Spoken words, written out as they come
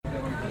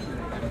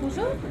Made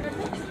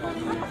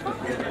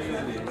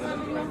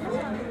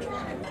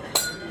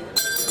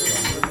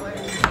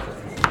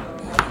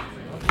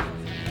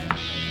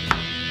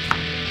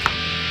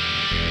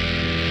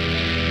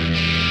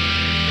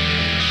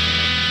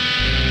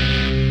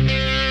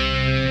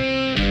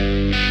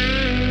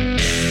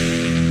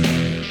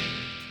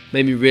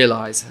me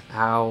realise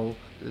how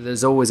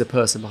there's always a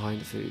person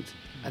behind the food,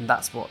 and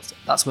that's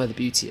where the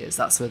beauty is.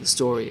 That's where the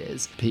story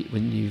is.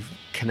 When you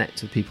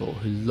connect with people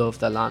who love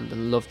their land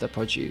and love their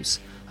produce,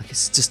 like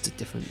it's just a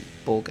different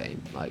ball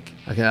game. Like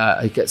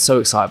I get so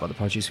excited by the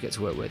produce we get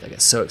to work with. I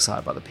get so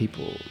excited by the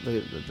people,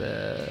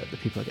 the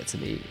people I get to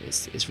meet.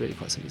 It's really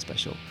quite something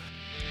special.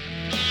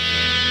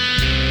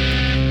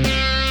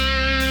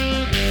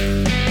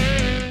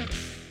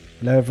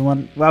 Hello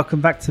everyone, welcome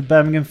back to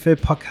Birmingham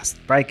Food Podcast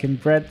Breaking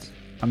Bread.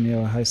 I'm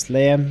your host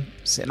Liam.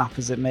 Sitting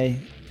opposite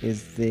me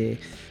is the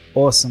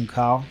awesome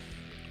Carl.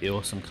 The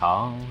awesome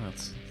Carl,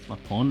 that's my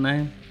porn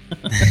name.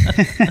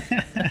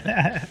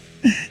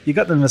 You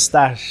got the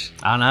moustache.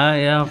 I know,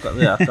 yeah, I've got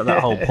that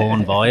whole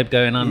porn vibe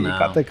going on now. You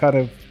got the kind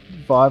of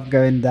vibe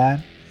going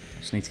down.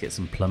 Just need to get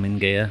some plumbing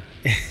gear.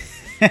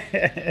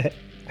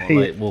 Or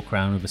like walk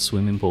around with a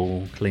swimming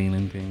pool,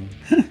 cleaning things.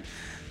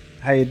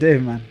 How you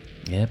doing, man?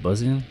 Yeah,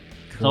 buzzing.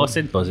 Cool. No, I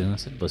said buzzing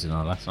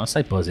a lot. I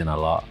say buzzing a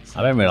lot.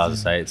 I don't realise I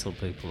say it till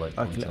people like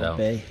point it out.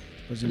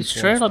 It's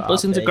true, like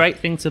buzzing's a great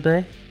thing to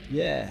be.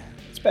 Yeah,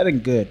 it's better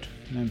than good.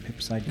 When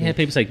people say good. Yeah,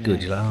 people say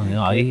good. You're like,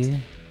 oh, yeah,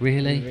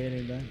 really?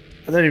 Really don't.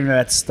 I don't even know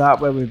where to start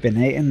where we've been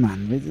eating,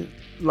 man.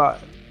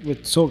 We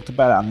talked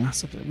about it on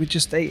last episode. We're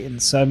just eating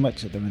so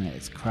much at the minute.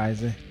 It's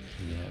crazy.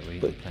 Yeah, we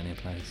eat plenty of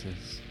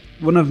places.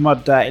 One of my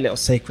dirty little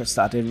secrets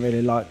that I didn't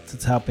really like to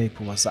tell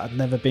people was that I'd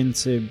never been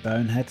to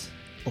Bonehead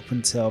up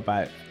until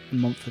about a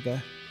month ago.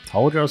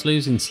 Told you I was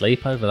losing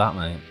sleep over that,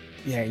 mate.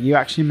 Yeah, you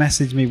actually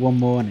messaged me one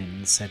morning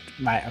and said,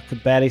 mate, I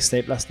could barely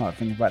sleep last night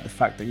thinking about the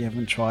fact that you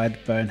haven't tried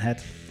Bonehead.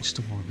 It used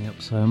to wind me up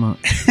so much.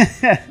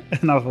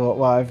 And I thought,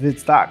 well, if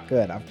it's that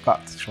good, I've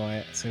got to try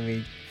it. So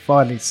we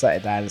finally sat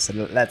it down and said,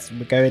 look,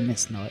 we're going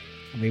this night.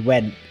 And we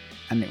went,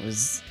 and it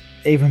was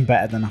even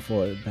better than I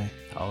thought it would be.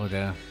 Oh,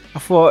 yeah. I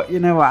thought, you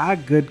know what, how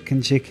good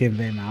can chicken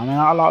be, man? I mean,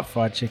 I like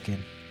fried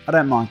chicken. I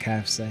don't mind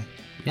KFC.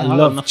 Yeah, I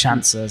love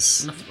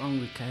Chances. Nothing wrong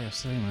with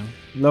KFC, man.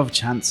 Love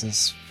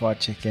Chances fried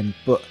chicken,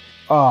 but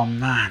oh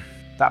man,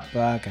 that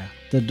burger.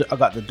 I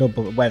got the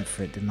double. Went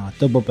for it, didn't I?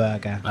 Double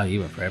burger. Oh,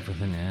 you went for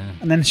everything, yeah.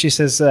 And then she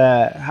says,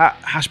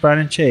 hash brown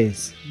and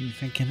cheese. And you're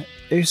thinking,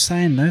 who's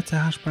saying no to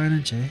hash brown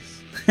and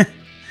cheese?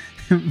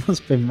 It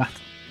must be mad.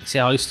 See,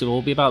 I used to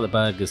all be about the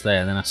burgers there,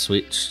 and then I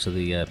switched to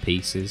the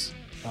pieces.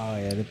 Oh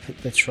yeah,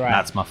 the tray.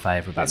 That's my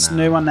favourite. That's bit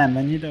now. new on them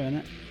when you're doing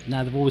it.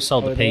 No, they've always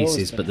sold the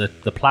pieces, but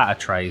the platter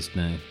tray's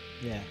new.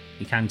 Yeah.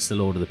 You can still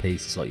order the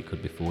pieces like you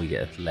could before. You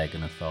get a leg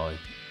and a thigh.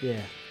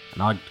 Yeah.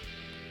 And I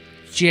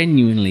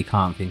genuinely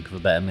can't think of a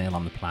better meal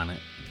on the planet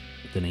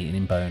than eating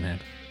in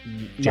Bonehead.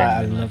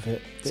 I love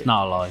it. It's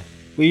not a lie.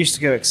 We used to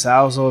go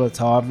Excels all the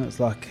time. It's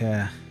like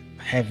a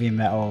heavy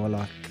metal,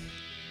 like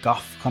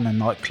goth kind of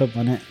nightclub,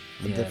 wasn't it?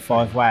 With the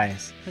five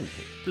ways.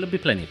 There'll be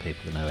plenty of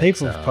people that know it.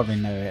 People probably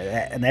know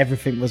it, and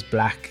everything was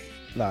black.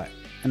 Like,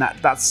 and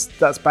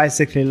that's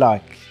basically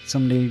like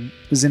somebody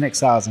was in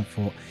Excels and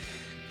thought,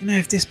 you know,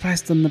 if this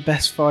place done the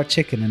best fried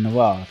chicken in the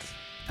world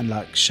and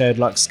like showed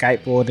like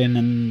skateboarding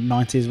and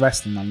 90s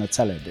wrestling on the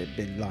telly, it'd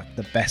be like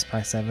the best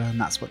place ever. And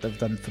that's what they've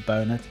done for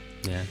Bonehead.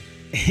 Yeah,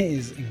 it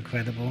is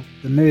incredible.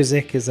 The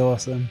music is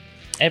awesome.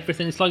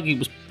 Everything. It's like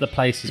the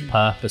place is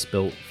purpose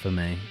built for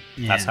me.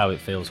 Yeah. That's how it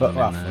feels when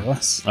I'm in there.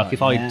 Like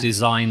if I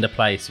designed a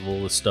place of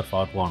all the stuff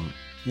I'd want,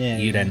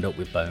 you'd end up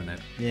with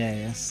Bonehead.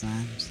 Yeah,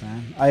 same.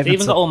 I've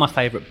even got all my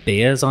favourite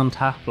beers on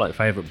tap. Like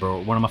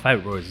one of my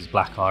favourite breweries is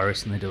Black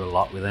Iris, and they do a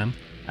lot with them.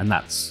 And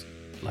that's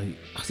like,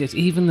 it's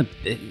even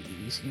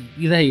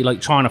you're there, you're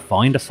like trying to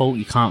find a fault,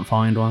 you can't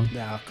find one.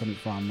 Yeah, I couldn't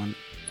find one.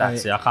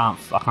 That's it. I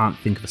can't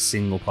think of a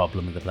single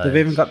problem with the place. They've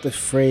even got the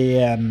free.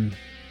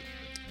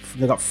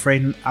 They've got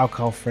free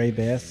alcohol-free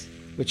beers,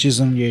 which is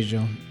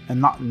unusual,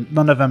 and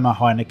none of them are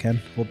Heineken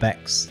or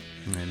Beck's.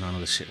 Yeah, none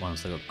of the shit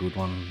ones. They got good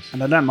ones.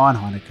 And I don't mind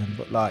Heineken,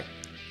 but like,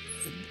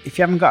 if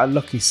you haven't got a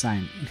Lucky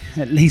Saint,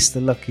 at least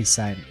a Lucky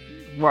Saint,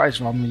 what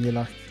is wrong with you?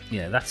 Like,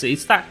 yeah, that's it.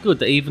 It's that good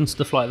that even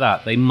stuff like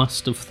that, they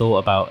must have thought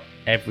about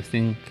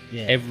everything.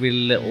 Yeah. Every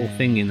little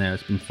thing in there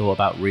has been thought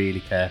about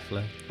really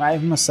carefully. Like,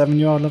 even my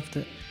 7-year-old loved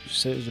it. She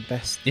said it was the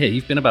best. Yeah,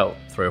 you've been about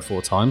 3 or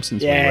 4 times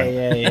since we went.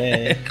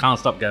 Yeah. Can't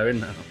stop going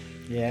now.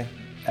 Yeah.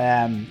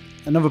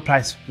 Another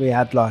place we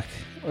had, like,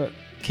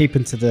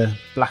 keeping to the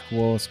black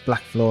walls,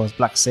 black floors,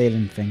 black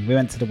ceiling thing. We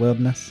went to the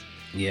Wilderness.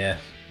 Yeah.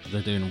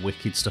 They're doing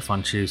wicked stuff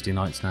on Tuesday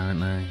nights now, aren't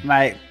they?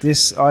 Mate,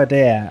 this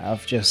idea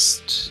of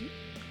just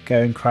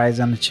going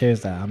crazy on a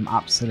Tuesday, I'm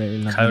absolutely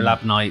loving it.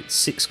 Collab night,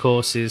 6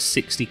 courses,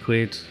 60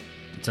 quid.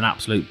 It's an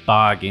absolute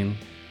bargain.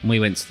 And we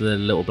went to the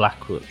little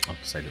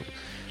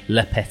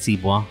Le Petit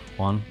Bois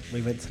one.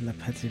 We went to Le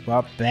Petit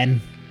Bois.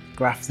 Ben,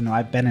 Grafton,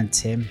 Ben and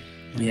Tim.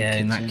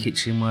 In that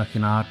kitchen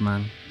working hard,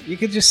 man. You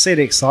could just see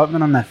the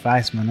excitement on their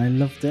face, man. They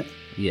loved it.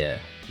 Yeah,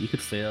 you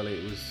could feel it.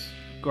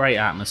 It great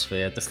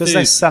atmosphere. The Because food,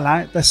 they sell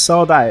out. They're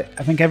sold out.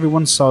 I think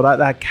everyone's sold out.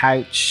 Their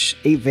couch,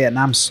 Eat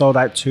Vietnam, sold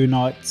out 2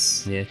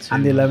 nights. Yeah,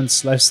 And the 11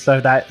 Slow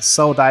sold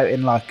out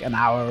in like an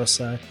hour or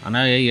so. I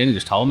know, yeah, you only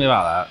just told me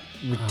about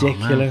that.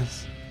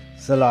 Ridiculous.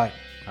 So like,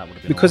 That would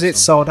have been because awesome. it's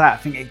sold out, I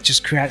think it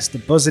just creates the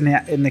buzz in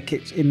the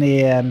kitchen, in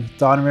the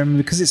dining room.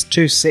 Because it's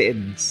 2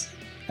 sittings,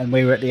 and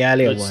we were at the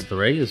earlier It's one.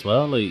 3 as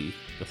well. Like,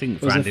 I think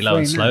for Was it Andy Low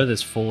and 3 Slow, now?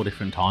 there's 4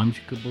 different times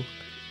you could book.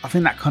 I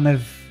think that kind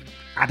of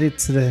added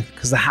to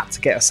because they had to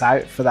get us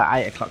out for that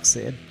 8 o'clock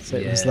sitting. So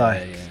it was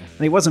like,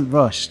 and it wasn't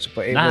rushed,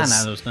 but it No,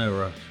 was. there was no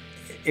rush.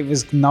 It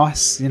was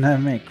nice, you know what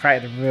I mean? It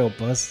created a real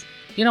buzz.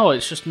 You know what?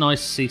 It's just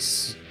nice to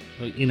see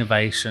like,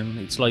 innovation.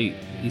 It's like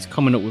he's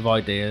coming up with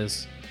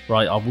ideas.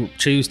 Right,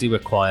 Tuesday we're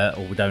quiet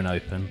or we don't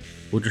open.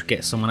 We'll just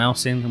get someone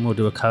else in and we'll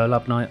do a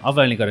collab night. I've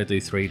only got to do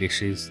 3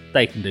 dishes.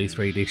 They can do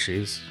 3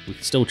 dishes. We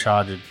can still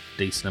charge a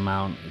decent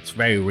amount. It's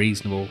very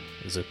reasonable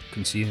as a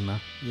consumer.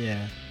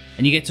 Yeah.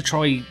 And you get to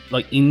try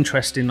like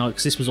interesting, like,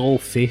 because this was all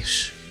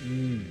fish. I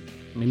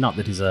mean, not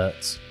the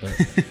desserts, but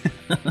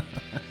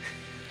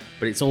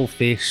but it's all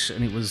fish,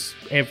 and it was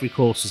every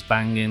course was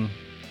banging.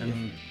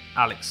 And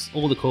Alex,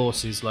 all the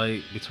courses,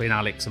 like between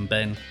Alex and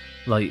Ben,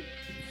 like you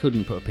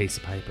couldn't put a piece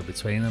of paper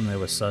between them. They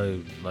were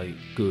so like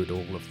good,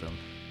 all of them.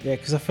 Yeah,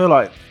 because I feel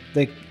like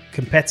the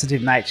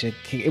competitive nature,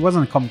 it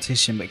wasn't a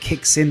competition, but it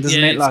kicks in,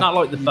 doesn't it? It's not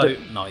like the boat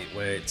night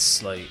where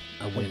it's like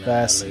a winner and a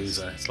Versus.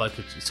 loser. It's like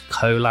it's a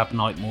collab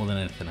night more than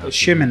anything else.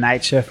 It's human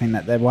nature, I think,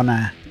 that they want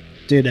to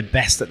do the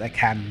best that they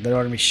can. They don't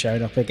want to be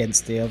showing up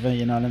against the other,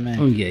 you know what I mean?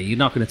 Oh yeah, you're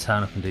not going to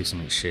turn up and do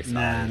something shit.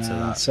 Nah, to no.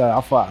 that. So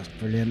I thought that was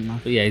brilliant. Man.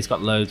 But yeah, he's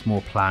got loads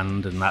more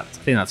planned, and I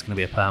think that's going to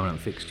be a permanent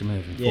fixture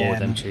moving forward.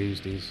 Them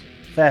Tuesdays.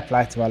 Fair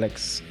play to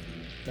Alex.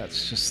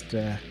 That's just,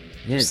 it's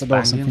just an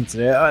awesome banging. thing to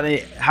do. And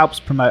it helps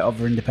promote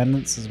other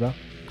independents as well.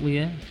 Well,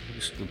 yeah,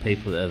 just the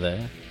people that are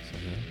there. So,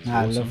 yeah, it's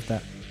I awesome. love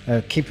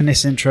that. Keeping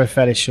this intro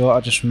fairly short,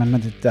 I just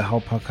remembered the whole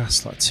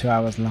podcast like 2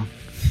 hours long.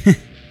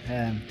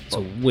 It's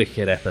a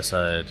wicked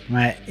episode.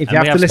 Mate, if And you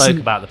we have to spoke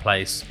listen, about the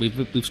place.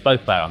 We've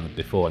spoke about it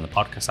before on the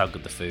podcast how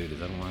good the food is,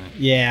 haven't we?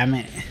 yeah, I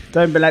mean,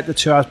 don't be like the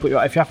 2 hours. But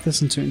if you have to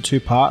listen to it in 2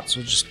 parts,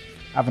 or just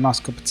have a nice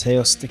cup of tea,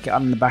 or stick it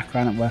on in the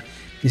background at work,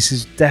 this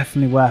is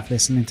definitely worth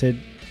listening to.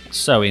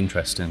 So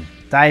interesting.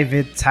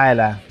 David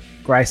Taylor,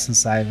 Grayson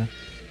Saver,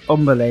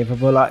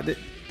 unbelievable. Like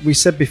we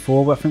said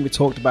before, I think we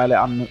talked about it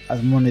on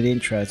as one of the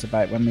intros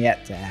about when we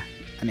ate there,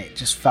 and it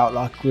just felt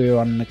like we were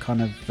on the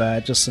kind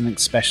of just something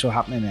special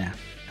happening there.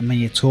 And when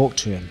you talk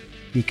to him,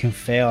 you can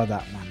feel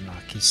that, man.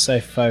 Like he's so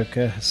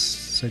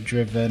focused, so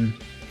driven.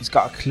 He's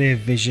got a clear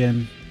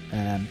vision,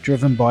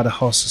 driven by the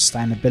whole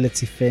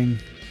sustainability thing.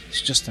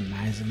 It's just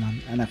amazing,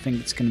 man. And I think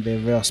it's going to be a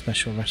real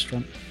special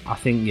restaurant. I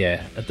think,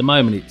 yeah, at the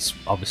moment it's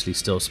obviously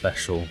still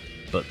special,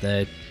 but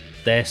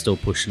they're still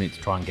pushing it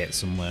to try and get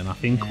somewhere. And I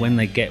think when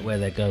they get where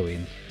they're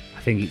going, I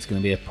think it's going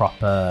to be a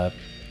proper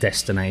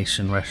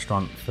destination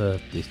restaurant for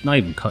not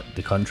even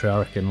the country. I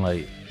reckon,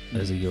 like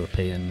as a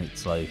European,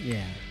 it's like,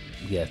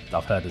 yeah,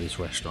 I've heard of this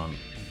restaurant.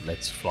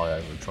 Let's fly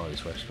over and try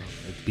this restaurant.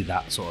 It'd be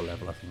that sort of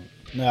level, I think.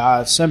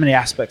 No, so many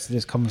aspects of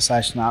this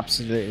conversation. I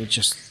absolutely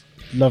just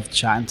loved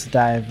chatting to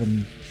Dave,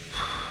 and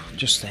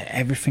just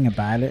everything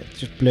about it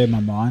just blew my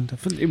mind. I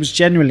thought it was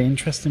genuinely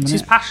interesting. It's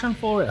his Wasn't passion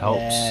for it helps.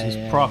 Yeah, He's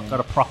yeah, got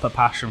a proper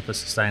passion for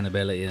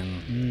sustainability,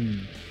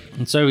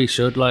 and so he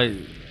should. Like,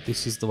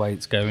 this is the way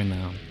it's going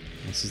now.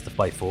 This is the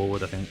way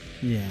forward, I think.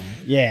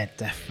 Yeah,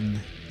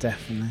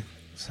 definitely.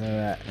 So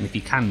And if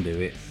he can do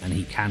it, and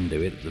he can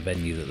do it at the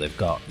venue that they've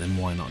got, then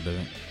why not do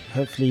it?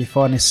 hopefully you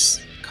find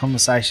this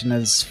conversation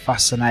as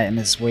fascinating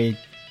as we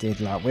did.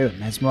 Like, we were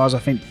mesmerised. I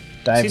think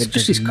David It's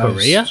just did his most-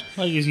 career.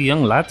 Like, he's a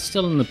young lad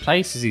still, in the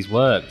places he's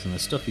worked and the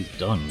stuff he's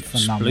done. It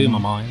just blew my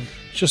mind.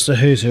 It's just a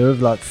who's who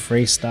of like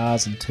 3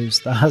 stars and 2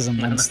 stars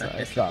and 1 star.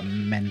 It's like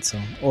mental.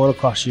 All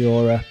across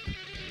Europe.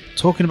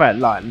 Talking about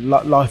like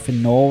life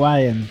in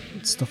Norway and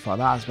stuff like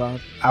that as well.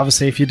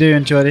 Obviously, if you do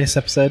enjoy this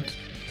episode,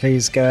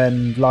 please go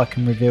and like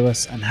and review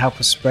us and help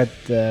us spread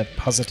the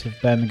positive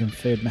Birmingham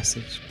food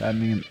message.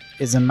 Birmingham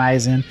is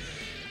amazing.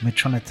 And we're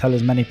trying to tell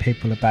as many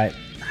people about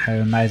how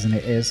amazing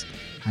it is,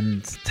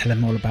 and tell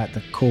them all about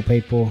the cool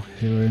people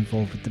who are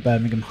involved with the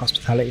Birmingham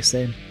hospitality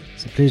scene.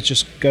 So please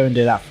just go and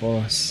do that for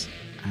us,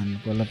 and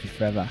we'll love you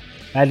forever.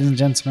 Ladies and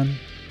gentlemen,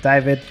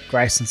 David,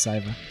 Grayson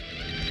Saver.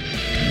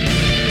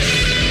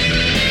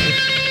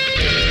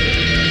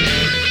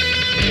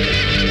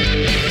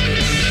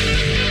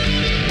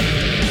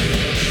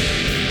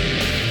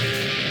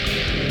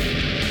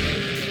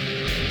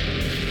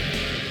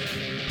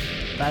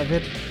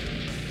 David,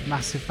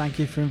 massive thank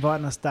you for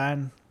inviting us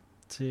down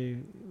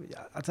to,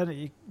 I don't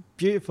know,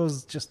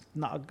 beautiful's just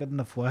not a good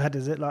enough word,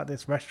 is it? Like,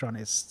 this restaurant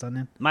is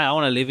stunning. Mate, I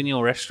want to live in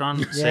your restaurant.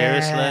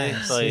 Seriously. Yeah,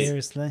 It's like,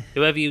 seriously.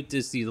 whoever you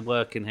does the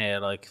work in here,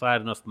 like, if I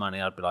had enough money,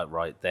 I'd be like,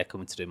 right, they're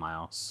coming to do my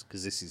house,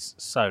 because this is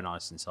so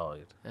nice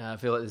inside. Yeah, I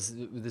feel like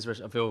with this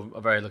restaurant, I feel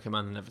a very lucky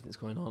man and everything's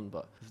going on.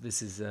 But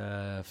this is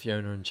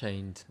Fiona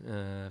Unchained,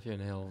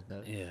 Fiona Hill,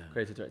 Yeah.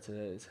 creative director.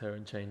 It's her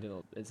Unchained.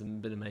 It's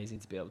been amazing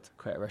to be able to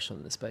create a restaurant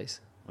in this space.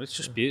 Well, it's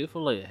just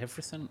beautiful, like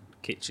everything,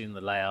 kitchen,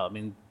 the layout. I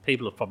mean,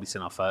 people have probably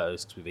seen our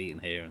photos because we've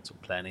eaten here and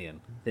took plenty, and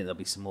I think there'll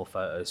be some more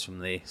photos from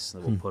this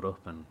that we'll put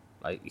up. And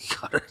like, you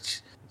gotta,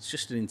 it's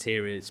just an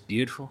interior. It's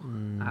beautiful,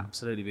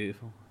 absolutely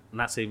beautiful, and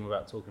that's even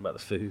without talking about the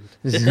food.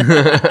 Just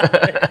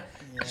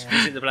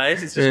visit the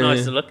place. It's just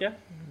nice to look at.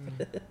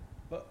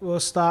 But we'll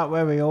start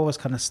where we always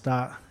kind of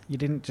start. You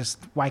didn't just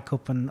wake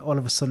up and all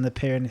of a sudden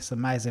appear in this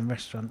amazing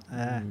restaurant.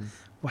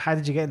 Well, how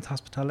did you get into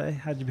hospitality?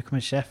 How did you become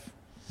a chef?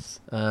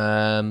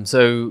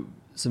 So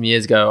some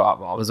years ago,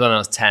 I was when I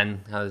was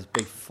 10. I was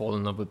big fall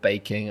in love with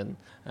baking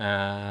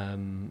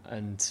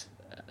and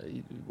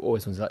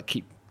always wanted to like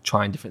keep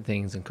trying different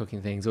things and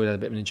cooking things. Always had a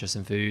bit of an interest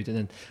in food. And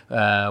then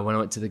when I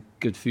went to the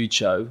Good Food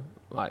Show,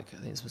 like I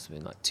think it must have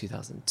been like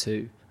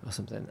 2002 or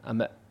something, I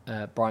met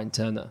Brian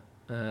Turner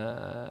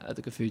at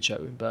the Good Food Show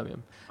in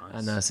Birmingham.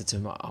 Nice. And I said to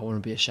him, I want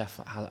to be a chef.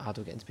 Like, how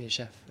do I get into being a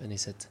chef? And he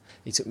said,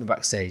 he took me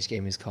backstage,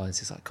 gave me his card and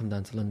says, like, come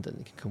down to London,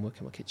 you can come work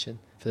in my kitchen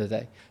for the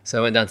day. So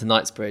I went down to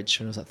Knightsbridge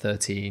when I was like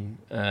 13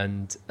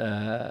 and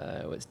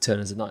went to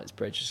Turner's at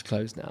Knightsbridge, which is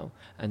closed now,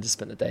 and just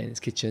spent the day in his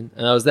kitchen.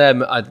 And I was there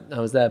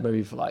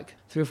maybe for like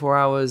 3 or 4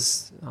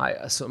 hours.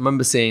 I sort of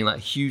remember seeing like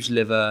huge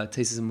liver,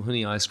 tasted some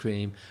honey ice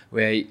cream.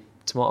 We ate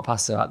tomato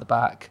pasta at the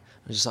back.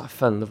 I just like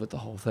fell in love with the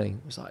whole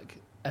thing. It was like,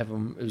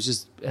 everyone, it was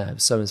just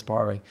so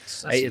inspiring.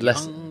 That's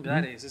young,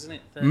 that is, isn't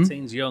it?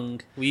 13's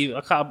young.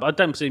 I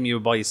don't presume you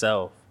were by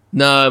yourself.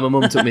 No, my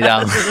mum took me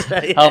down,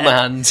 held my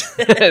hand.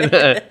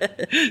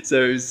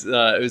 So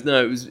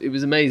it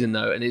was amazing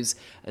though,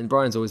 and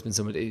Brian's always been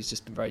somebody who's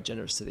just been very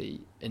generous to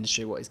the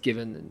industry, what he's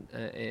given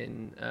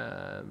in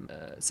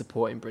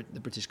supporting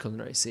the British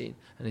culinary scene,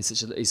 and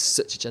he's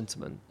such a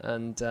gentleman,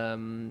 and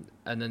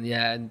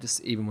just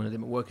even when I did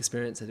my work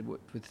experience, I did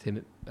work with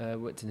him,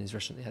 worked in his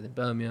restaurant he had in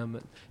Birmingham,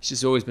 and it's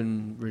just always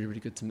been really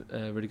good to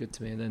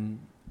me, and then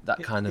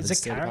that kind of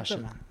instilled a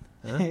passion. Man.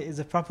 Huh? He's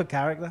a proper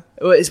character.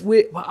 Well, it's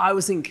weird. Well, I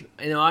was thinking,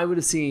 I would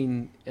have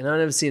seen, and I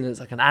never seen it as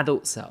like an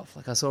adult self.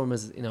 Like I saw him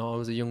as, I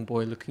was a young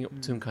boy looking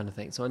up to him kind of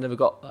thing. So I never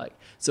got like,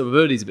 so I've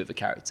heard he's a bit of a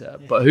character,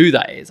 but who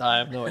that is, I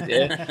have no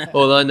idea.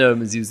 All I know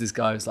him is he was this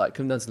guy who's like,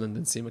 come down to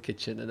London, see my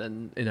kitchen, and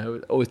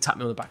then, always tap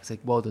me on the back and say,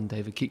 well done,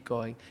 David, keep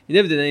going. He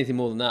never did anything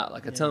more than that.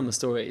 Like I tell him a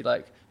story,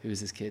 like, who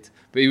is this kid?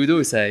 But he would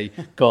always say,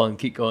 go on,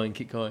 keep going.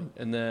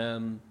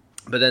 And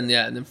but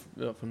then,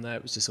 from there,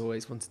 it was just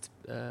always wanted to.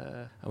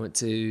 I went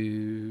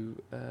to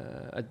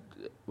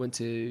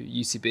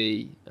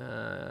UCB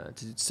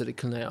to study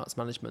culinary arts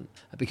management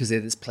because they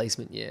had this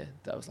placement year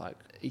that was like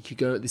they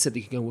said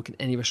you could go and work in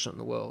any restaurant in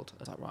the world. I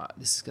was like, right,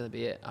 this is going to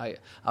be it. I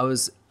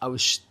was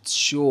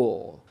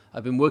sure.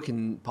 I've been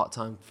working part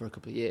time for a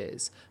couple of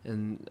years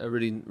in a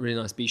really really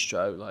nice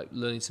bistro, like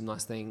learning some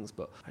nice things.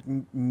 But I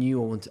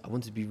knew I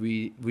wanted to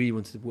be really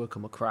wanted to work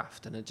on my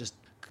craft, and I just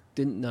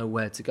didn't know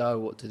where to go,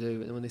 what to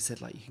do. And when they said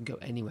like you can go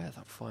anywhere, I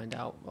thought, find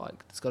out,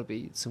 like there's got to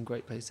be some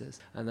great places.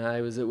 And I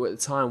was at the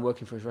time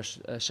working for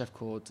a chef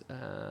called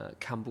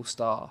Campbell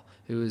Starr,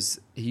 he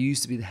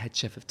used to be the head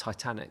chef of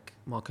Titanic,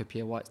 Marco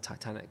Pierre White's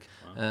Titanic.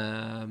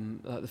 Wow.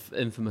 Like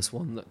the infamous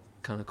one that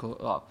kind of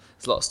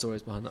there's a lot of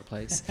stories behind that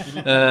place.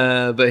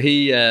 But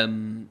he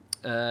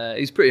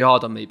was pretty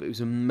hard on me, but he was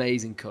an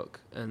amazing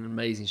cook and an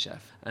amazing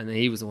chef. And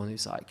he was the one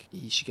who's like,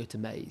 you should go to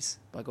Maze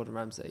by Gordon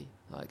Ramsay.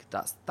 Like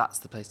that's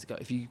the place to go.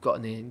 If you've got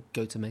an in,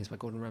 go to Maze by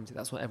Gordon Ramsay.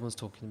 That's what everyone's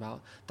talking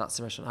about. That's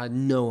the restaurant. I had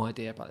no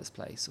idea about this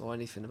place or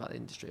anything about the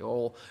industry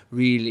or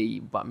really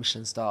about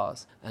Michelin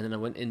stars. And then I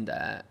went in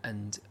there,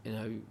 and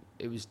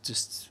it was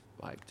just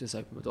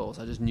opened my doors.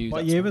 I just knew.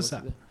 What year was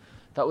that?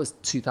 That was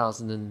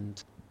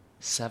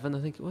 2007, I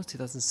think it was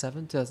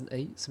 2007,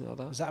 2008, something like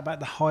that. Was that about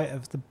the height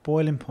of the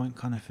boiling point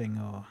kind of thing,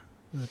 or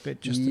was it a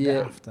bit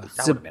after? That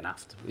would have been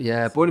after.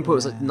 Yeah, boiling point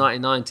was like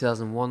 99,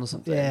 2001 or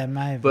something. Yeah,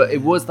 maybe. But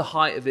it was the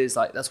height of his,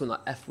 like, that's when like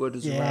F Word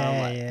was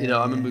around. Like,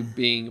 I remember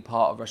being a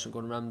part of Restaurant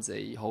Gordon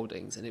Ramsay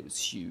Holdings, and it was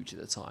huge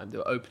at the time. They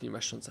were opening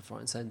restaurants at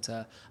Front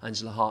Centre.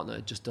 Angela Hartner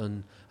had just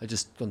gone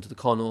to the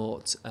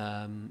Connaught,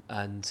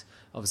 and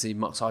obviously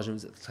Mark Sargent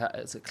was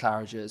at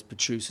Claridge's.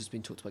 Petrus has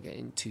been talked about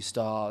getting 2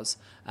 stars,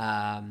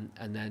 and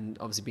then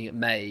obviously being at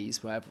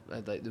Maze, where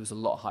there was a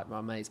lot of hype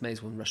around Maze.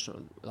 Maze won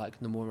restaurant,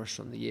 like number 1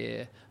 restaurant of the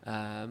year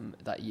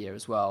that year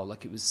as well.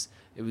 Like it was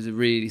a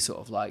really sort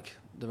of like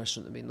the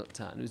restaurant that had been looked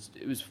at, and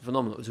it was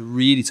phenomenal. It was a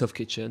really tough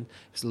kitchen.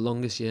 It was the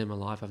longest year in my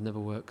life. I've never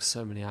worked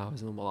so many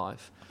hours in all my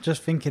life.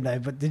 Just thinking though,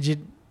 but did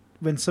you,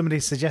 when somebody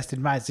suggested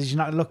Maze, did you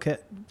not look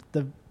at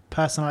the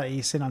personality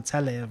you seen on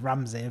telly of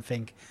Ramsay and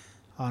think,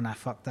 oh no,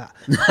 fuck that.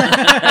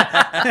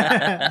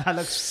 That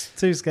looks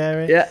too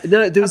scary. Yeah,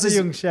 no, there was as a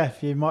young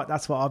chef,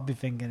 that's what I'd be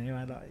thinking.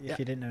 If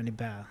you didn't know any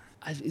better.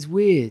 It's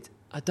weird.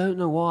 I don't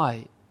know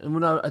why,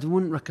 and I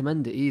wouldn't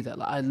recommend it either.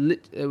 Like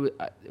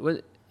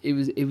it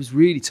was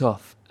really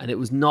tough, and it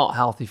was not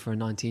healthy for a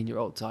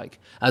 19-year-old. Like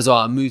as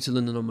I moved to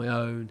London on my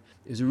own,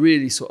 it was a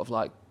really sort of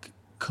like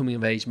coming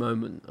of age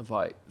moment of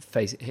like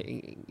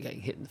getting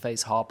hit in the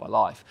face hard by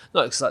life.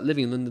 No, because like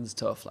living in London's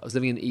tough. Like, I was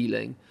living in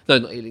Ealing. No,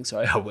 not Ealing.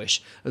 Sorry, I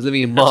wish. I was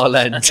living in Mile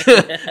End.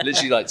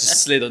 Literally, like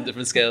just slid on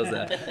different scales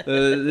there.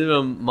 Living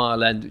on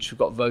Mile End, which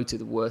got voted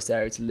the worst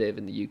area to live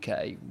in the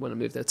UK when I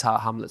moved there. Tower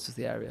Hamlets was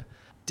the area.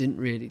 Didn't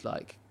really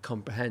like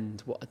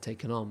comprehend what I'd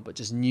taken on, but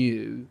just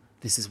knew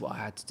this is what I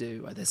had to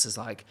do. This is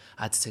like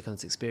I had to take on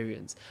this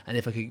experience, and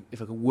if I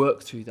could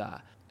work through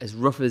that, as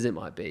rough as it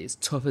might be, as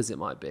tough as it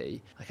might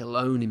be, like it'll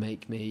only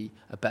make me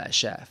a better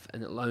chef,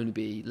 and it'll only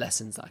be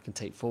lessons that I can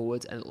take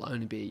forward, and it'll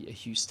only be a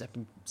huge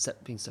stepping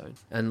stone.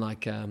 And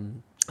like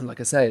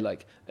I say,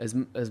 like as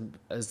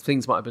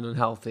things might have been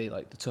unhealthy,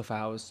 like the tough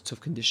hours,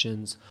 tough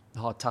conditions, the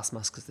hard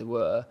taskmasters as they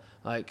were,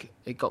 like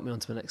it got me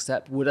onto the next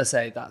step. Would I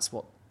say that's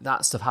what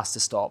that stuff has to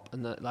stop,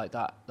 and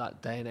that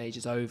day and age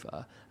is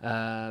over?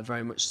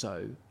 Very much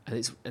so. And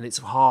it's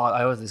hard.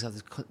 I always have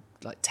this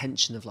like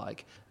tension of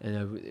like, you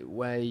know,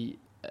 way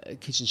a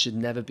kitchen should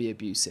never be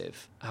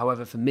abusive.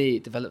 However, for me,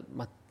 it developed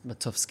my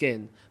tough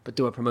skin. But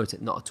do I promote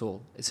it? Not at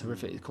all. It's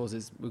horrific. It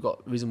causes, we've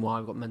got reason why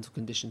we've got mental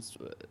conditions,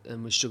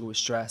 and we struggle with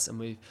stress,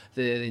 and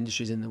the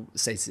industry's in the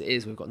state it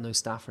is. We've got no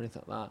staff or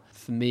anything like that.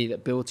 For me,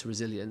 that build to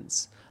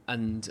resilience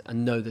and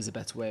know there's a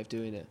better way of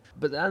doing it.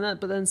 But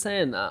then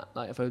saying that,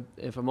 like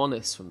if I'm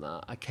honest from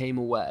that, I came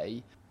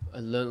away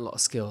and learned a lot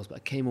of skills. But I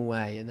came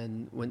away and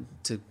then went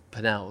to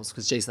Pennell's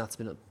because Jason had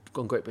to be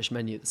on Great British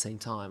Menu at the same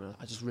time, and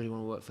I just really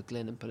want to work for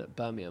Glyn and put it at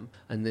Birmingham.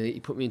 And then he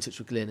put me in touch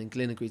with Glyn, and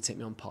Glyn agreed to take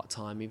me on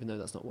part-time, even though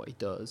that's not what he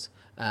does.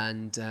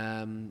 And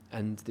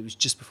it was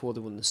just before they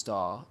won the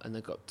Star, and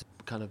they got to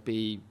kind of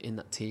be in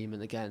that team.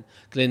 And again,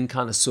 Glyn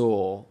kind of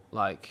saw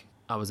like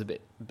I was a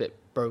bit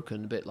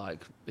broken, a bit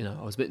like, you know,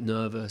 I was a bit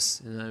nervous,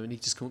 you know, and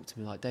he'd just come up to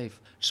me like, Dave,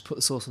 just put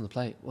the sauce on the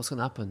plate. What's going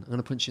to happen? I'm going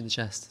to punch you in the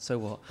chest. So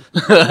what?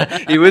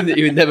 He would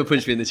never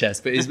punch me in the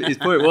chest, but his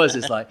point was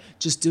just like,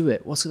 just do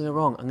it. What's going to go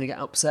wrong? I'm going to get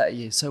upset at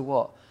you. So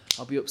what?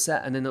 I'll be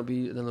upset, and then I'll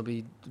be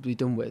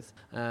done with.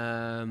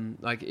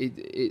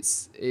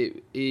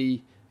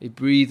 He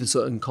breathed a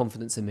certain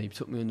confidence in me. He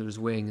took me under his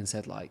wing and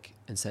said,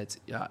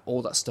 yeah,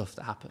 all that stuff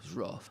that happened was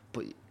rough,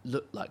 but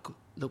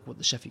look what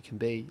the chef you can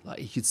be. Like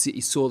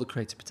he saw the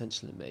creative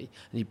potential in me,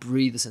 and he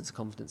breathed a sense of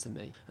confidence in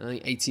me. And I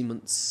think 18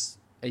 months,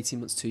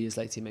 2 years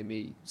later, he made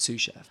me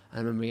sous chef. And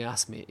I remember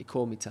he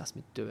called me to ask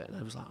me to do it, and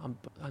I was like, I'm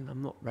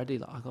not ready.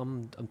 Like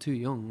I'm too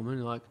young. I'm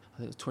only like, I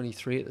think it was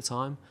 23 at the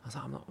time. I was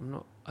like, I'm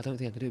not. I don't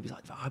think I can do it. He's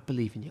like, I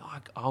believe in you.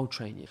 I'll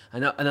train you.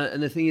 And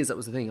the thing is, that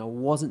was the thing. I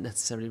wasn't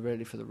necessarily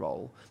ready for the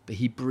role, but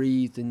he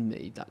breathed in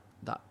me that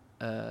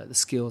the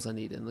skills I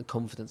needed and the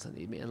confidence I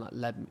needed, and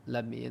like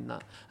led me in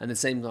that. And at the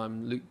same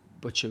time, Luke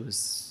Butcher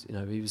was, you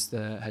know, he was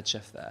the head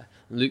chef there.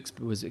 And Luke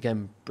was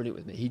again brilliant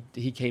with me.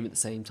 He came at the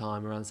same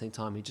time, around the same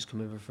time. He'd just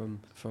come over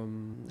from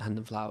Hand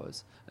and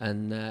Flowers,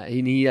 and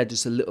he had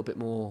just a little bit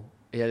more.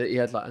 He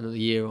had like another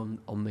year on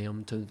me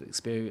in terms of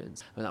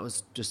experience, and that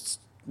was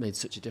just made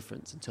such a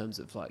difference in terms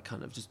of like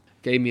kind of just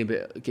gave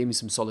me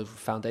some solid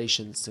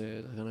foundations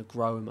to kind of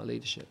grow in my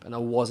leadership. And I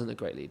wasn't a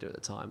great leader at the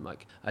time.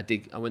 Like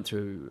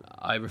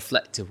I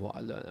reflected what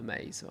I learned at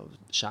Maze. I was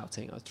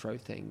shouting, I would throw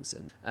things,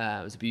 and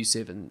it was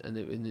abusive, and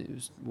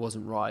it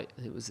wasn't right.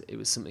 And it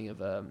was something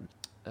of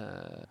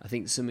I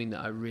think something that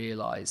I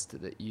realised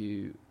that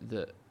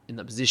in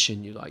that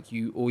position,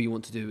 all you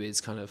want to do is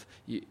kind of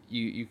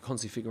you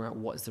constantly figure out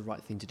what is the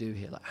right thing to do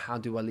here. Like, how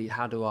do I lead?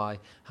 How do I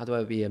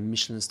be a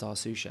Michelin star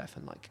sous chef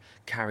and like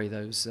carry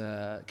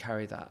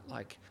that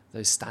like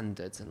those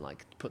standards and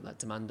like put that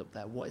demand up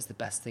there? What is the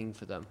best thing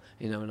for them?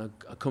 You know, and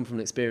I come from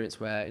an experience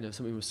where, you know, if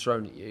something was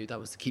thrown at you, that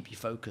was to keep you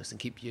focused and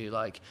keep you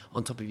like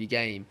on top of your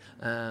game.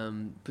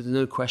 But there's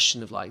no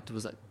question of like,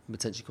 was that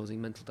potentially causing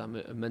mental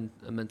damage,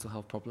 mental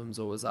health problems,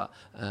 or was that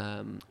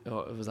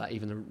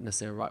even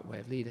necessarily a right way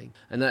of leading?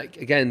 And that,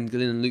 again,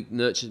 Glyn and Luke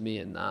nurtured me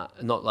in that,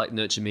 and not like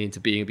nurtured me into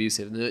being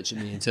abusive, nurtured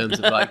me in terms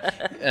of like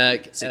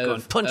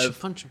punch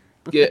him.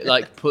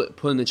 Like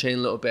pulling the chain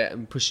a little bit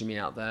and pushing me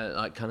out there,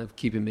 like kind of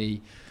giving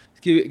me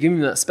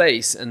that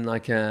space. And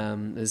like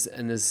and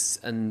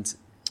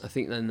I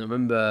think then I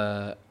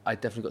remember I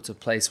definitely got to a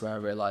place where I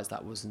realised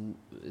that wasn't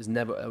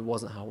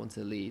how I wanted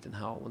to lead and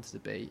how I wanted to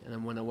be. And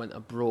then when I went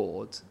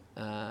abroad,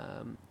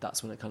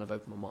 that's when it kind of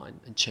opened my mind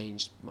and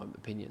changed my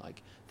opinion.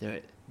 Like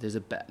there's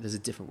a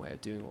different way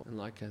of doing it. And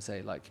like I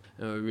say, like,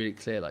 you know, really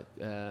clear, like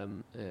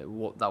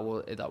what that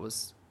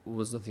was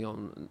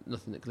nothing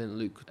that Glyn and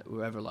Luke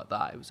were ever like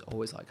that. It was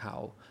always like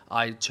how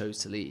I chose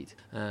to lead.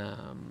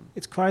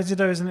 It's crazy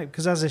though, isn't it?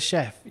 Because as a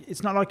chef,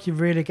 it's not like you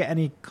really get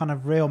any kind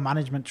of real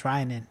management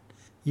training.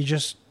 You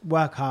just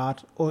work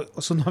hard, or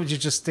sometimes you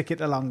just stick it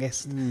the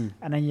longest, and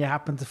then you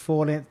happen to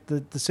fall in.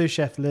 The sous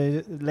chef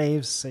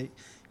leaves. So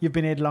you've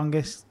been here the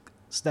longest.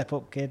 Step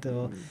up, kid.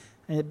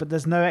 But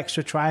there's no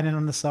extra training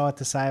on the side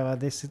to say, well,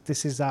 this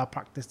is our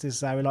practice. This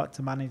is how we like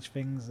to manage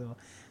things, or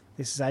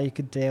this is how you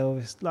could deal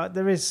with. Like,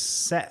 there is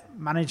set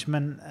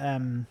management,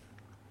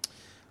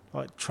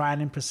 like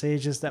training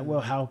procedures that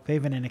will help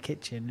even in a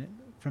kitchen,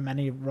 from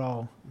any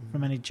role,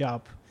 from any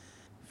job,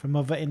 from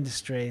other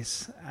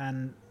industries.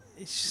 And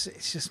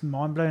it's just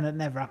mind blowing. It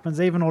never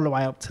happens, even all the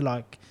way up to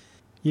like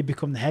you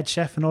become the head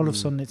chef, and all of a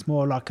sudden it's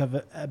more like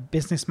a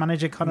business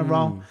manager kind of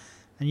role,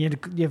 and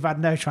you've had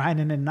no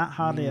training in that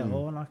hardly at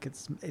all. Like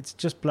it's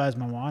just blows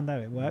my mind how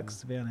it works,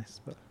 to be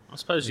honest. But I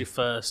suppose your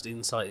first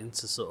insight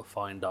into sort of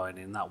fine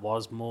dining, that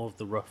was more of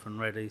the rough and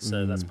ready,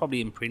 so that's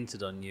probably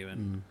imprinted on you,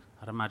 and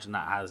I'd imagine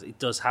it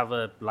does have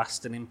a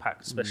lasting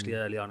impact, especially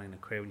early on in a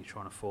career when you're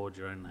trying to forge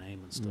your own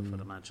name and stuff.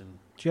 I'd imagine.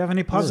 Do you have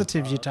any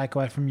positives you take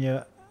away from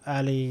your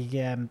early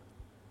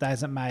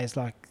days at Mays?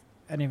 Like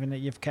anything that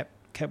you've kept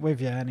with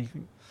you?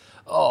 Anything?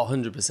 Oh,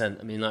 100%.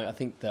 I mean, like I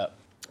think that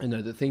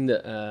the thing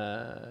that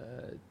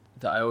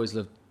that I always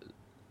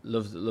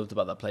loved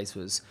about that place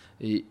was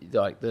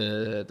like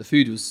the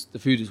food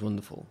was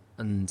wonderful,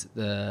 and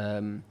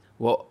the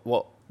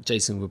what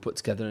Jason would put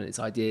together and his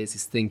ideas,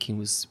 his thinking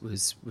was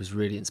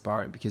really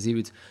inspiring, because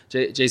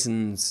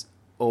Jason's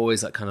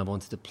always like kind of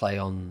wanted to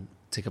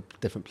take a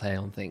different play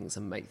on things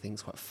and make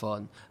things quite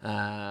fun.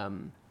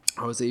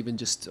 I was even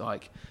just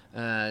like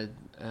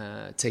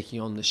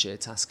taking on the sheer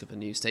task of a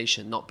new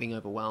station, not being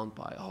overwhelmed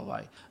by,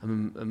 I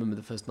remember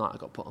the first night I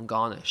got put on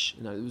garnish.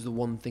 It was the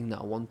one thing that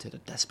I wanted. I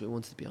desperately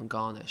wanted to be on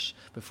garnish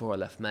before I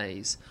left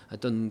Mays.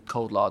 I'd done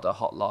cold larder,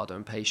 hot larder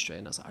and pastry,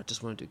 and I was like, I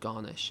just want to do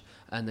garnish.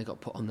 And they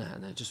got put on there,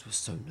 and I just was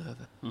so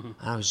nervous. And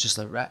I was just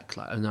a wreck.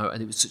 And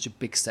it was such a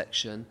big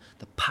section.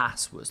 The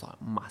pass was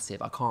like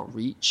massive. I can't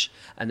reach.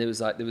 And there was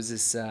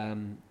this,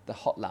 the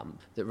hot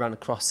lamp that ran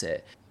across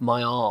it.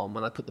 My arm,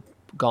 when I put the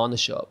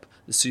garnish up,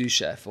 the sous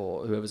chef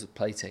or whoever's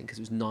plating, because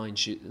it was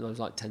there was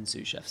like 10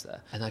 sous chefs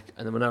there, and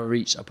then when I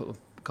reached, I put my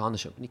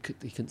garnish up, and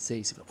he couldn't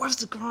see. So, where's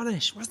the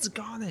garnish?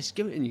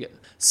 Give it, and you get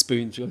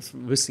spoons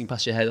whistling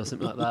past your head or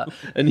something like that.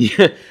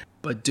 And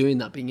by doing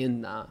that, being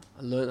in that,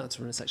 I learned how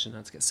to run a section,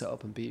 how to get set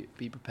up and be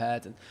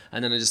prepared,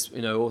 and then I just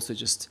also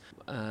just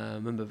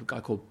remember a guy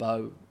called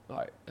Bo.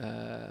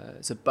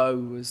 So Bo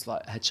was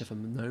like head chef of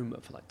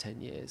Monoma for like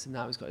 10 years, and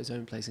now he's got his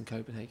own place in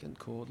Copenhagen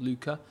called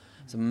Luca.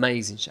 He's an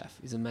amazing chef.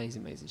 He's an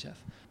amazing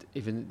chef.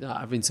 Even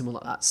having someone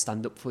like that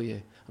stand up for you.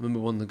 I remember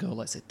one of the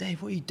girls said,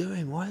 "Dave, what are you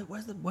doing?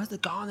 Where's the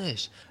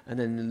garnish?" And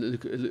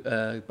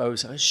then Bo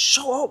was like,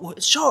 "Shut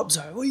up,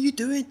 Zoe. What are you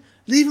doing?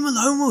 Leave him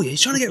alone, will you?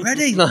 He's trying to get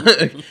ready."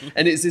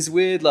 And it's this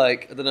weird,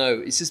 like, I don't know.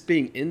 It's just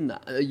being in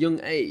that at a young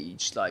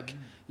age, like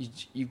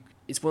you.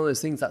 It's one of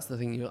those things. That's the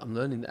thing I'm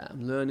learning there.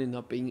 I'm learning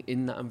of being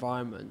in that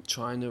environment,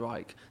 trying to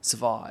like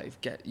survive,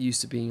 get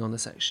used to being on the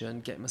section,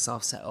 getting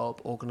myself set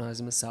up,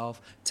 organising myself,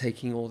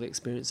 taking all the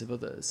experience of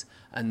others,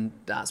 and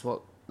that's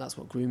what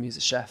grew me as a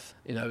chef.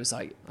 It's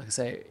like I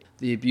say,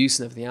 the abuse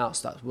and everything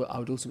else. That's what I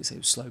would ultimately say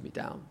would slow me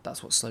down.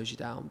 That's what slows you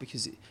down,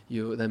 because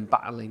you're then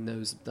battling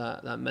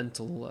that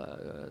mental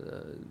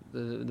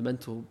the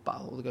mental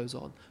battle that goes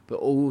on. But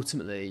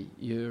ultimately,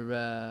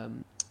 you're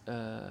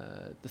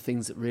the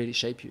things that really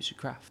shape you is your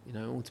craft.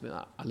 Ultimately,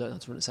 I learned how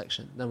to run a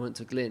section. Then I went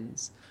to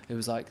Glyn's. It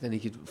was like then he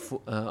could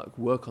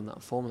work on that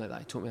and formulate that.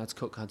 He taught me how to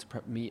cook, how to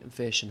prep meat and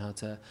fish, and how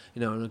to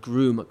and a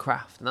groom at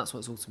craft. And that's what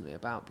it's ultimately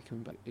about,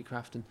 becoming a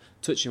craft. And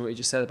touching what you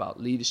just said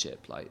about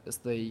leadership, like that's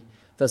the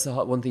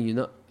one thing you're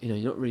not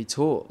really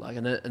taught. Like,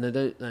 and I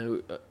don't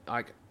know,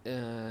 like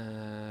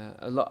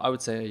a lot. I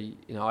would say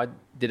I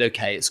did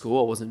okay at school.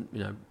 I wasn't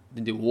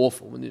didn't do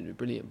awful, didn't do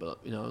brilliant, but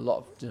a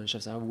lot of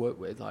chefs I work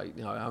with, like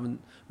we haven't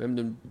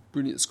done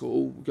brilliant at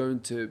school. We're going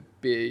to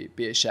be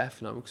a chef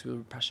because we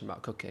were passionate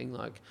about cooking,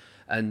 like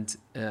and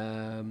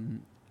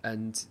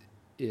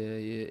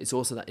it's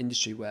also that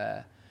industry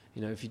where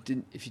if you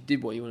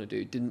did what you want to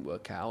do, it didn't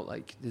work out,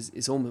 like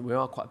we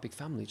are quite a big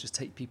family, just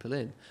take people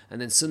in, and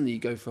then suddenly you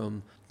go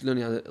from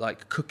learning how to,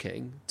 like,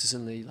 cooking to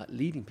suddenly like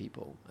leading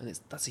people, and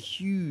that's a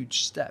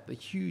huge step, a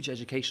huge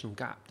educational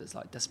gap that's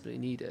like desperately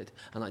needed,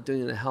 and like doing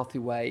it in a healthy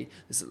way.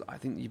 I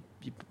think you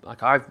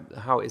like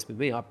how it is with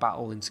me, I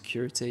battle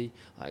insecurity,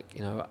 like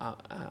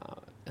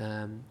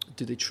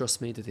do they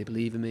trust me, do they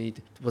believe in me,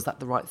 was that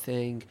the right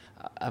thing,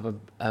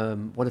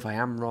 what if I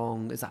am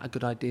wrong, is that a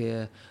good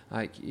idea,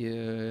 like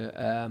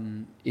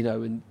and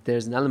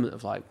there's an element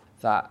of like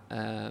that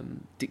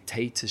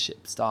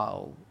dictatorship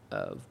style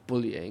of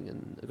bullying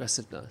and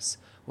aggressiveness,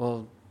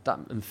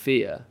 and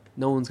fear.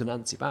 No one's going to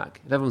answer you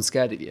back. If everyone's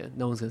scared of you,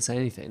 no one's going to say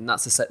anything. And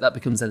that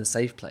becomes then a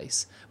safe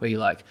place where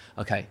you're like,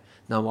 okay,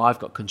 now I've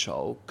got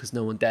control because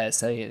no one dares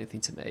say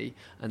anything to me,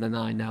 and then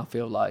I now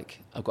feel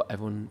like I've got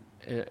everyone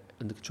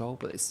under control.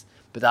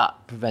 But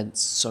that prevents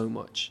so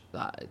much.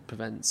 That it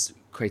prevents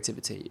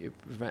creativity.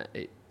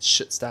 It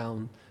shuts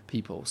down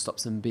people,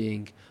 stops them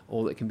being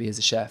all that can be as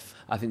a chef.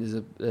 I think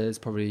there's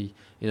probably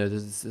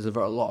there's a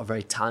lot of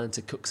very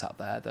talented cooks out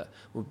there that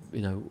will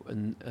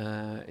and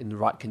in the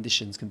right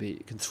conditions can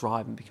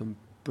thrive and become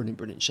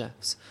brilliant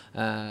chefs,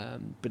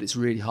 but it's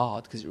really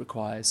hard because it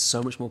requires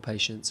so much more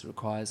patience. It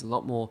requires a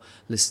lot more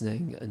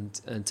listening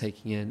and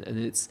taking in,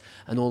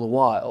 and all the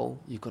while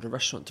you've got a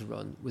restaurant to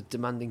run with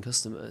demanding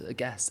customers, a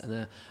guest,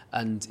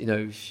 and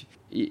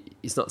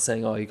it's not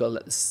saying, oh, you got to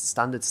let the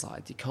standard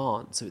slide. You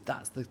can't. So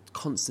that's the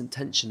constant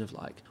tension of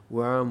like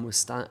where I'm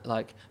with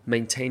like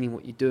maintaining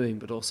what you're doing,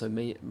 but also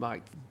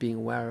like being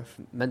aware of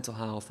mental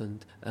health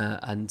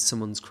and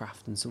someone's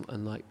craft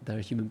and like they're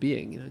a human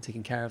being, you know,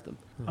 taking care of them.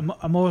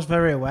 I'm always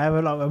very aware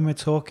of, like, when we're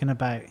talking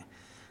about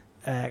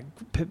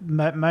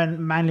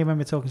mainly when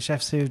we're talking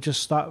chefs who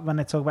just start, when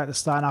they talk about the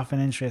starting off in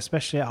industry,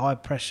 especially at high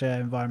pressure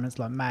environments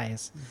like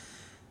Maze.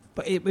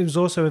 But it was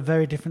also a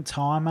very different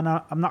time, and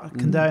I'm not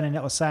condoning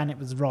it or saying it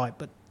was right,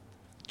 but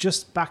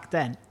just back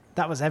then,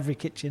 that was every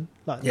kitchen.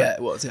 Like,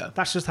 it was. Yeah,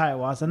 that's just how it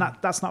was, and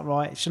that's not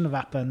right. It shouldn't have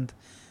happened,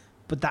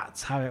 but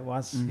that's how it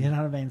was. You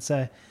know what I mean?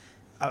 So,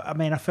 I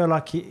mean, I feel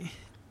like I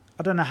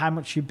don't know how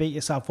much you beat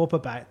yourself up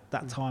about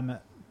that time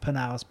at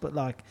Penals, but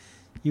like,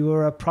 you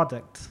were a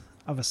product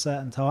of a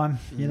certain time.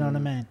 You know what I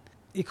mean?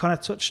 You kind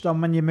of touched on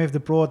when you moved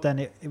abroad, then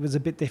it was a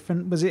bit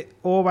different. Was it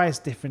always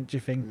different, do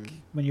you think,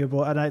 when you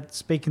were abroad? I know,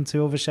 speaking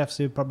to other chefs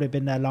who've probably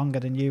been there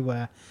longer than you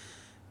were,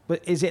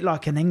 but is it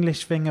like an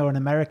English thing or an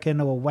American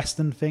or a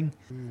Western thing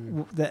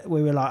that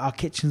we were like, our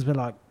kitchens were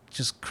like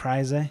just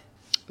crazy?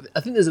 I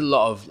think there's a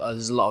lot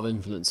of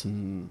influence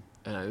from,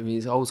 I mean,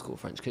 it's old school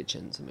French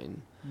kitchens. I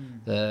mean,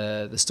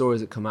 the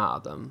stories that come out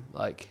of them,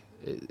 like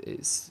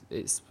it's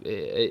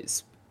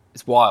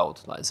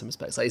wild, like in some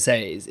respects. Like you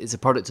say, it's a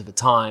product of a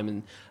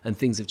time, and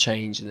things have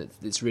changed, and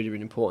it's really,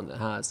 really important. It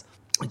has.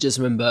 I just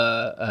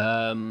remember,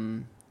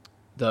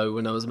 though,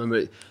 when I was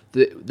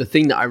the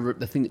thing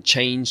that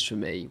changed for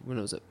me when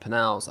I was at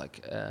Penals,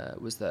 like,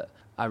 was that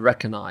I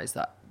recognised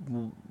that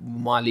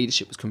my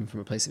leadership was coming from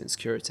a place of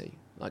insecurity.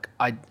 Like,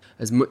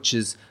 as much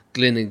as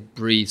Glyn had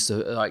breathed, so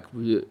like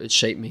it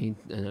shaped me.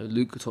 You know,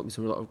 Luke taught me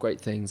a lot of great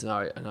things, and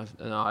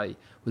I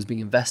was being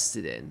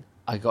invested in.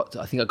 I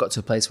think I got to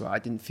a place where I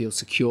didn't feel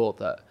secure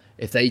that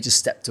if they just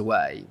stepped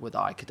away, whether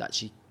I could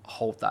actually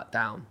hold that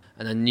down.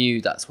 And I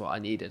knew that's what I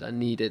needed. I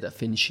needed a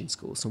finishing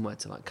school, somewhere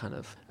to like kind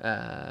of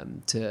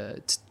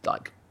to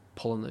like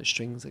pull on those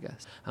strings, I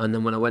guess. And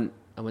then when I went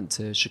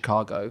to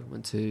Chicago,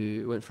 went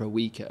for a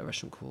week at a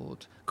restaurant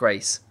called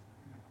Grace.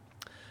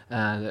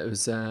 And it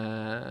was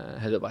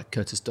headed up by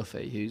Curtis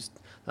Duffy,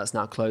 that's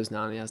now closed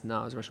now, and he has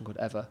now a restaurant called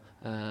Ever.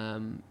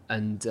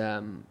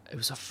 It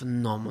was a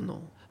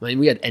phenomenal. I mean,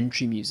 we had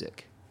entry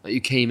music. Like, you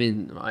came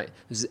in, right?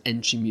 This is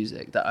entry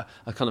music that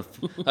I kind of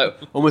like,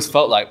 almost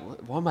felt like,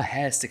 why are my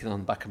hair sticking on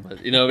the back of my,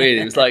 you know what I mean?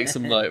 It was like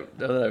some like,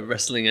 I don't know,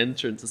 wrestling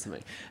entrance or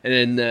something.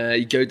 And then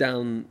you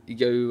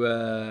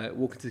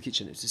walk into the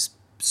kitchen. It's this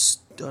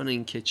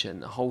stunning kitchen,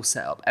 the whole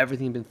setup,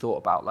 everything had been thought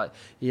about. Like,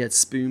 he had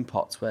spoon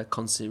pots where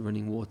constantly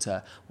running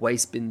water,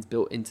 waste bins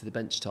built into the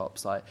bench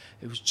tops. Like,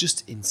 it was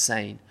just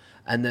insane.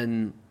 And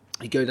then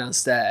you go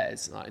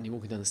downstairs, like, and you're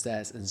walking down the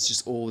stairs, and it's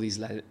just all these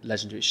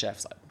legendary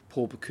chefs, like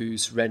Paul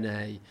Bocuse,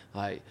 Rene,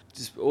 like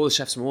just all the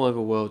chefs from all over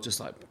the world, just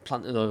like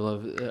planted all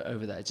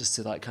over there, just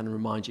to like kind of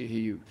remind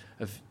you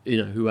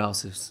who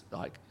else is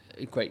like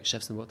great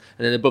chefs in the world.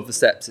 And then above the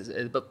steps,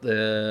 above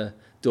the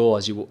door,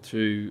 as you walk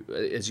through,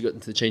 as you got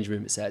into the changing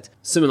room, it said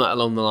something like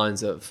along the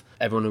lines of,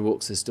 everyone who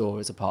walks this door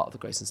is a part of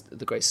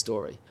the Grace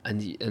story.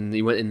 And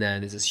you went in there,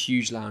 and there's this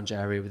huge lounge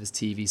area with this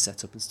TV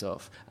set up and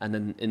stuff. And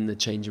then in the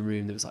changing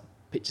room, there was like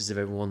pictures of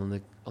everyone on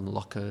the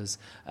lockers,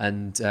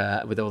 and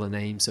with all the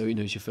names. So, you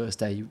know, it's your first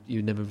day,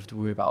 you never have to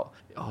worry about,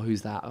 oh,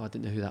 who's that? Oh, I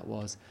didn't know who that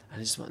was.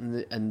 And I just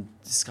went, and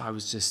this guy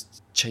was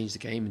just changed the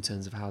game in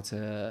terms of how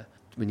to,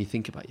 when you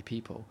think about your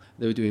people.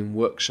 They were doing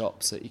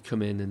workshops that you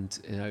come in and,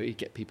 you know, you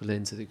get people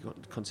in, so they're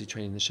constantly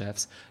training the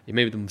chefs. You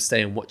made them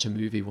stay and watch a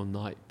movie one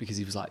night because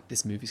he was like,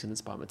 this movie's going to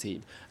inspire my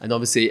team. And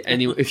obviously,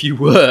 if you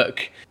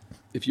work,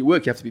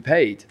 you have to be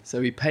paid.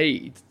 So he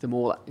paid them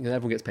all. You know,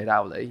 everyone gets paid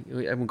hourly.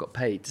 Everyone got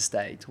paid to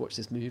stay to watch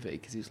this movie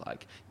because he was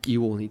like,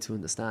 you all need to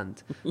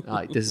understand,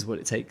 like, this is what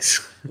it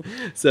takes.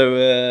 So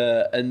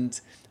and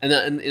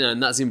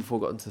that's even before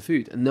I got into the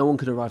food. And no one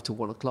could arrive till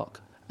 1:00.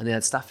 And they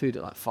had staff food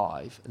at like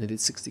 5, and they did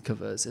 60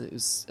 covers, and it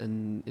was,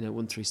 and you know,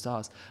 won 3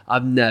 stars.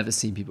 I've never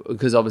seen people,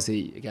 because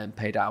obviously, again,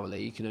 paid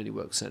hourly, you can only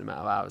work a certain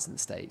amount of hours in the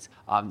States.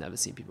 I've never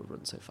seen people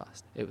run so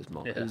fast. It was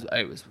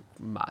it was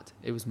mad.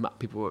 It was mad.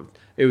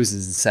 It was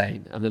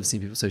insane. I've never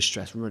seen people so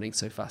stressed running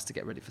so fast to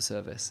get ready for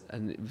service,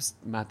 and it was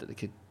mad that they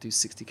could do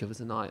 60 covers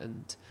a night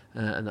and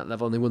that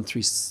level. And they won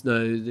 3 stars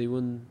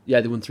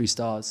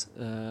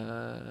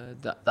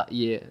that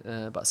year.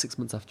 About 6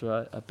 months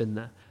after I'd been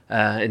there.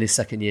 In his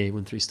second year, he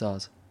won 3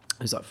 stars.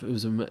 It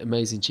was an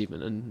amazing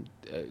achievement, and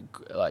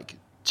like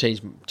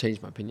changed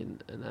my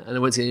opinion. And I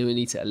went to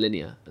eat at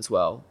Alinea as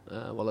well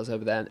while I was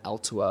over there. And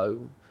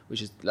Alto,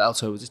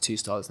 Alto was a 2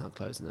 stars, now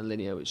closed, and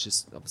Alinea, which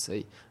is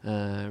obviously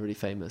really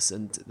famous.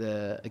 And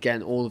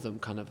again, all of them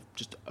kind of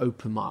just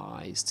opened my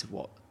eyes to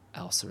what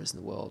else there is in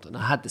the world. And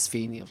I had this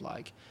feeling of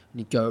like, when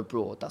you go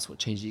abroad, that's what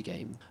changes your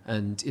game.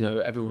 And you know,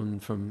 everyone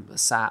from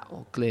Sat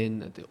or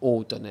Glyn, they've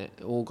all done it,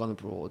 all gone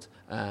abroad,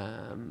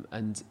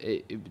 and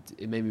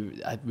it made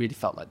me, I really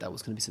felt like that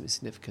was going to be something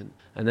significant.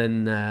 And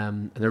then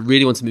and I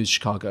really wanted to move to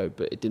Chicago,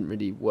 but it didn't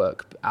really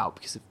work out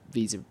because of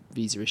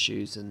visa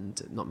issues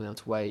and not being able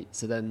to wait.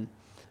 So then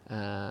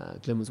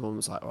Glenn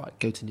was like, all right,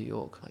 go to New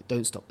York. Like,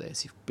 don't stop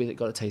this. You've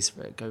got a taste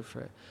for it. Go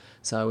for it.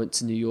 So I went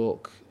to New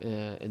York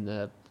in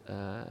the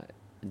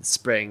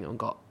spring and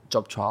got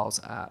job trials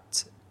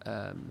at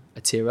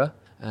Atira.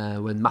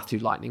 When Matthew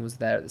Lightning was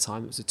there at the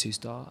time, it was a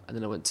 2-star. And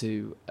then I went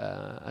to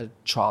a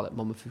trial at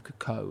Momofuku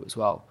Co as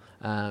well,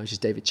 which is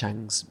David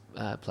Chang's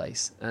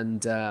place.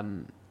 And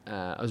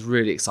I was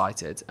really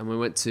excited. And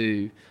when I got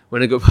to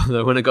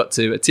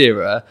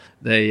Atira,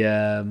 they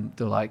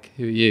were like,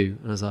 "Who are you?"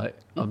 And I was like,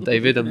 "I'm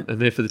David. I'm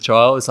here for the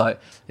trial." It's like,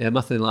 yeah,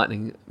 Matthew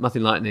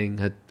Lightning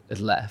had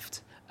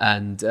left.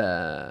 And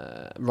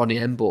Ronnie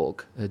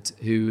Emborg,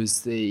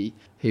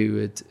 who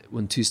had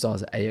won 2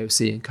 stars at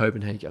AOC in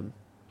Copenhagen,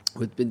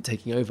 had been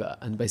taking over,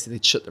 and basically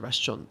they'd shut the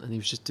restaurant, and they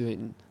were just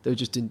doing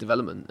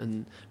development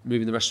and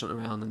moving the restaurant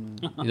around and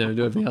doing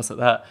everything else like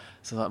that.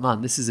 So I was like,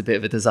 man, this is a bit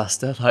of a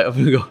disaster. Like, I've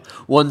only got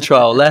one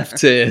trial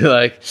left here.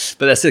 Like,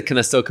 but I said, can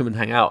I still come and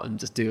hang out and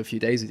just do a few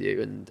days with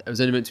you? And it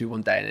was only meant to be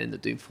 1 day, and I ended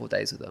up doing 4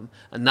 days with them,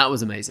 and that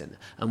was amazing.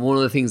 And one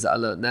of the things that I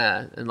learned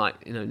there, and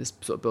this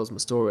sort of builds my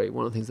story.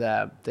 One of the things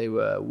there, they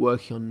were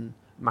working on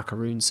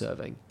macaroon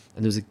serving.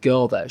 And there was a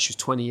girl there, she was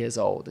 20 years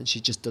old, and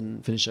she'd just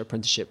finished her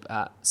apprenticeship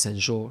at Saint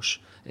Georges,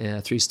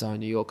 3-star in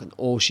New York, and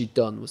all she'd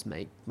done was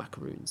make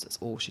macaroons. That's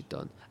all she'd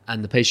done.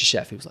 And the pastry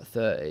chef, who was like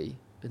 30,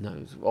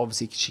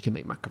 obviously she can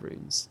make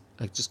macaroons.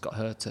 I just got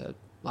her to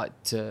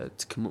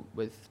come up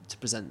with, to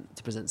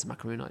present some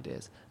macaroon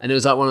ideas. And it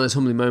was like one of those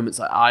humbling moments.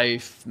 Like, I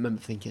remember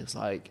thinking, it's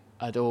like,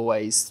 I'd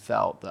always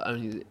felt that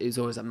it was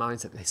always that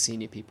mindset that the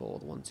senior people are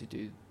the ones who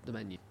do the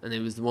menu. And it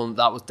was that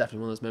was definitely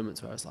one of those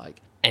moments where I was like,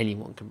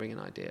 anyone can bring an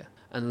idea.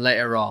 And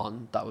later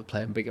on, that would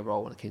play a bigger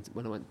role when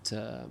I went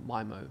to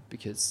Mimo,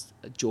 because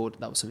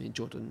that was something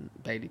Jordan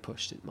Bailey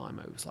pushed at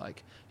Mimo. It was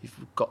like, you've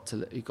got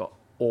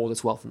all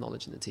this wealth of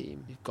knowledge in the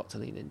team. You've got to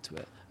lean into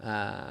it.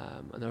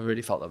 And I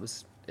really felt it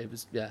was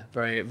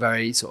very,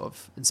 very sort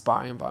of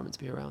inspiring environment to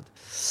be around.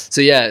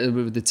 So yeah,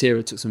 with the Tira,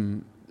 it was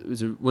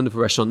a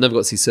wonderful restaurant. Never got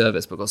to see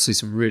service, but got to see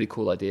some really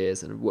cool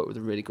ideas, and worked with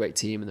a really great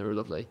team, and they were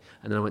lovely.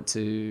 And then I went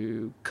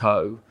to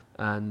Co,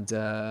 and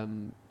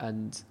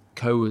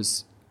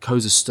Co's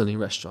a stunning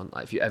restaurant.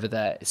 Like, if you're ever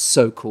there, it's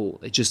so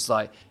cool. It just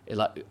I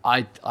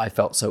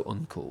felt so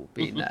uncool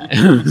being there.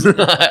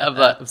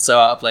 I'm so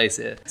out of place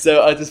here.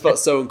 So I just felt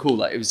so uncool.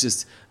 Like, it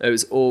was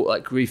all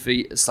like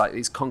graffiti. It's like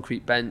these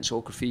concrete bench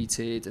all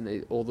graffitied,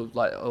 and all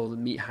the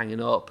meat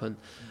hanging up, and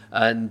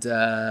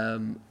I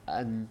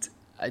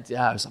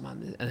was like,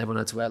 man, and everyone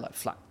had to wear like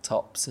flat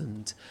tops,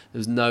 and there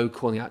was no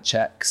calling out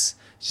checks.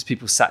 Just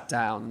people sat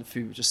down, and the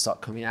food would just start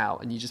coming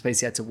out, and you just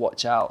basically had to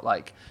watch out.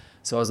 Like,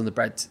 so I was on the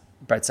bread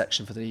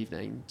section for the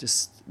evening,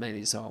 just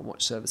mainly so I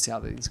watch service, see how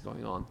things are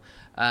going on,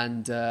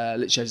 and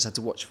literally I just had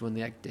to watch for when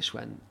the egg dish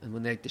went, and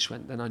when the egg dish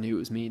went, then I knew it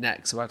was me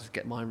next, so I had to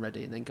get mine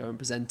ready and then go and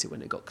present it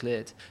when it got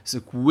cleared. It's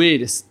the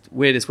weirdest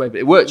way, but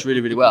it worked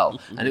really, really well.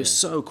 And it was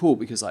so cool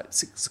because like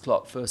 6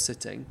 o'clock first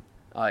sitting,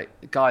 the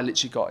guy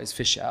literally got his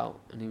fish out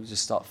and he would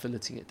just start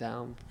filleting it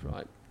down,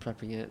 right,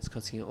 prepping it,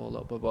 cutting it all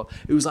up, blah, blah.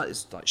 It was like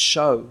this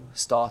show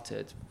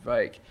started,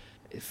 right?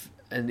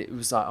 And it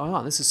was like,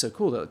 oh, this is so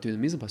cool. They're doing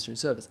the mise en place during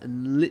service.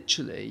 And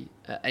literally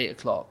at 8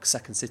 o'clock,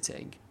 second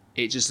sitting,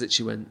 it just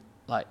literally went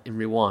like in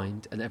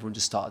rewind, and everyone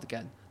just started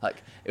again.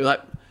 Like, it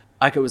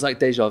was like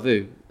deja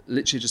vu.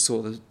 Literally just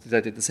saw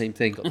they did the same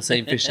thing, got the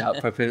same fish out,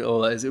 prepping it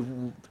all. It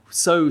was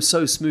so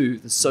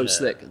smooth and so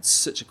slick, and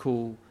such a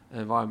cool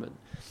environment.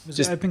 Was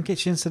it open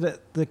kitchen so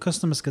that the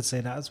customers could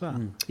see that as well?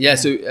 Yeah,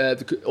 so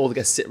all the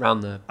guests sit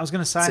around the... I was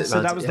going to say,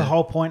 so that was the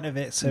whole point of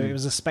it. So it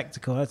was a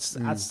spectacle. It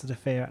adds to the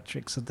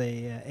theatrics of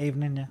the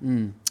evening, yeah.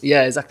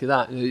 Yeah, exactly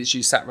that.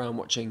 You sat around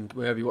watching,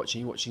 wherever you're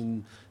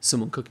watching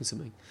someone cooking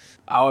something.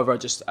 However,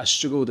 I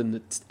struggled in the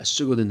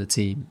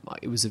team. Like,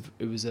 it was a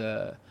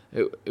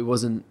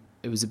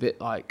bit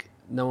like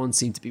no one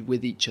seeed to be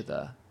with each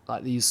other.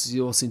 Like, you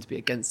all seemed to be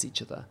against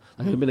each other.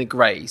 Like, it had been a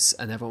Grace,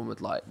 and everyone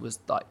was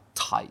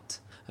tight.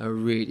 A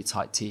really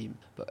tight team,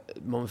 but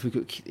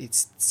Momofuku, it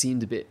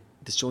seemed a bit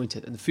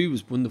disjointed, and the food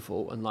was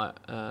wonderful, and like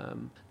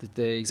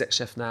the exec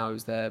chef now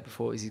who's there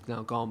before, he's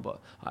now gone, but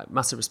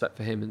massive respect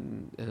for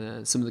him,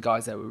 and some of the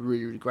guys there were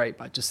really, really great,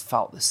 but I just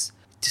felt this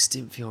just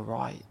didn't feel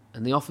right.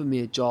 And they offered me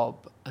a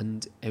job,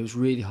 and it was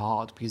really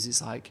hard because it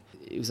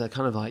was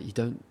kind of like, you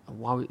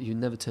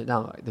never turn it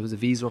down. Like, there was a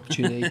visa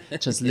opportunity,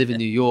 chance to live in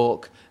New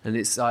York, and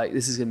it's like,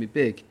 this is going to be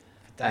big.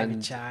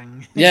 David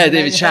Chang. Yeah,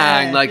 David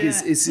Chang. Like,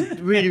 it's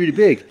really, really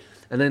big.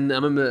 And then I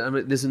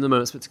remember this is the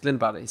moment I spoke to Glenn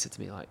about it. He said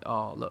to me, like,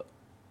 oh, look,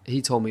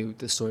 he told me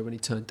the story when he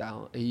turned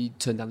down the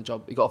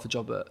job. He got off a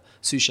job at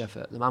sous chef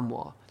at Le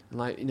Manoir. And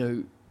like,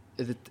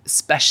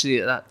 especially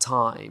at that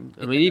time,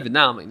 I mean, even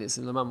now, this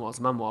Le Manoir's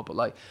Le Manoir, but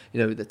like,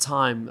 at the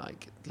time,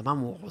 like, Le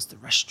Manoir was the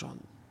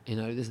restaurant. I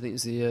think it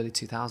was the early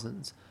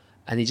 2000s.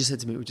 And he just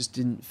said to me, it just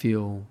didn't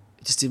feel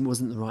it just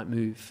wasn't the right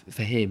move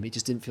for him. He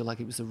just didn't feel like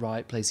it was the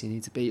right place he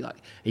needed to be. Like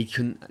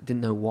didn't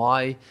know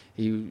why.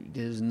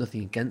 There was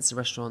nothing against the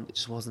restaurant. It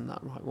just wasn't that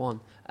right one.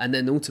 And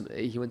then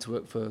ultimately he went to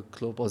work for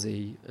Claude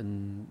Bozzi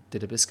and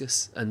did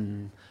Hibiscus,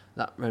 and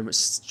that very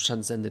much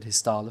transcended his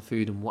style of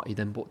food and what he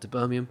then brought to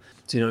Birmingham.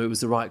 So, it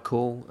was the right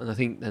call. And I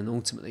think then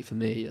ultimately for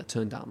me, I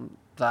turned down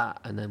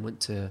that and then went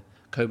to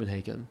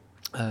Copenhagen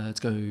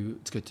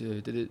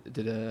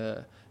did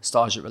a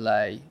stage at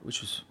Relay,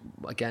 which was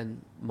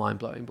again mind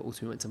blowing, but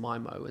ultimately went to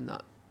Mimo, and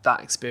that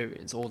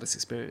experience, all this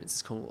experience,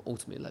 is kind of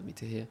ultimately led me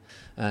to here.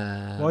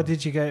 Why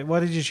did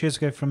you choose to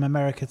go from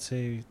America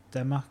to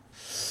Denmark?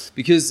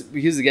 Because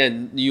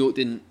again, New York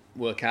didn't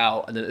work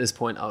out, and then at this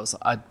point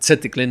I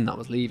said to Glyn that I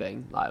was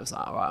leaving. Like, I was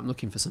like, all right, I'm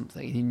looking for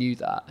something, and he knew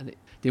that, and it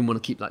didn't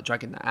want to keep like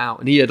dragging that out.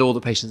 And he had all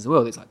the patience in the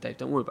world. He's like, Dave,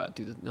 don't worry about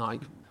it.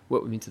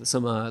 Work with me to the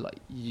summer. Like,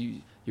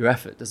 your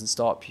effort doesn't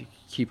stop. You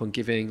keep on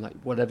giving. Like,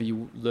 whatever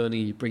you're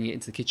learning, you bring it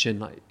into the kitchen.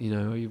 Like,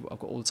 I've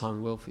got all the time in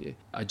the world for you.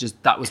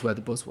 That was where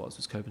the buzz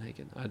was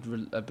Copenhagen. I'd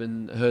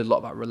heard a lot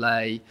about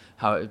Relay,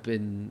 how it had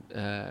been.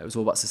 It was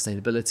all about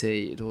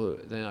sustainability.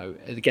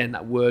 Again,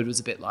 that word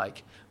was a bit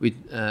like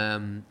I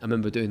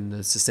remember doing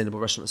the Sustainable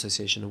Restaurant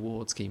Association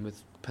award scheme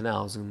with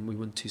Penels, and we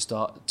won 2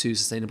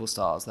 sustainable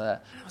stars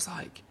there. And I was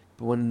like,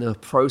 but when in the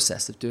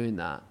process of doing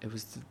that,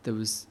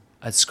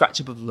 I'd scratch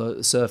above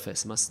the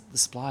surface, and the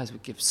suppliers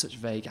would give such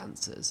vague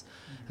answers.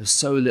 There was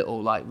so little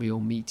like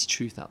real meaty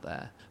truth out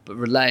there. But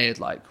Relay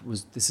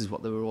this is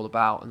what they were all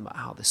about, and about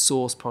how they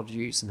source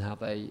produce and how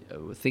they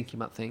were thinking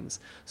about things.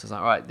 So I was like,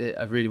 all right,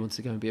 I really wanted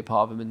to go and be a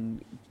part of them.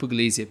 And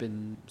Pugliese had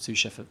been sous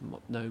chef of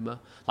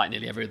Noma, like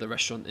nearly every other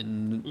restaurant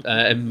in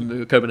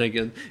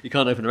Copenhagen. You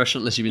can't open a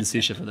restaurant unless you've been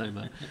sous chef of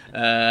Noma.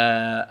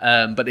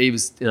 But he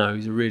was, he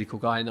was a really cool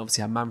guy, and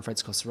obviously had Manfred's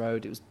across the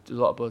road. It was a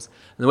lot of buzz.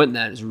 And I went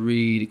there, and it was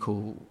really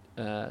cool.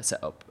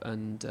 Set up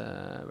and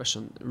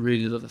restaurant,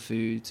 really love the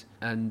food,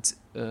 and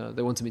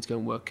they wanted me to go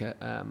and work at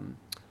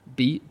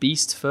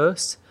Beast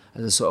first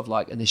as a sort of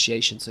like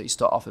initiation. So you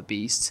start off at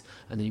Beast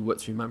and then you work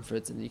through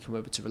Manfred's and then you come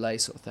over to Relay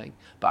sort of thing.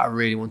 But I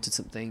really wanted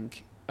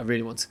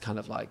kind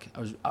of like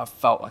I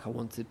felt like I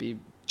wanted to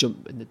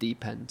jump in the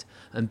deep end.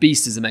 And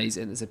Beast is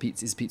amazing. It's a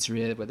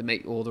pizzeria where they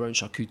make all their own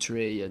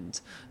charcuterie and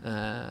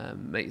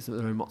make their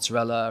own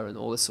mozzarella and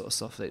all this sort of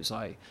stuff. It's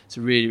a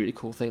really, really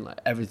cool thing. Like,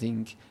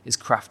 everything is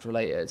craft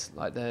related.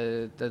 Like,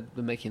 they're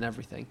making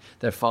everything.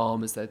 They're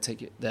farmers.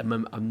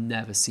 I've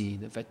never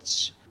seen a veg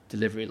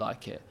delivery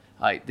like it.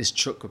 Like, this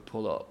truck would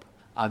pull up.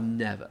 I've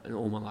never in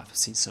all my life have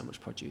seen so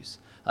much produce.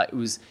 Like, it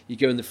was, you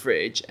go in the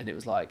fridge and it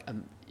was like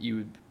you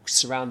would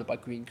surrounded by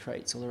green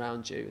crates all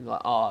around you, and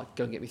like,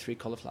 go and get me 3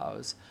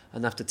 cauliflowers,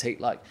 and have to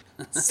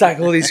stack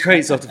all these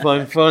crates off to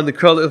find the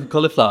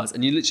cauliflowers,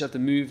 and you literally have to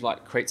move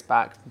like crates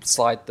back,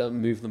 slide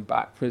them, move them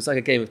back. It's like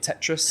a game of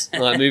Tetris,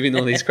 like moving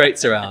all these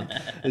crates around.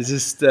 It's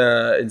just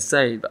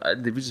insane.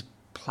 But they would just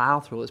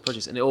plough through all this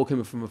produce, and it all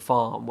came from a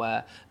farm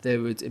where they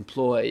would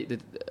employ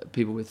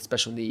people with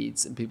special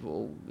needs and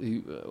people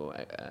who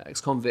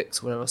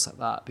ex-convicts, whatever else like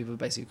that. People who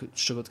basically could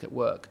struggle to get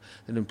work,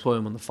 and employ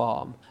them on the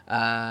farm,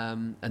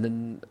 and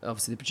then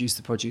obviously they produce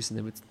the produce, and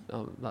they would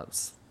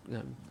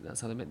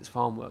that's how they make this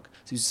farm work.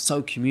 So it's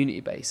so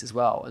community based as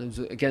well, and it was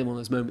again one of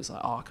those moments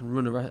like, I can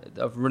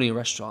running a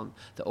restaurant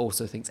that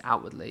also thinks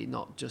outwardly,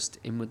 not just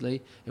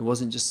inwardly. It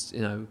wasn't just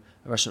a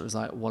restaurant was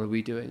like, what are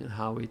we doing and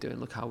how are we doing?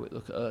 Look at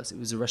us. It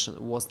was a restaurant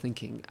that was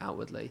thinking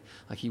outwardly.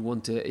 Like, he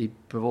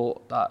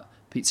brought that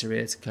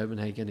pizzeria to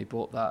Copenhagen. He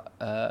brought that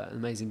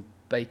amazing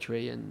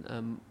bakery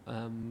and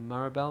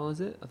Maribel,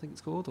 is it? I think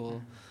it's called,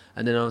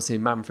 and then obviously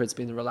Manfred's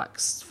being the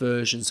relaxed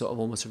version, sort of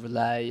almost a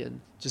Relay,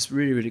 and just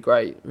really, really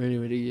great, really,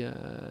 really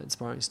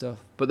inspiring stuff.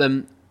 But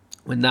then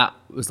when that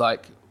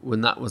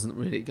wasn't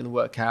really going to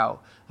work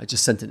out, I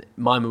just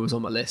Mimo was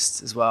on my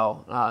list as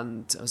well,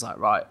 and I was like,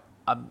 right,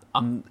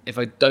 I'm if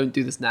I don't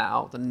do this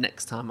now, the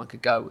next time I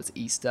could go was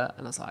Easter,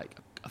 and I was like,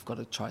 I've got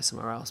to try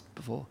somewhere else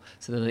before.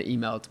 So then I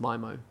emailed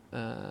Mimo,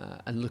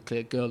 and luckily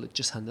a girl had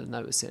just handed a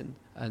notice in,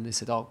 and they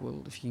said,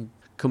 well, if you can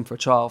come for a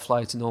trial,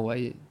 fly to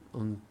Norway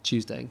on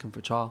Tuesday and come for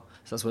a trial.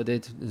 So that's what I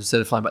did. Instead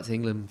of flying back to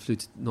England, flew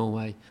to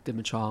Norway, did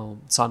my trial,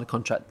 signed a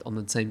contract on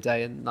the same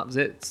day, and that was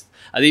it.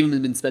 I'd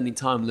even been spending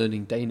time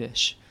learning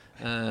Danish,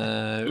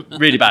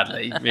 really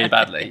badly,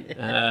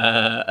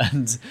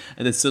 and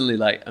then suddenly,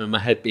 like, my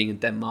head being in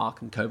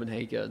Denmark and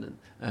Copenhagen,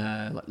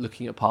 and like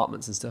looking at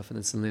apartments and stuff, and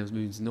then suddenly I was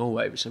moving to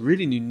Norway, which I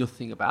really knew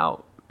nothing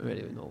about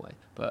really in Norway.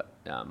 But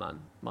yeah, man,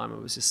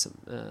 Mimo was just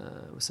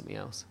was something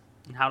else.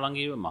 And how long are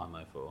you at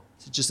Mimo for?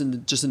 So just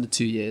under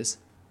 2 years.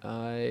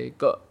 I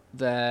got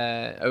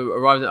there,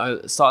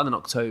 I started in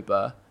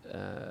October.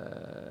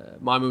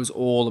 Mimo was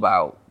all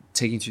about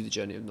taking you through the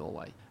journey of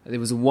Norway. And there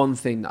was one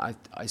thing that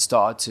I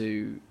started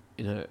to,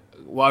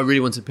 what I really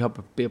wanted to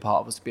be a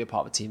part of was to be a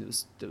part of a team that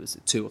was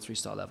at 2 or 3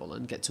 star level,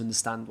 and get to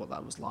understand what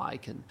that was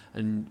like,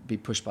 and be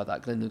pushed by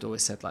that. Glenn had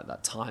always said, like,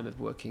 that time of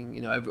working,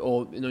 not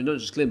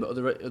just Glenn, but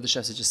other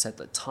chefs had just said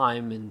that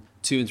time in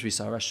 2 and 3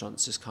 star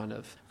restaurants just kind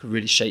of could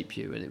really shape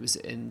you, and it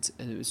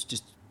was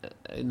just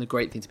and the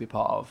great thing to be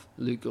part of.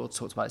 Luke Gore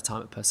talked about his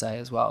time at Per Se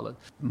as well, and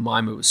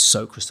Mima was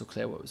so crystal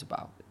clear what it was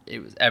about.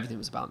 Everything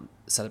was about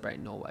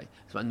celebrating Norway.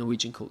 It's about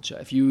Norwegian culture.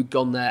 If you had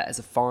gone there as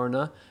a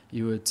foreigner,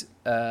 you'd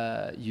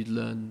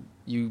learn.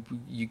 You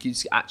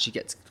actually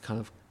get to kind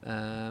of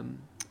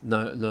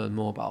learn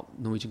more about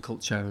Norwegian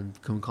culture and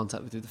come in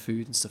contact with the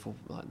food and stuff,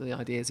 like the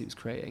ideas he was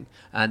creating.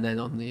 And then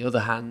on the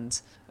other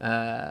hand,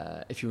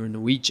 if you're a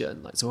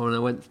Norwegian, like so when I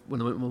went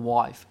with my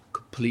wife,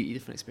 completely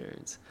different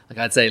experience. Like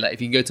I'd say, like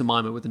if you can go to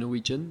Mima with a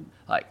Norwegian,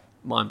 like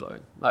mind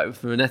blowing. Like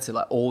for Aneta,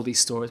 like all these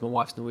stories. My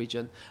wife's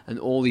Norwegian, and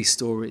all these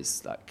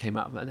stories like came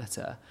out of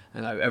Aneta,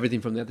 and like,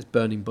 everything from this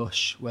burning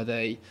bush where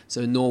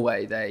so in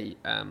Norway they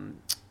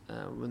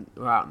when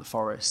we're out in the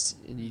forest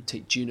and you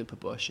take juniper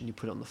bush and you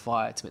put it on the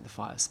fire to make the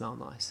fire smell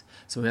nice.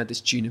 So we had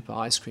this juniper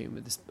ice cream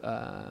with this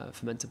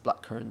fermented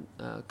blackcurrant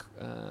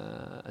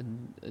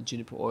and a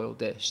juniper oil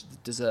dish, the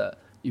dessert.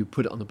 You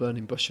put it on the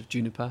burning bush of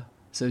juniper.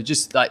 So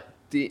just like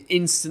the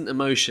instant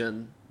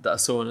emotion that I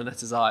saw in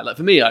Aneta's eye, like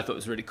for me, I thought it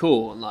was really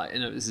cool and like,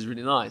 this is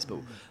really nice,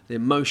 but the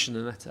emotion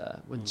in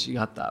Aneta when she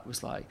had that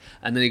was like,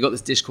 and then he got this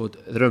dish called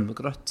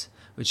rømmegrøt,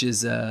 which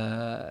is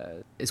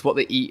it's what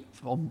they eat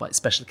on like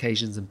special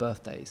occasions and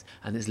birthdays,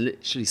 and it's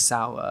literally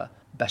sour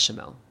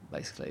bechamel.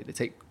 Basically, they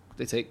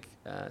take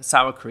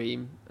sour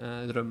cream,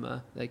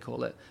 rømme they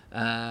call it,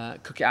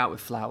 cook it out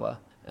with flour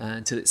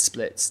until it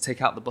splits.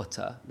 Take out the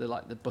butter, the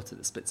butter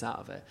that splits out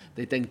of it.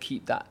 They then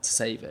keep that to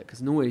save it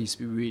because Norway used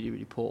to be really,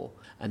 really poor,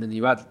 and then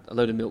you add a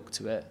load of milk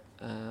to it.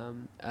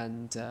 And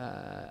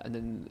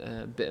then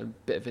a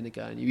bit of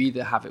vinegar, and you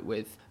either have it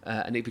with,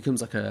 and it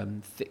becomes like a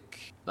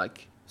thick,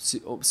 like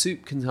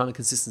soup kind of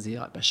consistency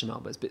like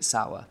bechamel, but it's a bit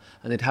sour.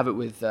 And they'd have it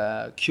with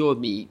cured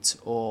meat,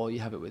 or you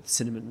have it with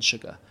cinnamon and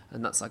sugar,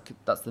 and that's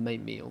the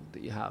main meal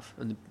that you have,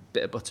 and a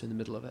bit of butter in the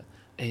middle of it.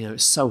 And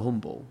it's so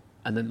humble.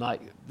 And then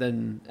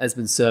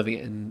Esbjørn's serving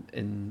it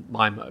in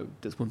Mimo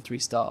that's won 3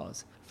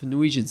 stars. For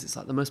Norwegians, it's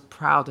like the most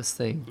proudest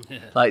thing.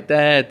 Yeah. Like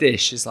their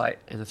dish is like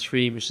in a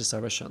 3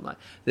 Michelin restaurant. Like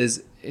there's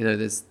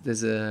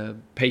a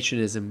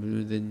patriotism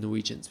within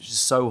Norwegians which is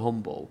so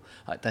humble.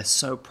 Like they're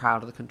so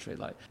proud of the country.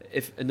 Like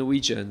if a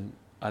Norwegian,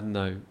 I don't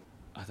know,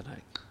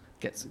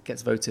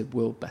 gets voted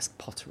world best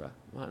potterer,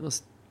 right? Not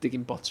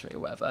digging pottery or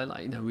whatever.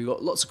 Like we've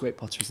got lots of great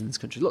potteries in this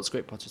country, lots of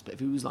great potteries. But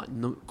if it was like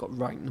got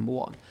ranked number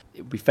 1,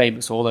 it would be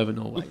famous all over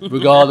Norway,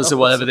 regardless of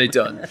whatever they've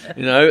done.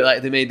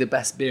 Like they made the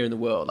best beer in the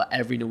world. Like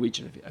every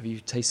Norwegian, have you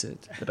tasted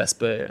the best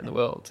beer in the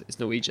world? It's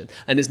Norwegian,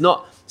 and it's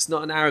not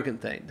an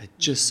arrogant thing. They're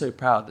just so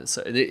proud.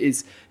 And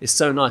it's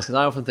so nice because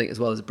I often think as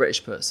well as a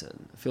British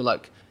person, I feel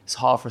like it's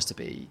hard for us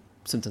to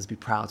sometimes be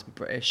proud to be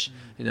British,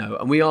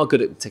 and we are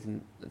good at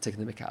taking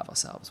the mick out of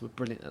ourselves. We're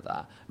brilliant at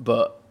that,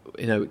 but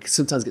it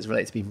sometimes gets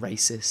related to being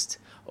racist,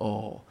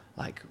 or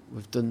like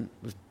we've been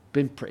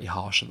pretty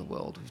harsh on the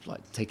world. We've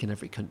like taken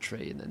every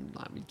country and then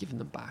like we've given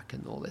them back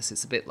and all this.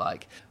 It's a bit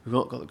like we've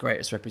not got the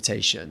greatest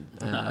reputation,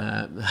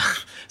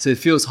 so it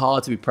feels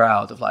hard to be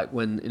proud of like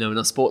when when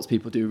our sports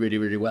people do really,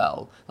 really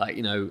well,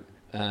 like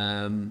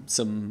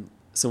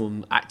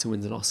some actor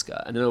wins an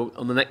Oscar, and then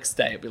on the next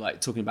day it'll be like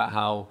talking about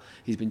how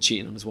he's been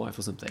cheating on his wife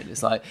or something.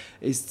 It's like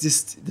it's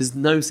just there's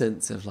no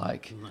sense of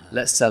like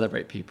let's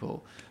celebrate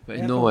people. But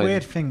in Norway, a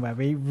weird thing where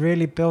we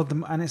really build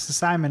them, and it's the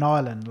same in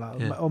Ireland.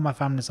 Like all my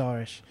family's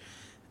Irish.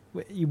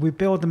 We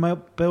build them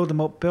up,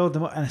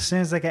 and as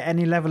soon as they get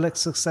any level of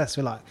success,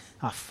 we're like,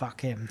 "Oh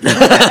fuck him."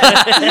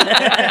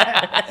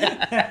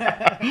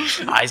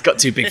 He's got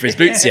too big for his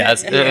boots, he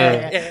has.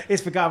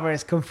 He's forgot where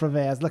it's come from.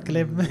 Look at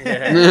him.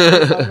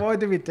 Like, why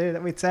do we do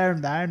that? We tear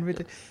him down. We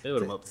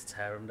build him up to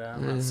tear him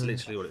down. That's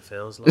literally what it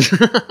feels like.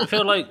 I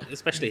feel like,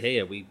 especially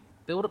here, we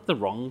build up the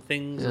wrong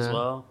things as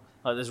well.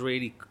 Like there's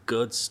really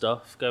good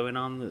stuff going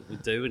on that we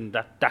do, and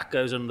that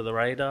goes under the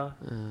radar.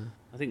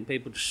 I think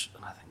people have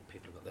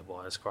got their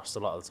wires crossed a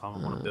lot of the time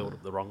and want to build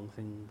up the wrong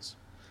things.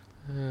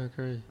 Yeah, I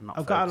agree.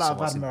 I've got a lot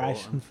of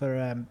admiration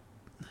for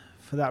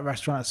that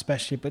restaurant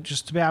especially, but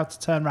just to be able to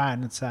turn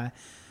around and say,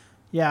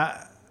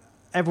 yeah,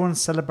 everyone's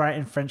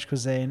celebrating French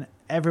cuisine,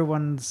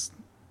 everyone's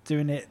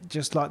doing it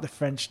just like the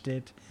French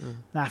did.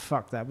 Nah,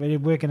 fuck that. We're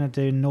going to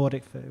do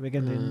Nordic food. We're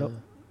going to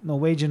do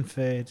Norwegian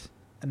food,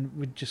 and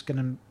we're just going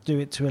to do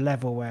it to a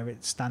level where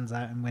it stands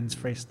out and wins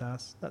 3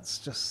 stars. That's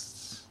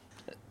just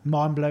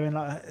mind blowing.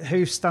 Like,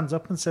 who stands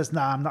up and says,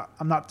 "No,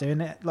 I'm not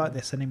doing it like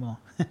this anymore"?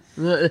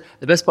 The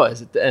best part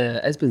is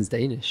Esbjørn's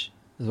Danish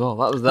as well.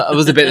 That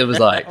was the bit that was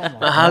like,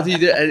 how do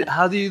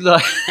you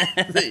like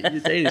you're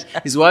Danish?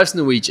 His wife's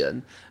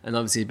Norwegian, and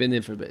obviously he'd been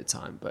there for a bit of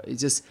time, but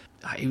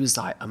he was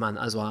like a man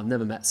as well. I've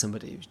never met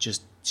somebody who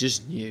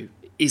just knew.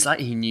 It's like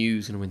he knew he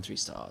was going to win 3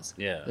 stars.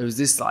 Yeah, there was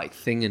this like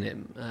thing in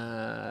him.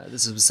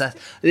 This obsessed.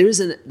 There is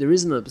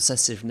an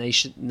obsessive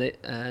nature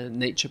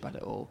about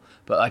it all.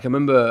 But like I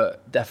remember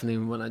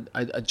definitely when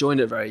I joined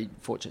at a very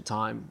fortunate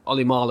time.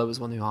 Ollie Marlowe was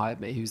one who hired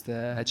me. He was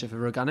the head chef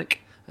of Organic,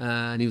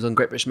 and he was on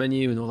Great British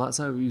Menu and all that.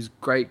 So he was a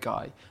great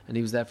guy, and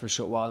he was there for a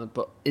short while.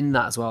 But in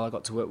that as well, I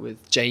got to work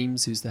with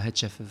James, who's the head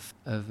chef of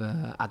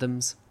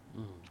Adams.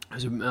 It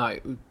was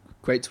like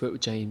great to work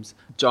with James.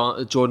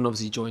 Jordan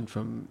obviously joined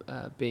from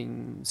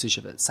being sous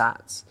chef at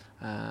Sats.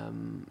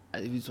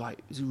 It was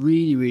a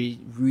really, really,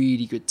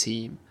 really good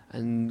team,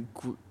 and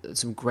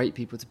some great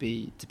people to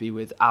be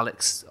with.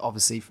 Alex,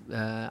 obviously,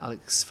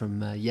 Alex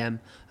from Yem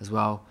as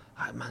well.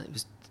 Man,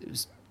 it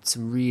was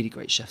some really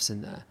great chefs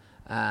in there.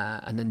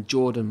 And then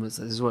Jordan was.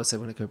 This is what I say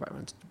when I go back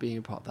around to being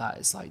a part of that.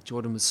 It's like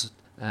Jordan was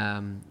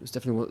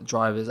definitely one of the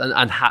drivers, and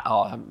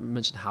I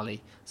mentioned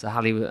Hallie. So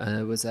Hallie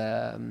was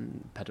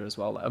Pedder as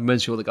well. I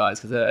mentioned all the guys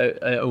because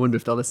I wonder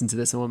if they'll listen to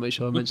this. I want to make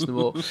sure I mention them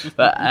all.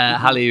 But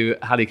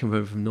Hallie came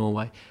over from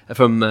Norway,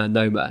 from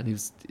Noma, and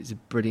he's a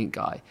brilliant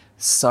guy.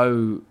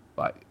 So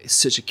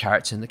such a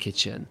character in the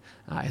kitchen.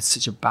 Had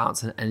such a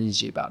bounce and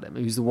energy about him.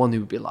 He was the one who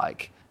would be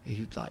like,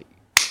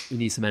 we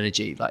need some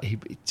energy. Like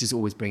he'd just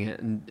always bring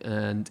it,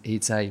 and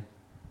he'd say.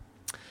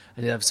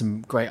 And they have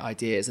some great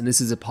ideas, and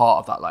this is a part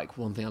of that. Like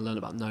one thing I learned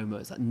about Noma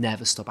is that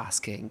never stop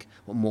asking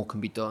what more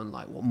can be done.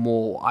 Like what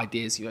more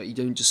ideas. You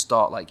don't just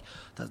start like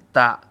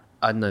that.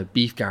 I don't know.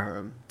 Beef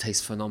garum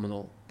tastes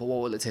phenomenal, but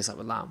what will it taste like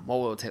with lamb?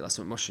 What will it taste like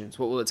with mushrooms?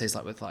 What will it taste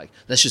like with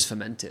let's just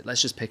ferment it.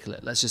 Let's just pickle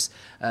it.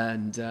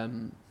 And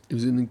it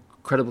was an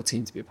incredible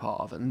team to be a part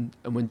of. And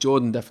when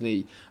Jordan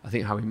definitely, I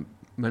think how he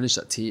managed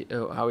that team,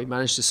 how he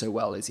managed it so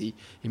well is he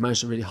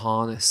managed to really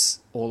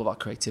harness all of our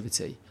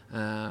creativity.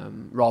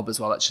 Rob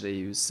as well,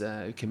 actually, who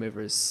came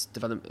over as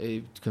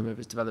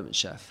development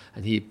chef,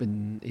 and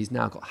he's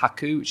now got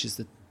Haku, which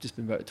is just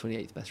been voted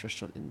 28th best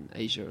restaurant in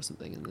Asia or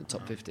something, in the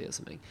top 50 or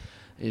something.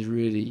 He's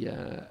really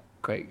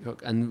great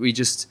cook, and we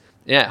just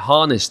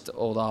harnessed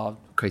all our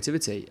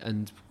creativity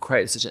and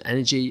created such an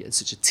energy and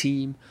such a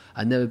team.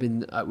 I'd never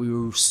been. We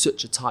were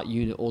such a tight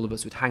unit. All of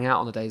us would hang out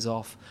on the days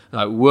off,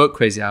 work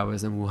crazy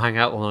hours, and we'll hang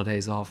out on our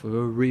days off. We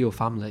were a real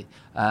family,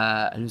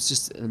 and it was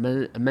just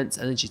an immense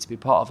energy to be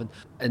part of.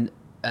 And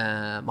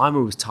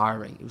Myanmar was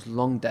tiring. It was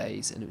long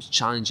days, and it was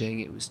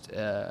challenging. It was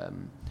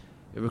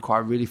it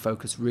required really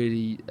focused,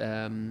 really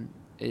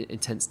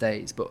intense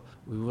days. But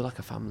we were like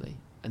a family.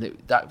 And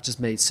that just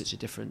made such a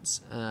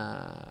difference.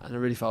 And I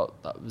really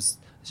felt that was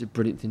such a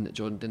brilliant thing that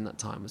Jordan did in that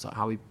time, was like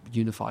how he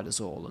unified us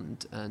all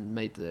and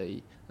made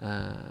it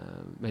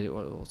what it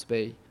ought to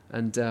be.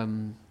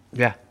 And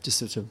just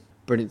such a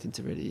brilliant thing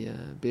to really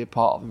be a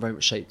part of, and very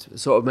much shaped. It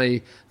sort of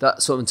made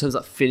that sort of, in terms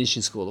of that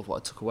finishing school, of what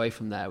I took away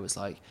from there was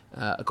like,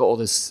 I got all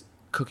this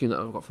cooking that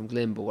I got from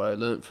Glyn, but what I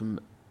learned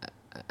from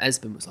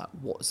Esben was like,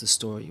 what is the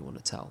story you want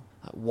to tell?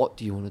 Like, what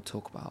do you want to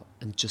talk about?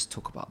 And just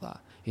talk about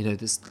that.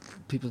 There's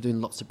people doing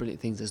lots of brilliant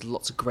things. There's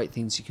lots of great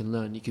things you can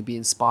learn. You can be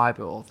inspired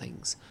by all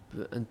things,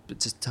 but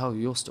just tell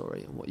your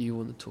story and what you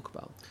want to talk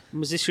about.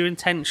 Was this your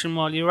intention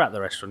while you were at the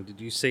restaurant?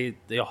 Did you see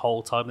the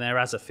whole time there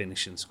as a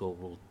finishing school,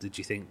 or did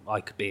you think I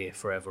could be here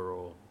forever,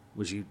 or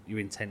was your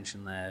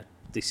intention there?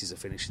 This is a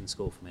finishing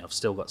school for me. I've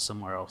still got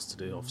somewhere else to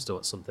do. I've still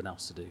got something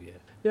else to do.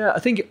 Yeah. I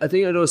think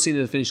I'd always seen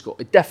it as a finishing school.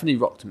 It definitely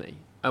rocked me.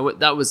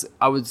 That was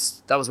where I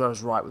was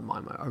right with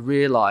Myanmar. I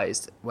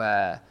realised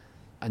where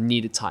I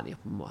needed tightening up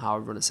on how I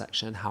run a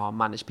section, how I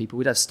manage people.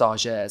 We'd have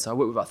stagiaires. I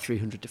worked with about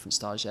 300 different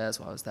stagiaires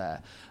while I was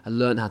there. I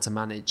learned how to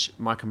manage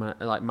a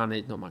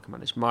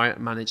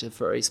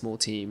very small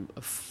team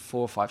of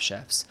 4 or 5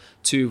 chefs,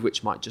 2 of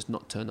which might just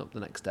not turn up the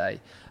next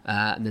day,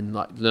 and then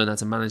learn how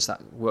to manage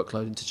that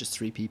workload into just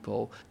 3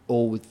 people,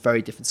 all with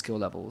very different skill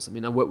levels. I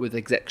mean, I worked with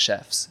exec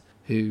chefs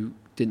who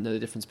didn't know the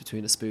difference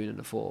between a spoon and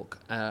a fork,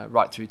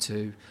 right through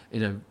to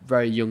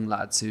very young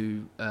lads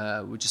who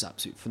were just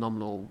absolute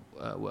phenomenal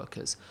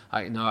workers.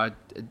 I had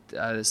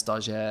a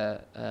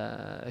stagiaire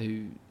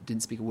who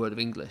didn't speak a word of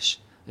English,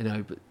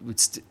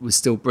 but was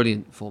still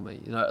brilliant for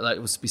me.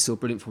 It was still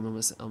brilliant for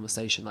me on the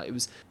station. It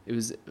was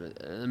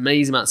an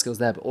amazing amount of skills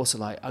there, but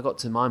also I got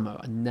to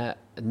Myanmar,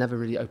 I'd never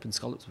really opened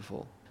scallops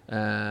before.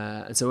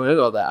 And so when I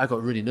got there, I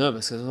got really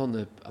nervous because I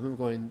remember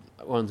going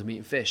on to meat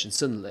and fish, and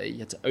suddenly you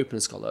had to open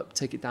a scallop,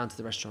 take it down to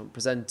the restaurant,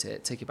 present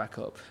it, take it back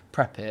up,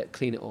 prep it,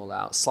 clean it all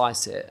out,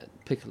 slice it,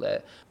 pickle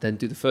it, then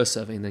do the first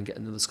serving, and then get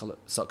another scallop,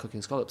 start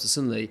cooking scallops. So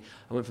suddenly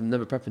I went from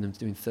never prepping them to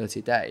doing 30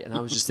 a day, and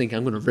I was just thinking,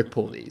 I'm going to rip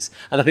all these.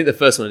 And I think the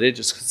first one I did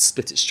just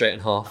split it straight in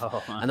half.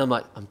 And I'm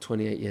like, I'm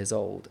 28 years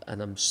old, and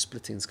I'm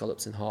splitting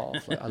scallops in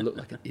half. I look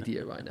like an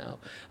idiot right now.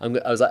 I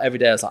was like, every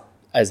day I was like,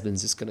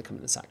 Esben's just going to come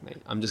in and sack me.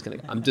 I'm just going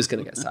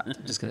to get sacked.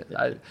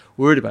 I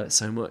worried about it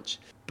so much.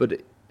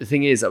 But the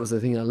thing is, that was the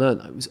thing I learned.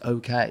 It was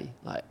okay.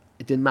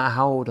 It didn't matter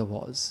how old I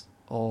was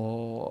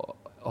or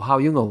how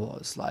young I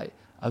was. I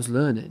was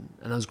learning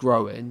and I was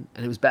growing,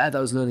 and it was better that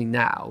I was learning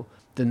now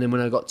than then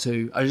when I got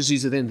to. I just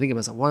used to then think about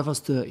myself, what if I was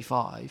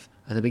 35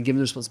 and I'd been given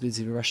the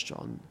responsibility of a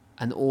restaurant,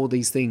 and all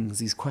these things,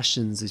 these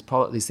questions,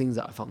 these things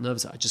that I felt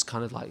nervous at, I just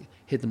kind of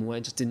hid them away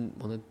and just didn't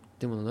want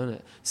to learn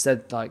it.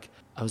 Instead, I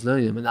was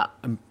learning them,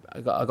 and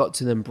I got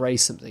to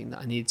embrace something that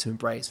I needed to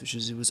embrace, which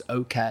was it was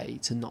okay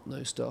to not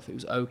know stuff. It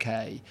was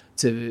okay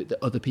that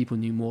other people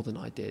knew more than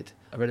I did.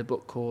 I read a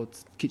book called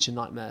Kitchen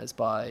Nightmares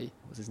by,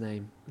 what's his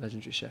name?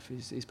 Legendary chef.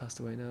 He's passed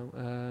away now.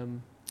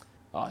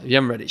 If you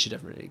haven't read it, you should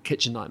definitely read it.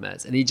 Kitchen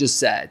Nightmares. And he just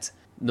said,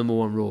 number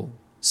 1 rule,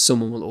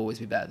 someone will always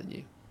be better than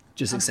you.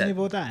 just Anthony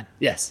accept. Bourdain.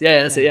 Yes,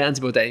 yeah, that's it. Yeah,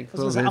 Anthony Bourdain.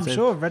 I was gonna say, I'm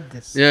sure I've read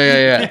this.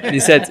 Yeah. And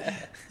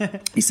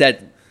he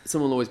said,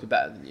 someone will always be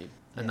better than you,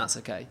 and that's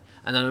okay.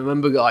 And then I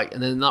remember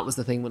and then that was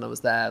the thing when I was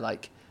there,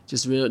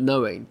 just really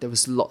knowing there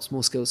was lots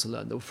more skills to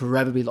learn. There will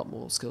forever be a lot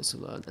more skills to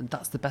learn, and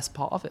that's the best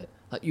part of it.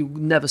 You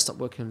never stop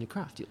working on your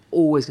craft. You're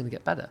always going to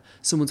get better.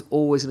 Someone's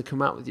always going to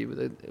come out with you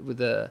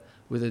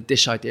with a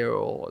dish idea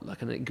or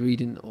like an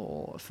ingredient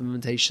or a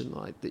fermentation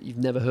that you've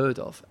never heard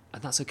of,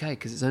 and that's okay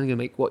because it's only going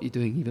to make what you're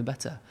doing even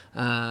better.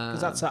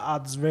 Because that's at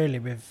odds really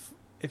with,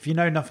 if you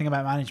know nothing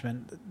about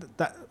management,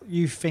 that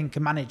you think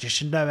a manager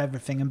should know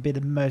everything and be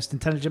the most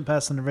intelligent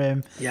person in the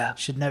room. Yeah,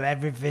 should know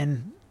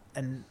everything,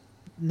 and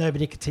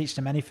nobody could teach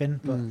them anything.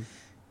 But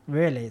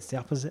really, it's the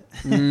opposite.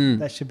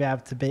 They should be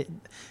able to be.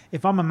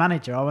 If I'm a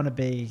manager, I want to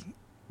be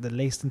the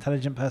least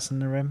intelligent person in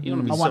the room. You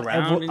want to be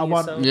surrounding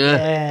yourself.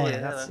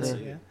 That's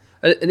it. Yeah.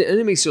 And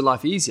it makes your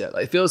life easier.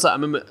 It feels like I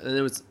remember, and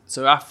it was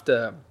so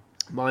after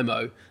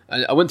Mimo,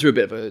 and I went through a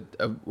bit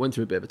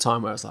of a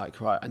time where I was like,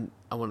 right, and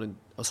I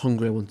was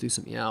hungry. I want to do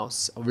something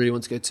else. I really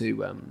want to go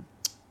to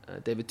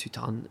David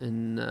Toutan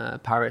in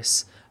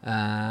Paris,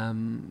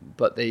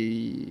 but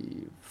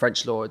the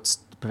French law had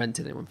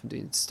prevented anyone from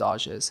doing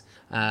stages.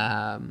 So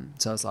I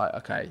was like,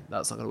 okay,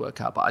 that's not going to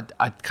work out. But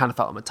I kind of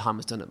felt like my time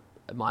was done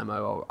at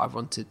Mimo. I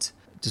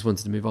just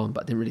wanted to move on,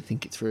 but I didn't really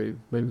think it through.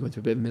 Maybe going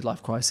through a bit of a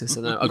midlife crisis.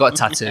 And I got a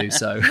tattoo,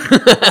 so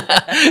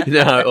you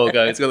know how it all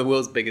goes. It's got the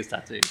world's biggest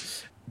tattoo.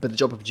 But the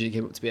job opportunity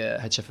came up to be a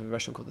head chef of a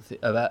restaurant called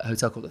a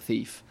hotel called The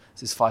Thief.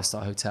 It's this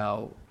 5-star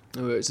hotel.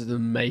 It's an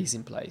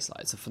amazing place.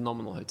 It's a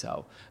phenomenal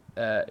hotel.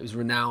 It was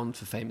renowned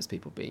for famous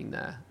people being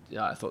there.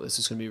 I thought this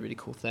was going to be a really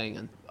cool thing,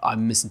 and I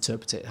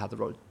misinterpreted how the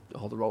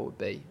role would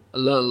be. I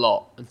learned a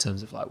lot in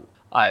terms of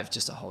I have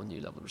just a whole new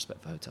level of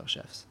respect for hotel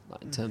chefs.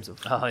 In terms of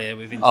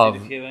we've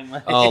interviewed a few, haven't we?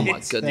 Oh my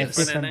goodness,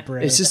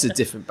 it's just a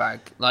different bag.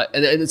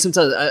 And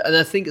sometimes, and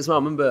I think as well. I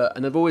remember,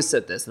 and I've always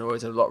said this, and I've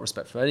always had a lot of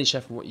respect for any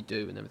chef and what you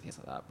do and everything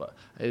like that. But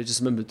I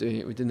just remember doing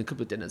it. We did a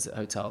couple of dinners at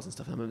hotels and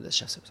stuff. And I remember the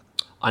chef said,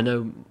 "I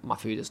know my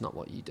food is not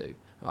what you do,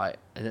 right?"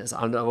 And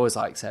I've always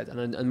said,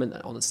 and I meant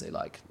that honestly,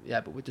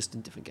 but we're just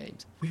in different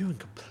games. We are in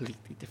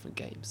completely different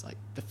games.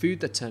 The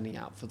food they're turning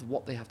out for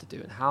what they have to do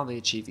and how they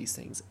achieve these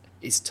things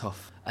is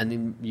tough. And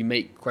then you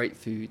make great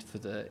food for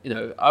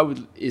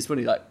it's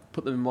funny,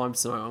 put them in mind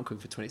scenario. I'm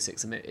cooking for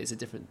 26 and it's a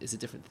different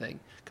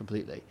thing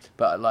completely.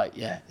 But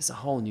it's a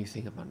whole new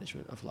thing of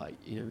management of when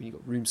you've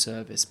got room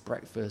service,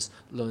 breakfast,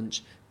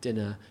 lunch,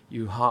 dinner,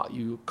 you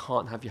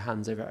can't have your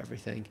hands over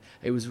everything.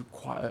 It was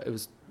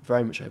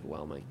very much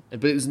overwhelming,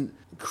 but it was an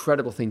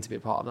incredible thing to be a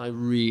part of, and I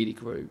really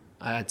grew.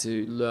 I had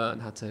to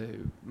learn how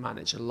to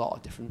manage a lot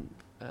of different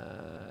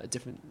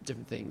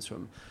things.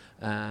 From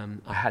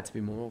I had to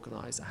be more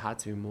organised. I had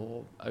to be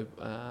more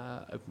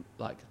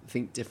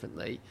think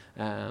differently.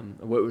 I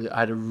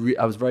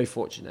was very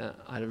fortunate.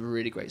 I had a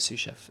really great sous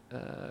chef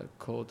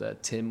called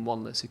Tim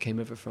Wanless, who came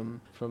over from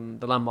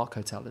the Landmark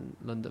Hotel in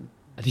London.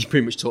 And he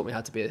pretty much taught me how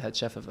to be a head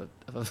chef of a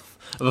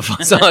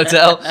 5-star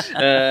hotel,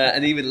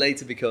 and he would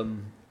later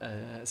become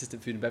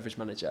assistant food and beverage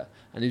manager.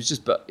 And it was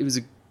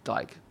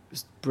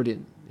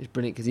brilliant. It's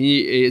brilliant because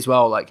he as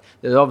well.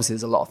 There's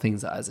a lot of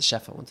things that as a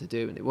chef I want to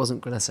do, and it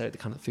wasn't necessarily the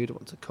kind of food I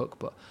want to cook.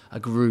 But I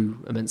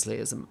grew immensely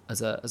as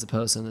a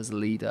person, as a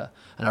leader,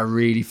 and I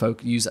really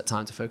used that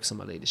time to focus on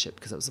my leadership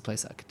because that was the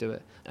place that I could do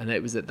it. And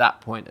it was at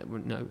that point,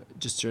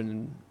 just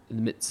in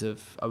the midst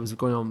of I was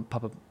going on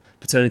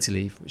paternity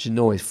leave, which in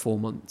Norway is 4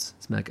 months.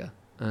 It's mega.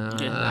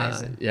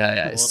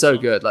 It's so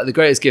good. The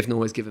greatest gift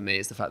Norway's given me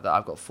is the fact that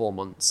I've got 4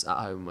 months at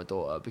home with my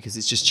daughter, because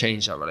it's just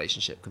changed our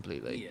relationship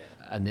completely.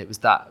 And it was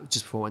that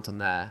just before I went on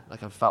there, I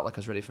felt like I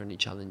was ready for a new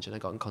challenge, and I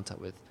got in contact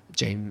with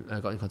James.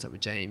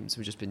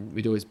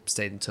 We'd always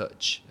stayed in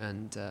touch,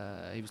 and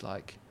he was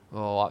like,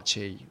 "Oh,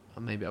 actually,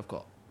 maybe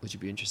would you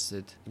be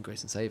interested in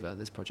Grace and Savour,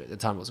 this project?" At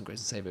the time it wasn't Grace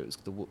and Savour, it was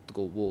the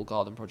Wall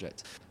Garden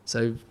project.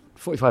 So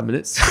 45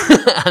 minutes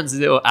answer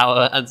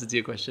to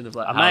your question of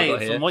how I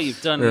got here. From what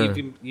you've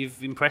done,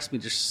 you've impressed me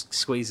just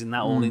squeezing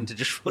that all into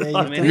just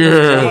 45 minutes.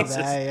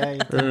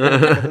 You've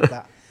done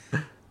that.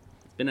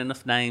 Been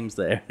enough names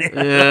there. I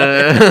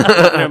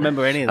don't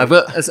remember any of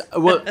them. It's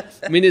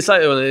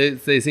like one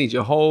of these things.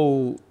 Your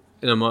whole,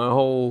 my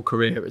whole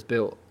career is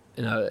built.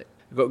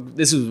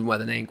 This is where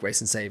the name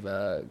Grace and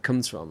Savour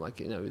comes from. I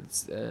can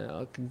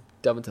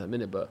delve into that in a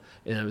minute, but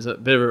it was a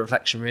bit of a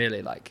reflection,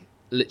 really.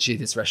 Literally,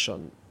 this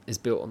restaurant is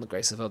built on the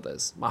grace of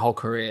others. My whole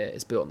career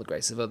is built on the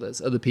grace of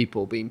others. Other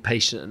people being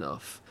patient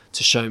enough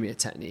to show me a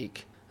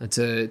technique and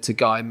to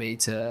guide me,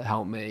 to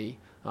help me.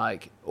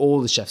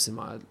 All the chefs in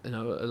my,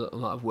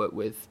 I've worked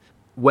with,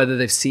 whether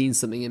they've seen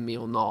something in me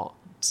or not,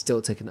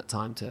 still taking that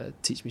time to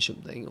teach me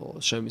something or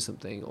show me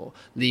something or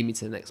lead me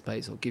to the next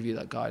place or give you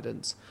that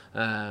guidance.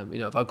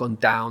 If I've gone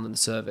down in the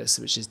service,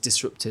 which has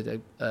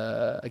disrupted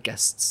a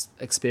guest's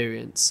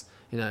experience,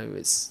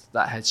 it's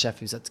that head chef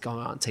who's had to go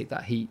out and take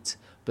that heat,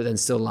 but then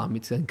still allow me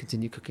to then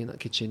continue cooking in that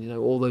kitchen.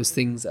 All those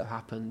things that have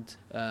happened.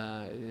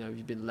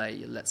 You've been late,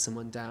 you let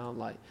someone down.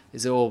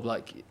 It's all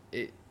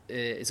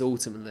it's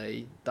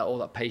ultimately that all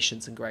that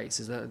patience and grace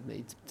has led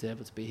me to be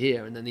able to be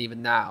here. And then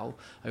even now,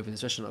 opening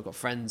this restaurant, I've got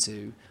friends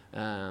who,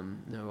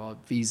 our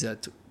visa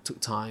took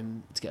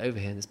time to get over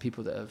here, and there's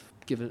people that have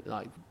given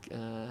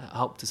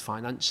helped us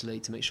financially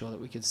to make sure that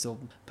we could still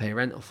pay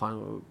rent or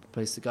find a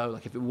place to go.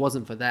 Like if it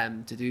wasn't for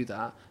them to do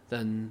that,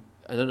 then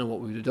I don't know what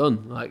we would have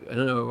done. Like I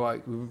don't know,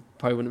 like we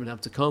probably wouldn't have been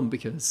able to come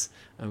because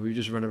we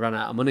just ran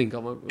out of money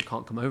and we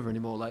can't come over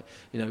anymore. Like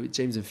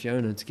James and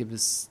Fiona to give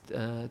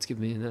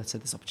me and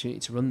said this opportunity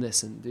to run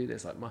this and do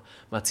this. Like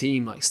my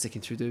team like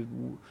sticking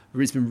through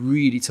it's been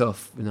really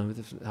tough,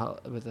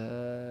 with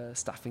the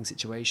staffing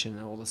situation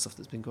and all the stuff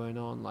that's been going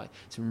on. Like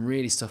it's been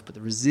really tough, but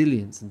the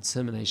resilience and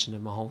determination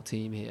of my whole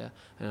team here,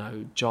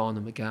 John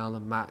and Miguel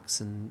and Max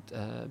and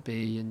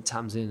B and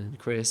Tamsin and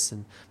Chris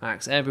and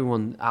Max,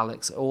 everyone,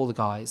 Alex, all the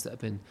guys that have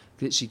been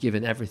literally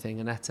given everything,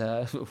 and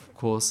Etta, of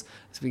course,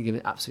 has been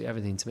given absolutely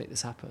everything to make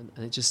this happen.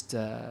 And it just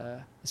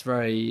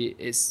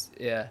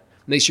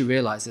makes you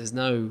realise there's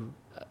no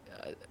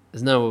I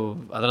don't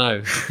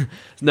know,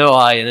 there's no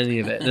I in any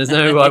of it. There's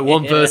no like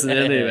one person in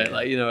any of it.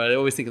 Like I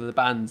always think of the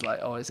bands like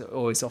it's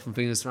always often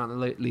fingers around the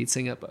lead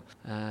singer, but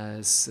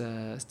it's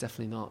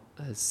definitely not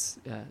as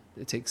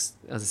it takes,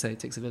 as I say, it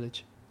takes a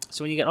village.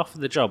 So when you get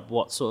offered the job,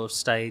 what sort of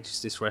stage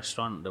is this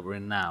restaurant that we're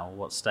in now?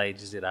 What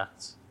stage is it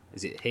at?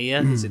 Is it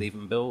here? Is it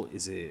even built?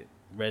 Is it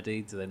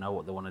ready? Do they know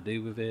what they want to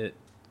do with it?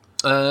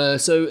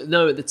 So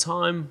no, at the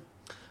time,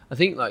 I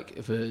think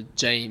like for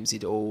James,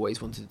 he'd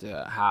always wanted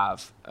to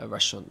have a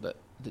restaurant that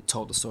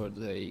told the story of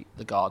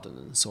the garden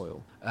and the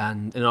soil,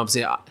 and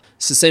obviously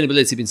sustainability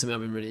has been something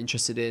I've been really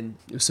interested in.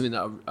 It was something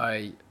that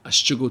I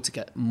struggled to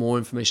get more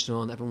information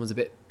on. Everyone was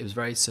it was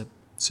very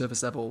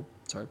surface level.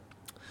 Sorry,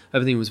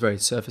 everything was very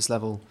surface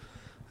level.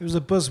 It was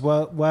a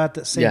buzzword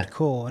that seemed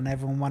cool and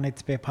everyone wanted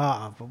to be a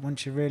part of, but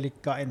once you really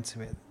got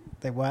into it,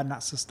 they weren't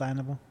that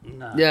sustainable.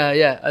 No.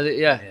 Yeah.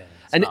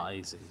 It's not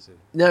easy, is it?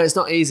 No, it's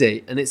not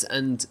easy,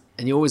 and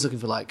you're always looking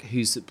for like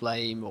who's to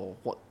blame or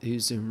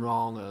who's doing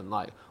wrong, and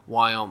like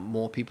why aren't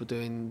more people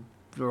doing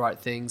the right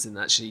things, and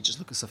actually just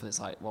look at stuff and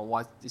it's like, well,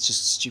 why? It's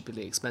just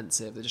stupidly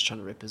expensive. They're just trying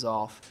to rip us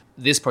off.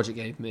 This project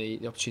gave me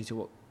the opportunity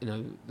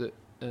that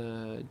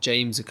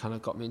James had kind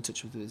of got me in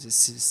touch with his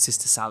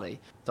sister Sally,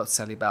 Dr.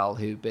 Sally Bell,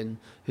 who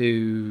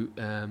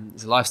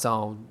is a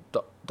lifestyle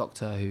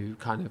doctor who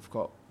kind of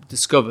got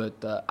discovered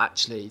that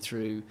actually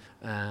through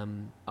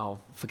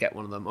I'll forget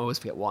one of them. I always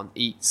forget one: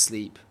 eat,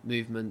 sleep,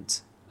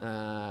 movement,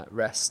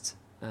 rest,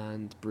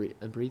 and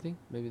breathing.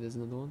 Maybe there's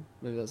another one.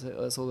 Maybe that's it.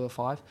 That's all the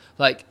 5.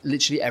 Like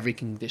literally almost every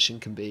condition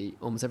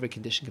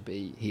can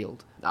be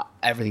healed. Now,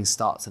 everything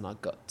starts in our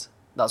gut.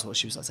 That's what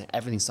she was like saying.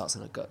 Everything starts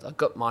in our gut. Our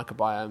gut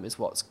microbiome is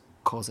what's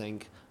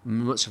causing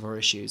much of our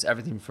issues.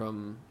 Everything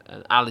from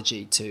an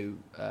allergy to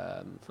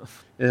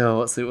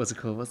what's it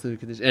called? What's the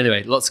condition?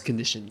 Anyway, lots of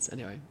conditions.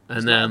 Anyway,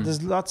 and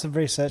there's lots of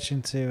research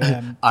into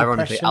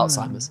ironically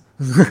Alzheimer's.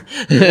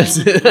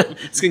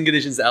 Skin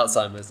conditions to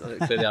Alzheimer's.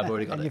 Clearly, I've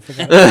already got it.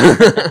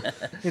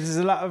 There's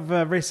a lot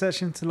of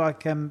research into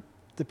like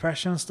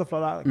depression and stuff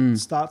like that. It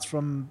starts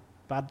from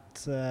bad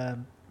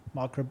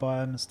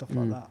microbiome and stuff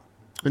like that.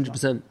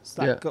 100%. It's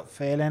that gut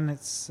feeling.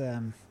 It's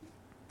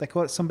they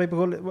call it. Some people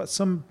call it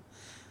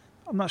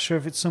I'm not sure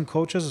if it's some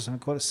cultures or something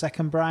call it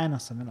second brain or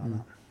something like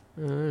that.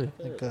 Really?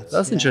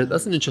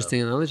 That's an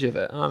interesting analogy of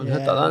it. I haven't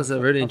heard that. That's a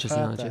really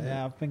interesting analogy.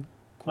 I've been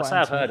quite.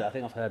 I've heard it. I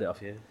think I've heard it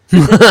off you.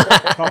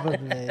 Probably,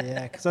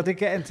 yeah. Because I did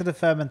get into the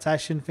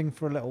fermentation thing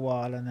for a little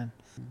while, and then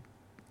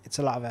it's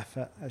a lot of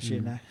effort, as you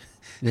know.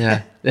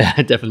 Yeah,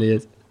 it definitely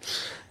is.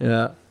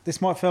 Yeah.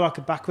 This might feel like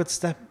a backward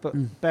step,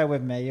 but bear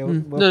with me.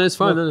 No, it's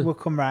fine. We'll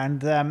come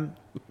round.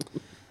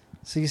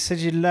 So you said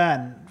you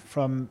learned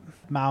from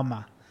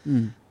Malma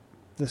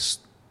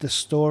the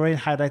story,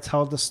 how they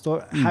told the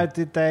story. How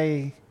did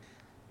they?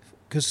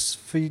 Because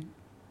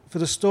for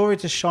the story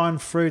to shine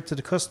through to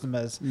the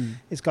customers,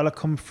 it's got to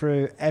come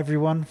through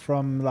everyone,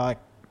 from like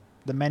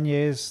the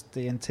menus,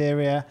 the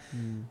interior,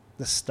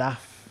 the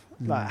staff.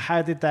 Like,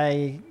 how did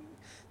they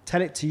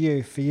tell it to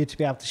you for you to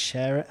be able to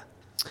share it?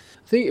 I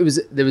think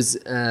there's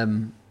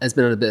been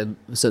a bit of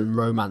a certain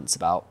romance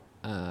about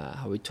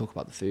how we talk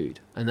about the food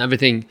and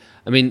everything.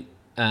 I mean,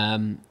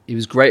 he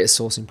was great at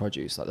sourcing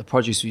produce. Like the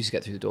produce we used to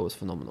get through the door was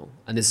phenomenal.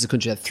 And this is a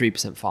country that had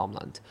 3%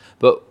 farmland.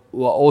 But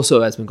what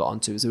also Esmond got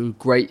onto is they were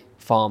great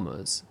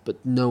farmers, but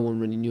no one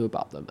really knew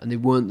about them, and they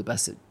weren't the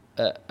best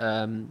at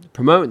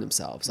promoting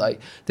themselves. Like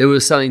they were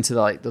selling to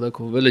like the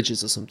local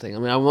villages or something. I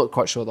mean, I'm not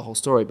quite sure the whole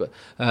story, but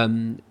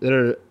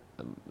there are.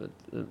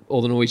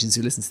 All the Norwegians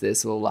who listen to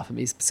this will laugh at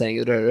me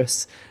saying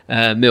Røros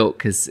milk,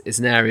 because it's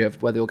an area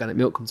of where the organic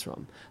milk comes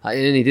from. I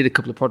only did a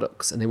couple of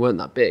products and they weren't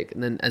that big,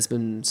 and then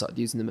Esmond started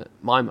using them at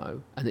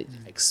Mimo and it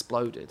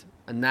exploded.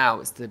 And now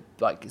it's the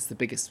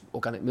biggest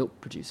organic milk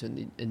producer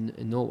in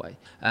Norway.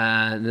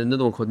 And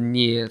another one called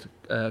Nier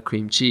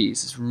cream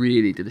cheese. It's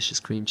really delicious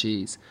cream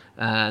cheese.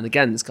 And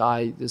again, this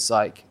guy, there's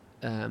like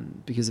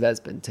because of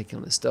Esben taking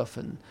on this stuff,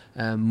 and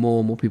more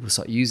and more people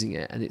start using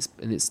it, and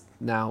it's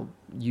now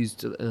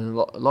used in a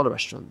lot of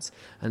restaurants.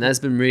 And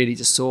Esben really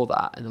just saw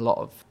that, and there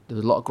were a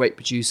lot of great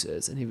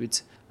producers, and he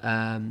just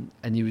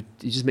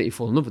make you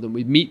fall in love with them.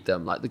 We'd meet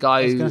them, like the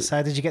guy. I was going to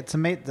say, did you get to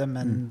meet them?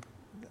 And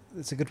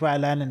it's a good way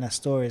of learning their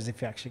stories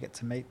if you actually get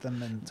to meet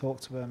them and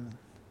talk to them.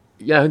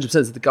 Yeah, 100%.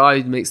 So the guy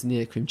who makes the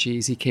Near cream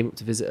cheese, he came up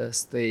to visit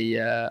us.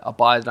 Our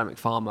biodynamic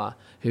farmer,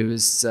 who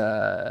was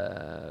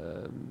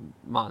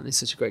he's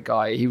such a great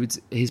guy.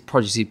 His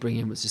produce he'd bring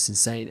in was just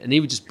insane, and he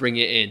would just bring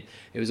it in.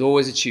 It was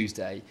always a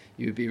Tuesday.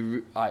 He would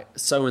be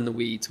so in the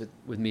weeds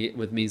with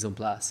mise en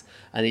place,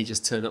 and he'd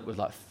just turn up with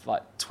like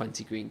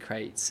 20 green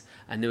crates,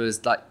 and there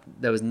was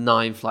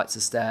 9 flights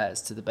of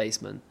stairs to the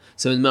basement.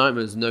 So in the moment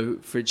there was no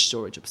fridge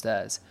storage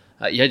upstairs.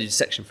 You had your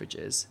section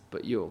fridges,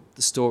 but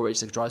the storage,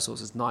 the dry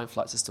stores, was 9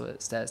 flights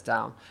of stairs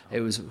down.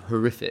 It was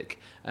horrific,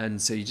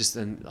 and so you just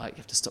then you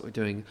have to stop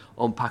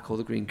unpack all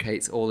the green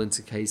crates all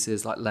into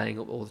cases, like laying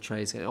up all the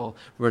trays,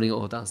 running it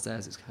all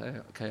downstairs. It's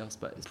chaos,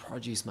 but his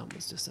produce man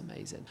was just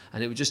amazing,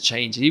 and it would just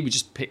change. He would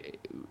just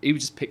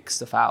pick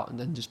stuff out and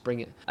then just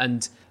bring it,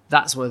 and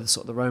that's where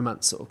the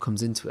romance sort of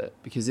comes into it,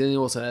 because then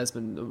also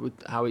Esben,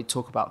 how he'd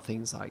talk about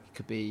things like it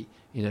could be,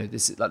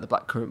 this is like the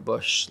blackcurrant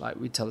bush. Like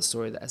we'd tell the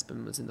story that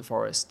Esben was in the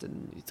forest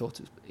and he thought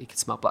he could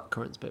smell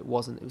blackcurrants, but it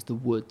wasn't. It was the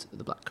wood of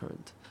the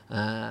blackcurrant,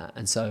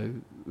 and so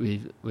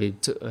we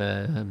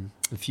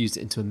infused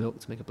it into a milk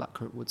to make a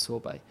blackcurrant wood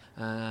sorbet.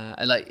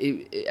 And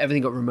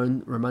everything got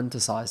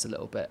romanticized a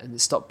little bit, and it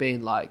stopped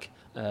being like.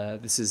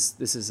 This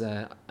is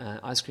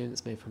ice cream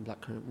that's made from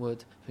blackcurrant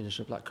wood, finished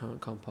with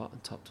blackcurrant compote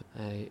and topped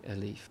with a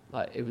leaf.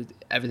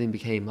 Everything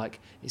became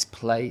like its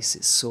place,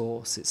 its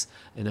source, its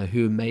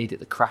who made it,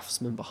 the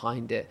craftsman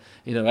behind it.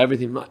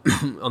 Everything like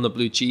on the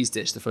blue cheese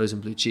dish, the frozen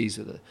blue cheese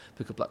with a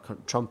pickled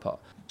blackcurrant trumpet.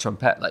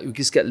 Like we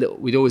just get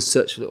we'd always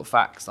search for little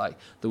facts. Like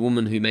the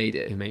woman who made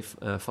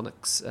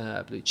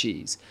Phonics blue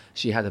cheese,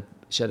 she had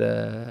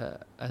an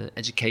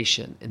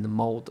education in the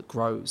mold that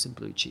grows in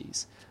blue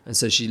cheese. And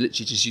so she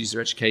literally just used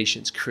her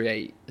education to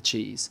create a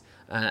cheese,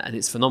 and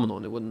it's phenomenal.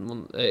 And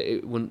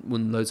it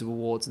won loads of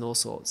awards and all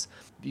sorts.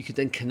 But you could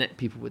then connect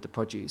people with the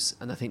produce,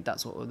 and I think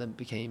that's what then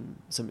became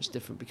so much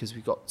different because we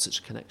got such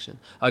a connection.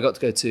 I got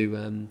to go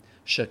to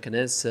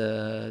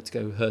Sherkanez to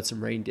go herd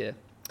some reindeer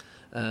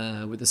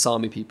with the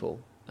Sami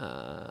people,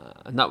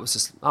 and that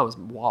was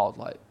wild.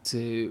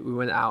 We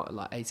went out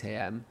at 8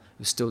 a.m. It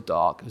was still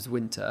dark. It was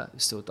winter. It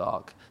was still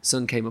dark.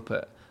 Sun came up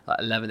at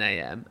 11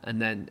 a.m. and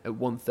then at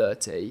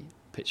 1:30.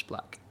 Pitch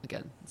black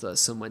again, so the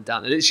sun went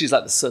down, and it's just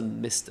like the sun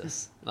missed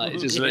us, it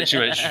just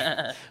literally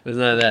was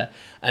no there.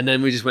 And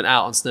then we just went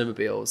out on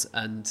snowmobiles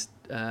and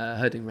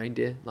herding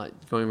reindeer,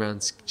 going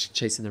around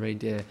chasing the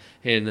reindeer,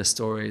 hearing the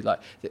story.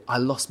 I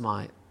lost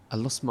my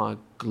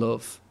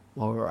glove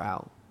while we were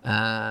out,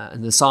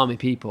 and the Sami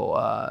people,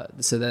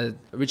 so they're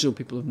original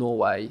people of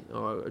Norway,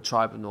 or a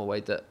tribe of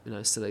Norway that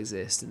still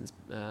exist, and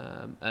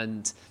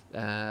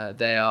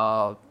they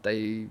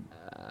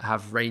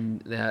have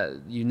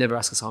you never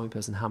ask a Sami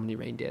person how many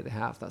reindeer they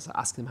have. That's like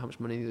asking them how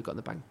much money they've got in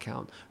the bank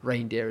account.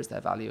 Reindeer is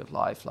their value of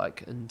life,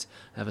 and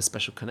have a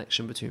special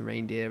connection between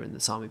reindeer and the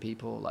Sami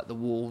people. Like the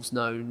wolves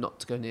know not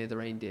to go near the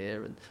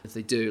reindeer, and if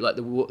they do,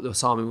 the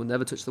Sami will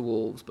never touch the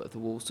wolves, but if the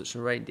wolves touch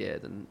the reindeer,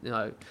 then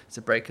it's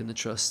a break in the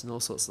trust and all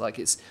sorts.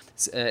 It's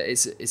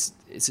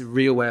a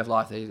real way of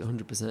life. They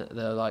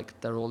 100%.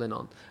 They're all in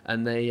on,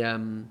 and they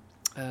and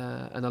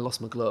I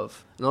lost my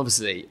glove, and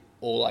obviously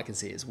all I can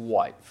see is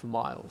white for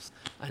miles.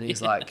 And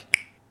he's like,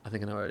 I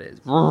think I know where it is.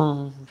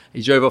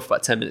 He drove off for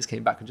about 10 minutes,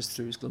 came back and just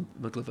threw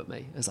my glove at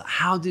me. I was like,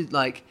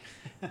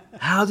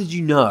 how did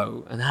you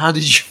know? And how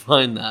did you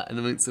find that? And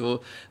I went,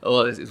 all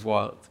this is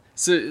wild.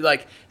 So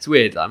it's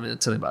weird. I mean, I'm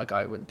telling you about a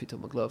guy who went and picked up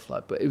my glove,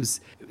 but it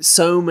was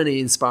so many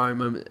inspiring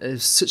moments. It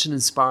was such an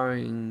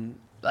inspiring,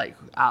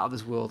 out of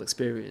this world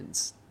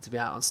experience to be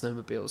out on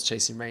snowmobiles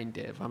chasing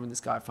reindeer, having this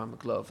guy find my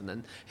glove, and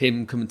then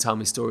him come and tell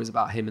me stories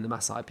about him and the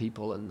Maasai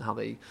people and how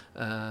they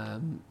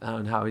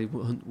and how he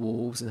would hunt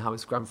wolves, and how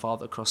his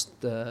grandfather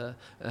would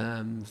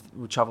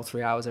travel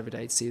 3 hours every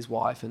day to see his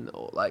wife, and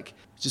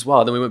just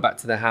wild. Then we went back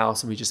to their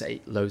house and we just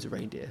ate loads of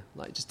reindeer,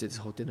 just did this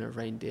whole dinner of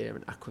reindeer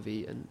and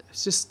aquavit, and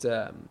it's just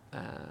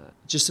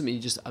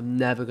something I'm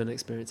never going to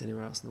experience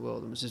anywhere else in the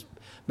world. And it just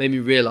made me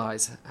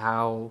realise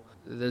how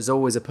there's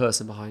always a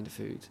person behind the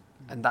food.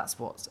 And that's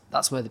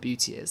where the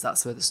beauty is.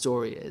 That's where the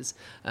story is.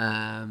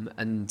 And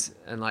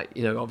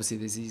obviously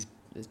there's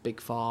this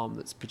big farm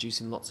that's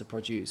producing lots of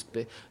produce,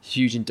 but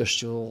huge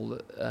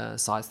industrial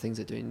size things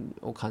are doing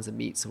all kinds of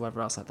meats or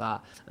whatever else like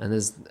that.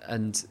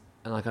 And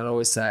like I'd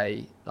always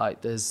say,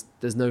 there's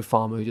no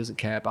farmer who doesn't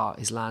care about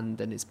his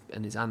land and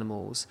his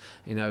animals.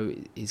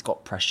 He's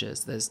got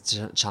pressures. There's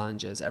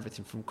challenges,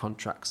 everything from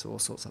contracts to all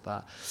sorts like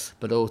that.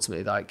 But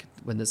ultimately,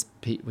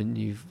 when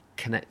you've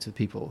connect with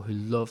people who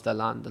love their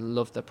land and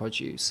love their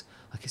produce,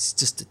 like it's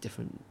just a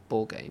different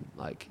ball game.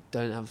 Like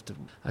don't have to.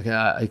 Like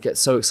I get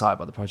so excited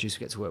by the produce we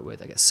get to work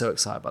with. I get so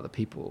excited by the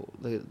people,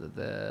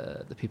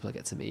 the people I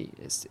get to meet.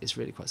 It's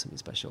really quite something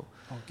special.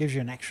 Well, it gives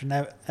you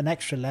an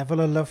extra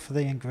level of love for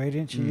the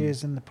ingredients you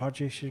use and the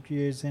produce you're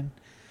using.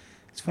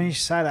 It's funny you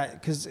say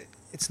that because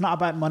it's not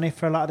about money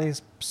for a lot of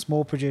these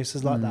small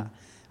producers like that.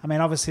 I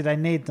mean, obviously they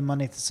need the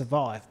money to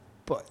survive,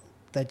 but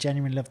they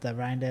genuinely love their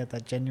reindeer. They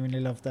genuinely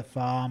love their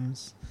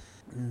farms.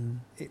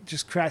 It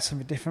just creates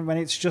something different. When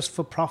it's just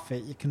for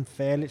profit, you can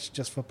feel it's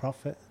just for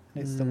profit.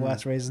 It's the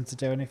worst reason to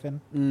do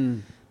anything.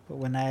 But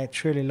when they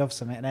truly love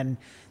something and then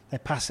they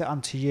pass it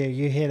on to you,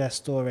 you hear their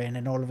story, and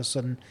then all of a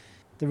sudden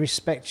the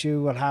respect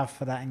you will have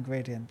for that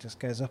ingredient just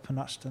goes up a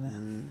notch,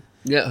 doesn't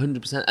it? Yeah,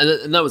 100%.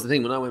 And that was the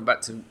thing, when I went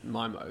back to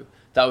Mimo,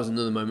 that was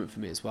another moment for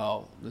me as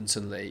well. And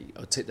suddenly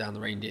I would take down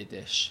the reindeer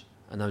dish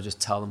and I would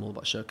just tell them all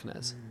about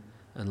Sherkiness.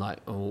 And like,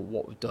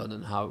 what we've done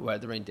and where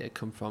the reindeer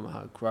come from, how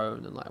it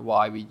grown, and like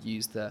why we'd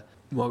use the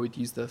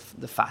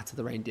fat of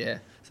the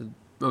reindeer. So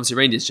obviously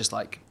reindeer is just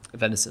like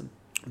venison,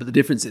 but the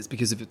difference is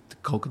because of the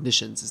cold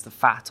conditions, is the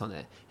fat on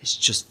it is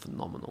just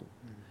phenomenal.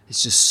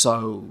 It's just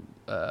so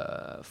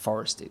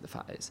foresty, the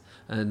fat is,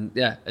 and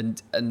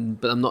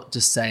but I'm not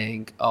just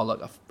saying, oh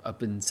look, I've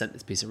been sent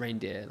this piece of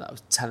reindeer. That I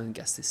was telling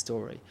guests this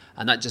story,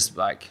 and that just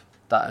like.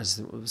 That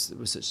was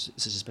such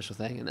a special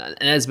thing. And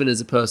Esben as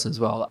a person as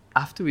well,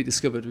 after we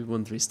discovered we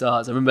won 3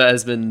 stars, I remember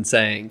Esben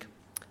saying,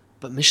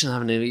 but Michelin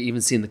haven't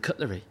even seen the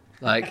cutlery.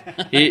 Like,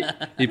 he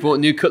bought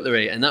new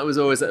cutlery, and that was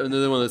always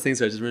another one of those things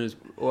where I just realized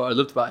what I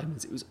loved about him.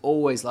 Is it was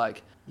always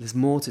like, there's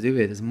more to do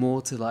here, there's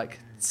more to like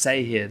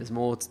say here,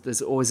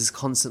 there's always this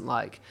constant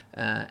like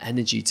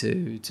energy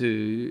to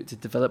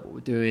develop what we're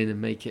doing and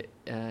make it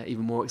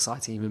even more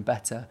exciting, even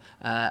better.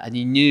 And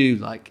you knew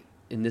like,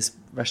 in this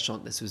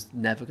restaurant, this was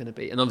never going to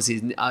be. And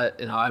obviously, I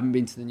haven't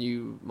been to the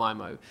new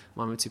Mimo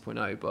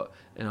 2.0, but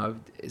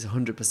it's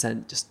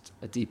 100% just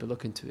a deeper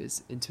look into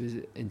his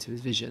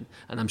vision.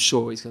 And I'm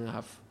sure he's going to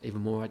have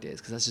even more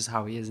ideas because that's just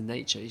how he is in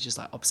nature. He's just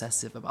like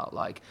obsessive about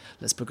like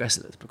let's progress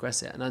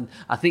it. And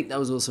I think that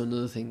was also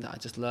another thing that I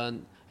just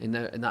learned in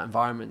that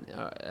environment.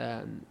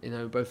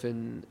 Both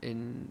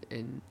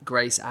in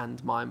Grace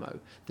and Mimo,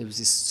 there was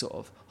this sort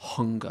of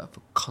hunger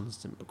for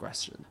constant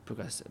progression,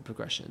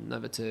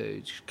 never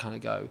to kind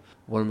of go,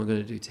 what am I going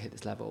to do to hit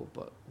this level,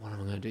 but what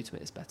am I going to do to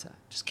make this better?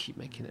 Just keep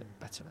making it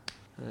better.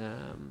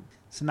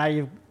 So now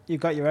you've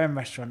got your own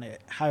restaurant.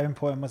 How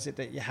important was it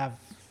that you have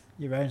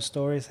your own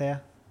stories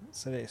here,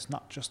 so that it's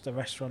not just a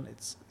restaurant,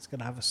 it's going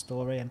to have a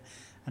story? And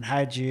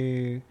how do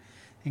you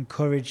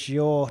encourage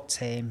your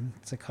team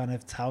to kind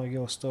of tell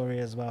your story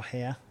as well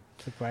here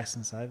for Grace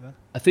and Sober?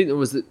 I think that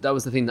was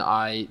the thing that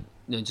I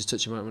just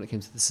touching on when it came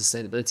to the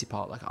sustainability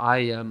part. Like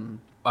I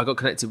got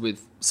connected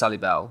with Sally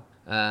Bell,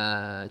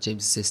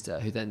 James' sister,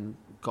 who then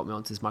got me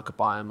onto this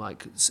microbiome.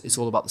 Like it's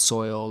all about the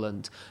soil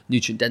and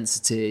nutrient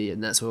density,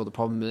 and that's where all the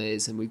problem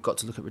is. And we've got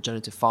to look at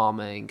regenerative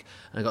farming.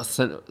 And I got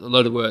sent a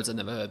load of words I'd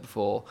never heard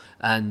before.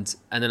 And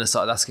then I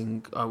started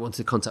asking. I wanted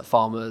to contact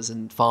farmers,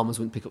 and farmers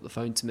wouldn't pick up the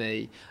phone to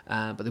me,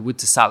 but they would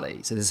to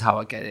Sally. So this is how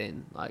I get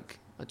in. Like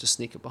I just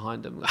sneak up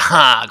behind them.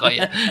 Ha! Got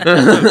you.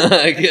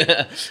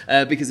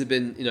 Because they've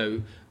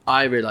been,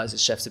 I realised that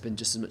chefs have been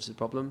just as much the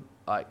problem.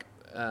 Like.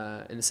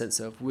 In the sense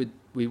of we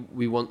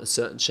want a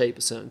certain shape,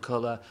 a certain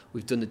colour.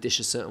 We've done the dish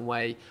a certain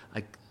way.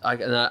 I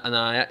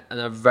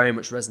very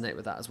much resonate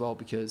with that as well,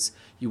 because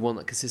you want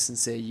that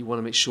consistency. You want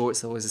to make sure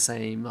it's always the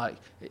same. Like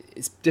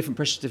it's different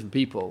pressure to different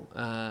people.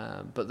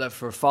 But that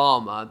for a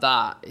farmer,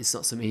 that is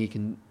not something he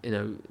can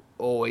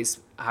always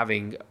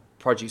having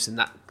produce in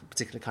that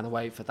particular kind of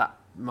way for that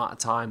amount of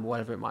time, or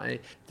whatever it might be.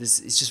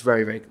 It's just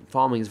very, very,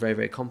 farming is very,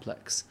 very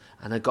complex,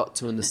 and I got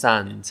to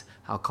understand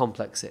how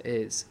complex it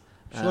is.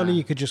 Surely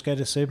you could just go to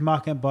the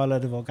supermarket and buy a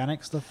load of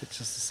organic stuff. It's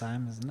just the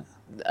same, isn't it?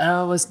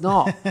 Oh, it's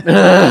not.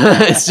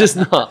 It's just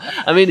not.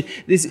 I mean,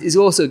 this is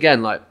also,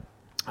 again, like,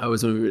 I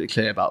always want to be really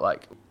clear about,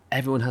 like,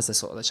 everyone has their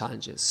sort of their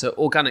challenges. So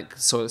Organic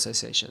Soil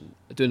Association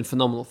are doing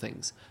phenomenal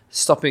things.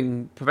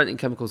 Preventing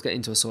chemicals getting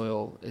into a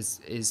soil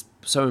is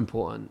so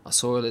important. Our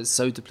soil is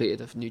so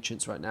depleted of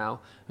nutrients right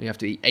now. We have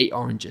to eat 8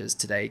 oranges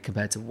today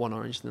compared to 1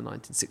 orange in the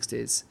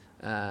 1960s.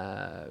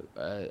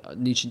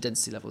 Nutrient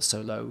density level is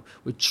so low.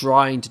 We're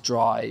trying to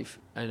drive,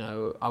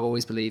 I've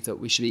always believed that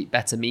we should eat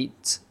better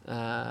meat.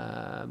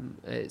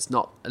 It's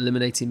not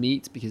eliminating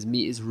meat, because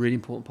meat is a really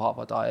important part of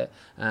our diet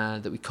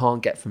that we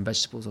can't get from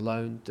vegetables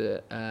alone,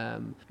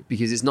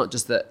 because it's not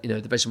just that the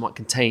vegetable might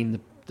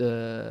contain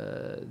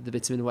the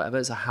vitamin or whatever,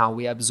 it's how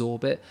we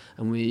absorb it,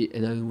 and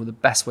one of the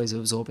best ways of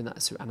absorbing that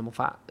is through animal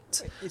fat.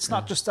 It's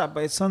not just that,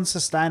 but it's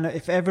unsustainable.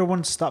 If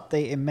everyone stopped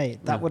eating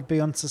meat, that would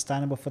be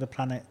unsustainable for the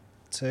planet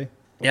too.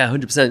 Yeah,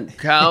 100%.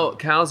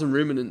 Cows and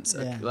ruminants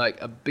are like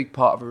a big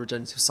part of a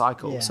regenerative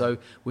cycle. Yeah. So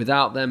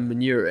without them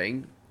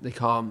manuring, they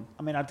can't.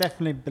 I mean, I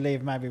definitely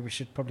believe maybe we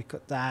should probably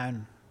cut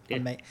down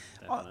on meat.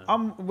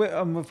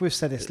 We've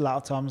said this a lot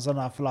of times on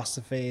our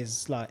philosophy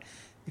is like,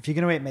 if you're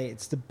going to eat meat,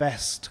 it's the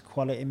best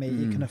quality meat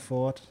you can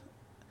afford.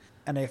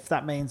 And if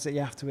that means that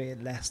you have to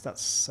eat less,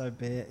 that's so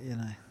be it, you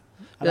know.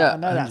 Yeah, I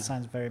know that 100.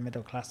 sounds very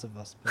middle class of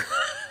us, but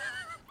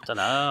I don't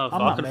know. If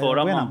I'm I not can middle- afford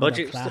it, I'm we're on not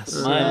budget middle stuff class.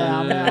 at the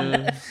moment. Yeah, I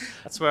mean,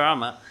 That's where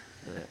I'm at.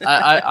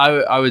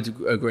 I would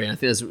agree. And I think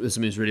there's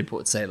something that's really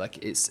important to say. Like,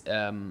 it's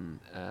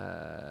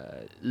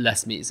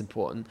less meat is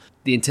important.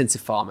 The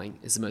intensive farming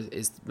is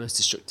the most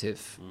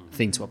destructive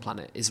thing to our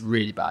planet. It's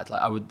really bad.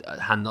 Like, I would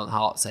hand on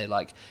heart say,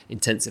 like,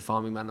 intensive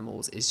farming of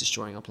animals is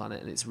destroying our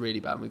planet, and it's really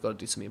bad. And we've got to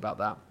do something about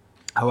that.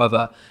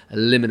 However,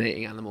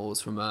 eliminating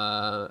animals from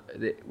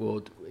it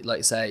would, like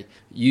you say,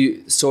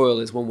 soil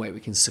is one way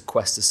we can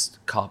sequester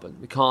carbon.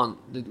 We can't.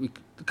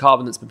 The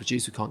carbon that's been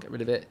produced, we can't get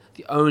rid of it.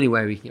 The only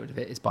way we can get rid of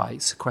it is by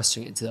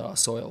sequestering it into our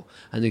soil,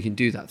 and we can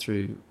do that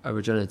through a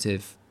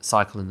regenerative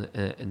cycle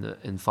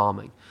in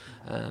farming,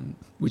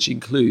 which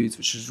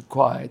is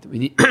required. We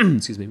need,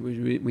 excuse me,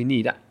 we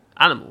need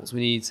animals. We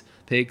need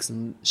pigs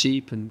and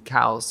sheep and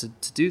cows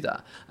to do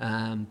that,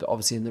 but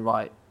obviously in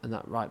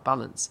that right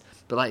balance.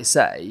 But like you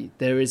say,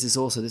 there is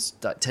also this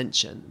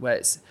tension where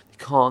you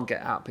can't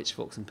get out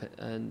pitchforks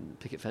and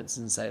picket fences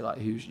and say, like,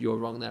 you're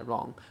wrong, they're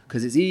wrong,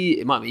 because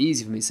it might be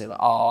easy for me to say, like,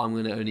 I'm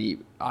going to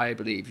I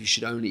believe you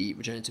should only eat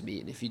regenerative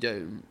meat, and if you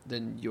don't,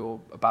 then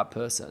you're a bad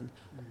person.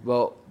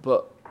 Well,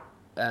 but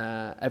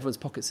everyone's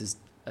pockets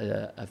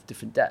have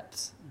different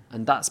depths,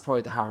 and that's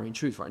probably the harrowing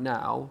truth right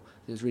now.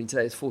 I was reading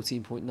today, there's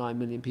 14.9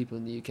 million people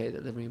in the UK that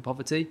are living in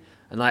poverty,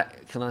 and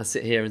like, can I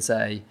sit here and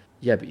say,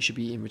 yeah, but you should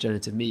be eating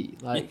regenerative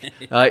meat? Like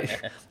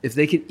if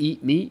they can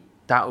eat meat,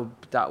 that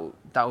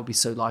would be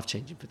so life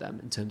changing for them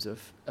in terms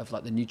of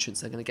like the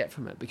nutrients they're going to get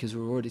from it, because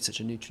we're already such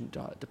a nutrient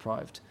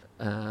deprived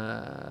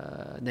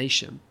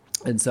nation,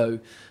 and so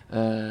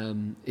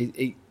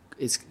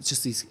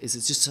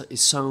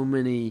it's so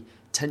many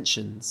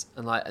tensions.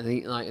 And like, I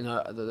think, like, you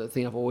know, the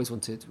thing I've always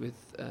wanted with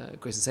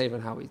Grace and Savour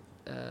and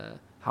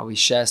how we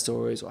share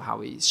stories, or how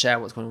we share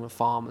what's going on with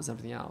farmers and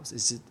everything else,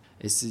 is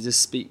to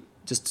just speak,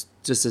 just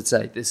to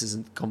say, this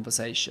isn't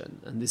conversation,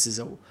 and this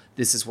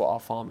is what our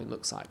farming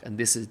looks like, and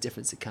this is the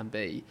difference it can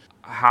be.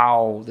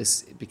 How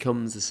this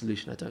becomes a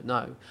solution, I don't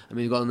know. I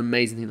mean, you've got an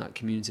amazing thing like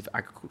community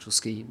agricultural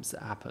schemes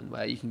that happen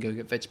where you can go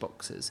get veg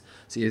boxes.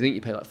 So you think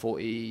you pay like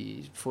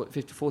 40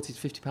 to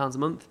 50 pounds a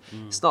month.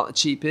 It's not the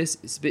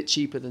cheapest. It's a bit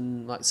cheaper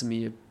than like some of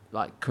your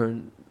like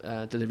current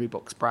delivery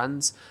box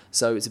brands.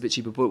 So it's a bit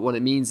cheaper. But what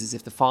it means is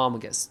if something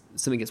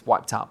gets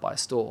wiped out by a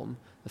storm,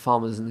 the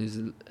farmer doesn't lose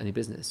any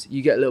business.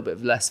 You get a little bit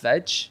of less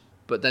veg,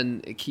 but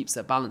then it keeps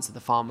that balance that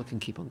the farmer can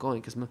keep on going.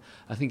 Because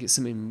I think it's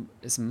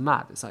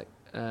mad. It's like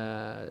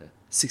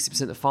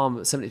 60% of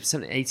farmers,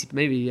 70%, 80,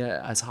 maybe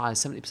as high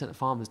as 70% of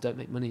farmers don't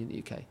make money in the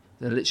UK.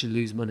 They literally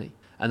lose money.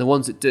 And the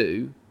ones that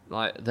do,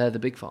 like, they're the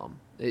big farm.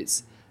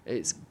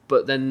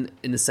 But then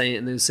in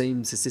those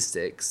same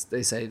statistics,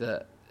 they say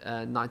that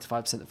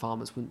 95% of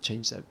farmers wouldn't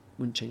change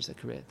their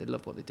career. They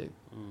love what they do.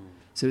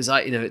 So it's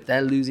like, you know,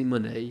 they're losing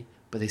money,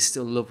 but they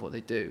still love what they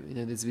do. You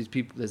know,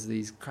 there's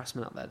these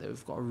craftsmen out there that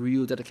have got a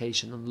real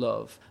dedication and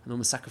love, and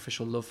almost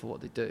sacrificial love for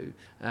what they do.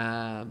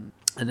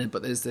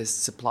 But there's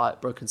this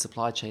broken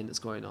supply chain that's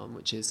going on,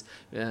 which is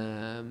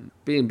being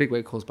in big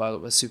way caused by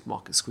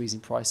supermarkets squeezing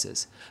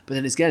prices. But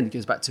then again, it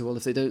goes back to, well,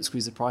 if they don't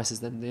squeeze the prices,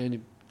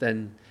 then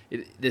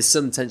there's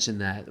some tension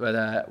there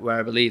where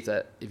I believe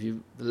that the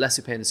less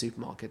you pay in a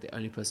supermarket, the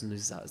only person who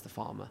loses out is the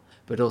farmer.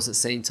 But also at the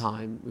same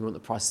time, we want the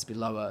prices to be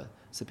lower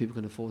so people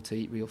can afford to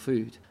eat real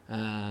food.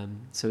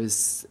 So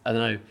it's, I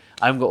don't know,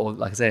 I haven't got all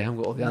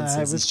the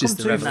answers. It's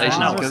just a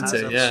revelation I've come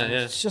to. Yeah.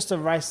 It's just a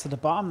race to the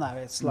bottom now.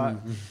 It's like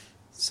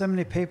so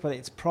many people,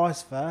 it's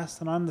price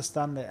first, and I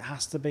understand it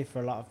has to be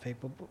for a lot of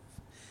people, but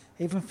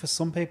even for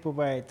some people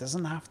where it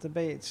doesn't have to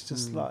be, it's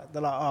just like,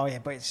 they're like, oh yeah,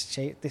 but it's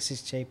cheap. This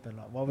is cheaper.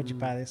 Like, why would you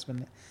pay this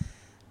when?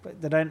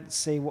 But they don't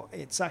see what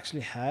it's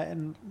actually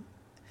hurting.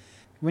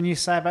 When you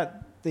say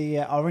about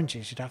the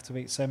oranges, you'd have to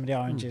eat so many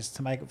oranges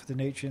to make up for the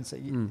nutrients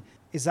that you.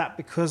 Is that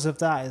because of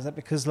that? Is that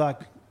because,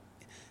 like,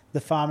 the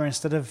farmer,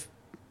 instead of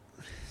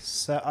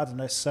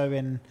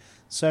sowing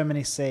so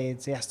many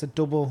seeds, he has to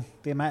double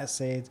the amount of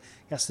seeds.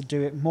 He has to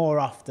do it more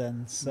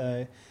often,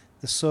 so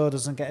the soil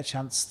doesn't get a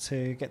chance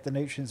to get the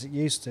nutrients it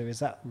used to. Is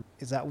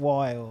that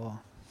why? Or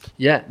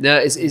yeah, no,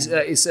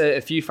 it's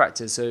a few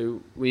factors.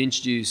 So we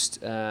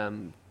introduced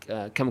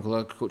chemical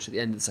agriculture at the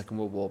end of the Second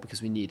World War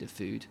because we needed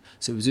food.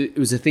 So it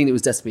was a thing that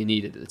was desperately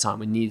needed at the time.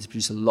 We needed to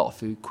produce a lot of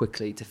food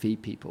quickly to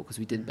feed people because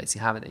we didn't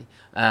basically have any.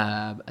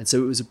 And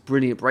so it was a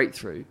brilliant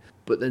breakthrough.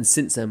 But then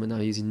since then, we're now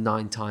using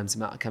 9 times the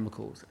amount of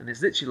chemicals. And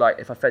it's literally like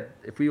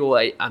if we all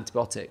ate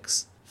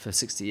antibiotics for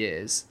 60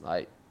 years,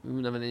 like, we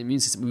wouldn't have an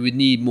immune system. We would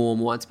need more and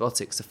more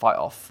antibiotics to fight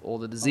off all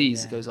the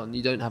disease that goes on.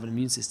 You don't have an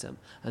immune system.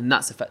 And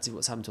that's effectively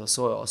what's happened to our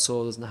soil. A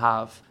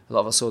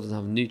lot of our soil doesn't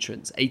have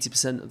nutrients.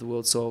 80% of the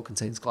world's soil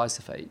contains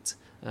glyphosate,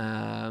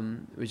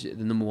 which is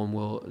the number one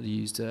world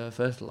used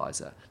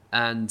fertilizer.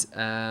 And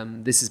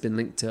this has been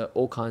linked to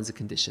all kinds of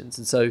conditions.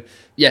 And so,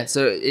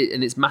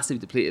 it's massively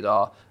depleted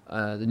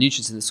the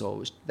nutrients in the soil,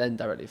 which then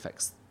directly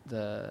affects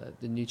the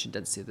nutrient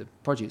density of the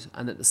produce.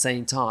 And at the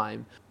same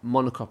time,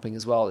 monocropping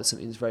as well is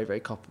something that's very, very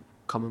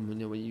common when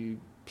you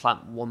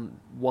plant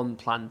one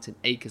plant in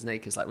acres and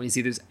acres. Like when you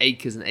see those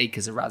acres and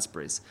acres of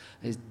raspberries,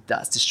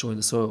 that's destroying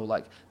the soil.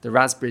 Like the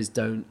raspberries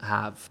don't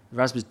have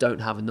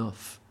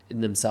enough in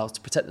themselves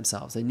to protect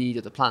themselves. They need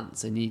other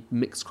plants. They need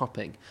mixed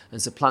cropping,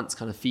 and so plants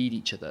kind of feed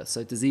each other.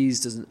 So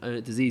disease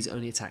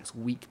only attacks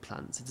weak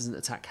plants. It doesn't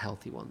attack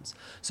healthy ones.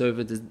 So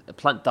if a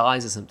plant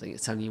dies or something,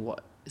 it's telling you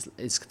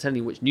it's telling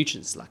you which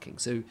nutrients it's lacking.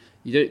 So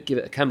you don't give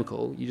it a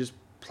chemical. You just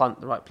plant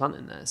the right plant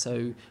in there.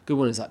 So good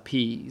one is like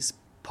peas.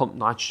 Pump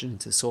nitrogen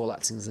into soil,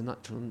 acting as a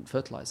natural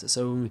fertilizer.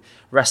 So when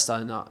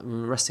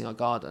we're resting our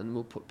garden,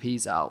 we'll put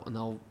peas out, and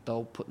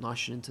they'll put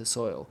nitrogen into the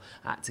soil,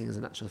 acting as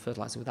a natural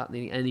fertilizer without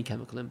needing any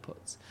chemical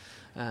inputs.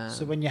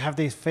 So when you have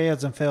these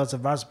fields and fields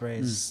of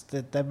raspberries,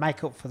 they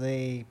make up for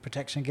the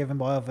protection given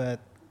by other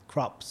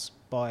crops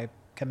by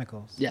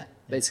chemicals. Yeah,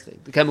 basically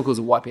the chemicals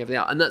are wiping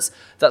everything out, and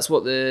that's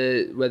what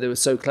where they were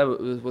so clever,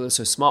 where they were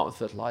so smart with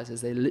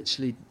fertilizers. They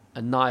literally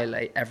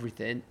annihilate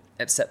everything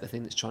except the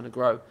thing that's trying to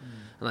grow.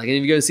 And like,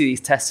 if you go and see these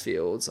test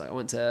fields, like I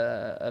went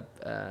to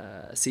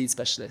a seed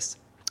specialist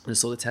and I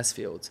saw the test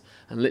fields,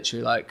 and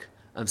literally like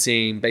I'm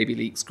seeing baby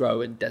leeks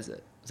grow in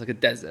desert. It's like a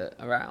desert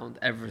around,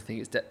 everything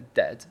is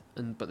dead,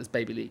 but this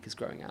baby leek is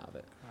growing out of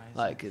it.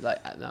 Like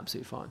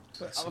absolutely fine.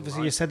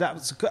 Obviously, you said that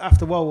was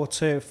after World War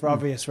II for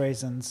obvious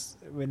reasons.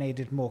 We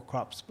needed more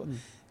crops, but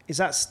is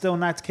that still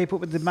now to keep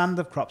up with the demand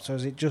of crops, or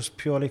is it just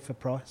purely for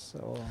price?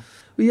 Or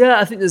well, yeah,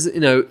 I think there's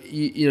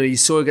your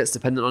soil gets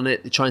dependent on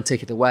it. They try and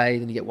take it away,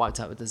 then you get wiped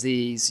out with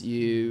disease.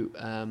 Your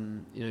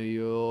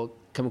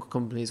chemical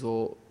companies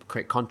will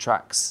create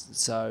contracts,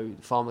 so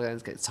the farmer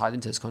gets tied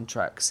into those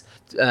contracts.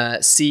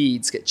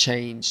 Seeds get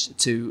changed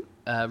to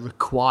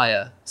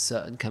require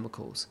certain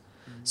chemicals.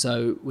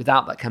 So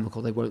without that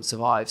chemical, they won't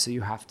survive. So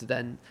you have to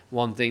then,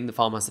 one thing, the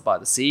farmer has to buy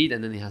the seed,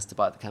 and then he has to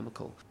buy the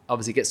chemical.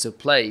 Obviously, it gets to a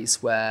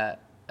place where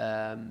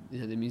the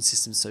immune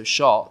system's so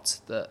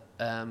shot that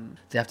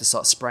they have to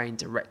start spraying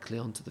directly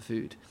onto the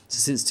food. So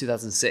since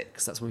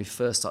 2006, that's when we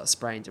first started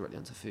spraying directly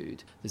onto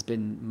food. There's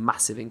been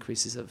massive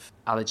increases of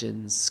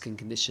allergens, skin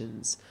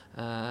conditions,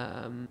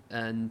 and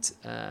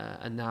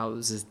now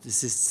there's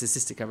this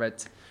statistic I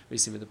read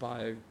recently with the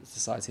Bio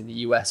Society in the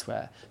US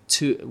where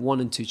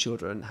 1 in 2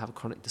 children have a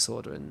chronic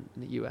disorder in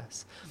the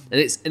US, and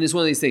it's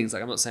one of these things.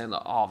 Like I'm not saying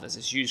like there's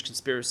this huge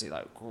conspiracy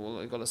like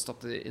we've got to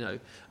stop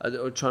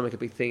or try and make a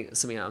big thing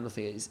something out of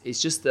nothing.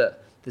 It's just that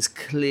there's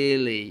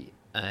clearly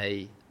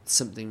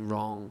something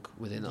wrong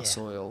within our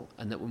soil,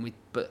 and that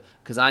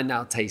because I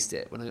now taste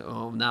it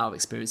now I've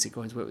experienced it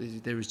going to work with you,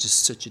 there is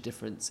just such a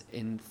difference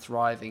in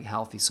thriving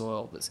healthy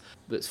soil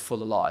that's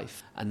full of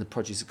life, and the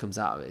produce that comes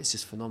out of it is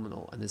just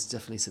phenomenal, and there's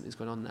definitely something's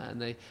going on there.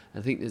 And I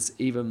think there's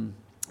even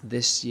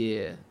this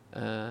year,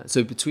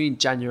 so between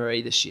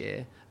January this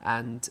year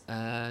and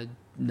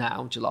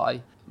now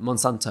July,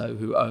 Monsanto,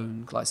 who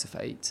own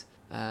glyphosate,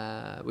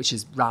 which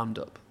is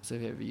Roundup. So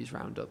if you ever use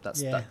Roundup,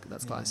 that's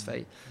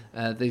glyphosate.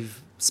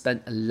 They've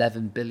spent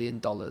 $11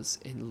 billion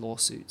in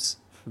lawsuits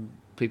from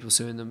people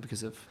suing them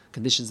because of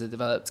conditions they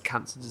developed,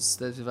 cancers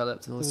they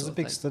developed, and all there was sorts a of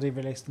big things. study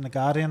released in The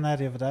Guardian there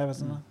the other day,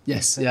 wasn't there?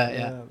 Yes, It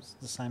yeah. was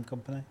the same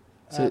company.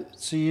 So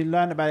you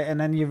learned about it, and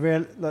then you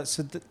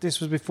this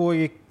was before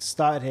you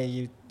started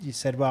here. You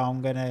said, well,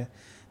 I'm going to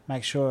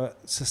make sure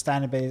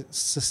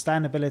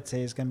sustainability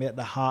is going to be at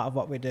the heart of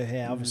what we do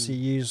here. Obviously,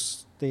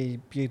 use the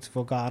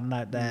beautiful garden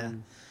out there.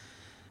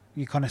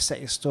 You kind of set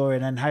your story,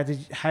 and then how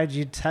did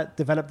you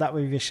develop that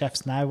with your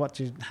chefs now?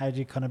 How do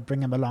you kind of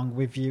bring them along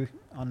with you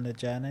on the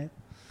journey?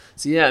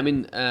 So yeah, I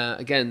mean,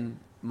 again,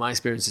 my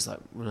experience is like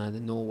when I was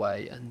in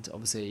Norway, and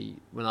obviously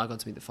when I got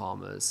to meet the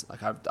farmers,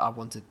 like I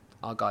wanted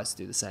our guys to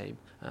do the same.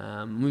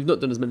 We've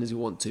not done as many as we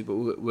want to, but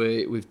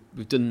we've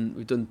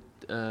done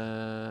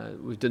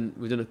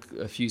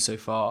a few so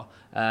far.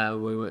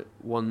 The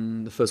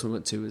first one we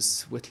went to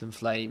was Whittle and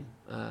Flame,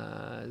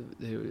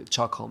 the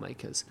charcoal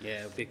makers.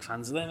 Yeah, big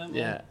fans of them. Aren't we?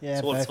 Yeah.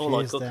 It's all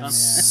like good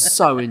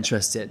So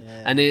interested.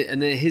 Yeah.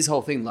 And his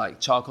whole thing,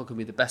 like charcoal can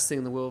be the best thing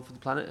in the world for the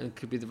planet, and it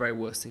could be the very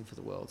worst thing for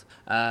the world.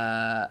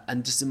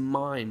 And just in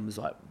mine was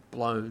like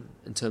blown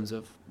in terms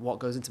of what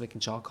goes into making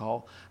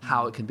charcoal,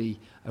 how it can be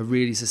a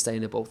really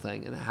sustainable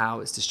thing, and how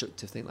it's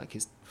destructive thing. Like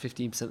his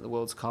 15% of the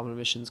world's carbon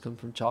emissions come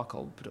from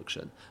charcoal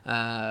production,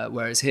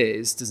 whereas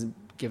his doesn't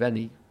give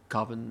any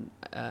carbon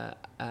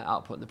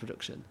output in the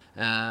production,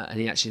 and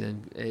he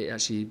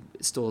actually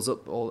stores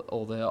up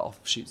all the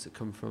offshoots that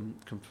come from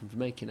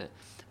making it.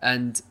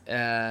 And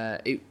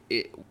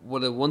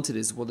what I wanted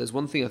is, well, there's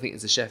one thing I think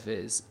as a chef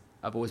is,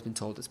 I've always been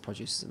told this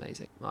produce is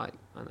amazing. Like,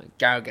 I know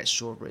Garrett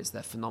strawberries,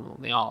 they're phenomenal.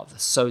 They're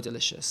so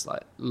delicious.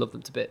 Like, love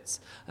them to bits.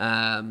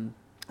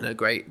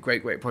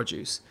 Great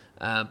produce.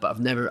 But I've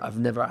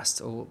never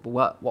asked,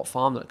 what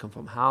farm did it come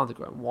from? How they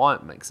grown? Why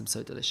it makes them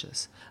so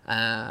delicious?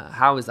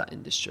 How is that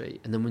industry?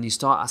 And then when you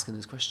start asking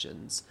those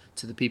questions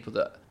to the people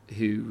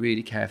who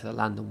really care for the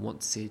land and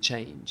want to see a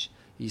change,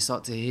 you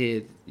start to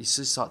hear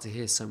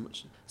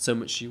so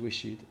much you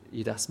wish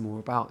you'd ask more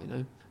about, you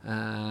know.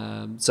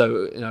 Another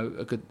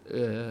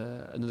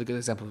good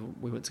example,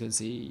 we went to go and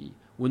see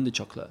Wonder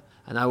Chocolate,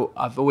 and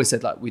I've always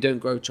said, like, we don't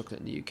grow chocolate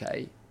in the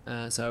UK.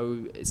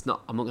 So I'm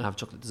not going to have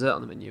chocolate dessert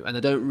on the menu, and I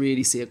don't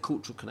really see a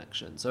cultural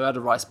connection. So I had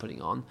a rice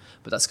pudding on,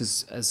 but that's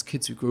because as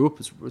kids who grew up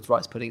with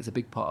rice pudding, it's a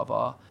big part of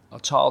our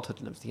childhood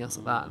and everything else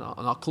like that,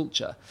 and our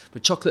culture.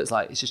 But chocolate's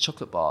like, it's just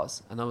chocolate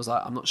bars, and I was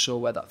like, I'm not sure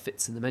where that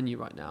fits in the menu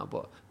right now.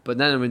 But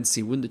then I went to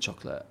see Wonder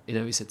Chocolate.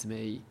 He said to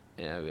me,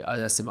 I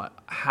asked him like,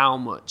 how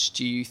much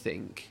do you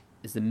think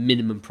is the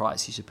minimum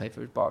price you should pay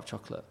for a bar of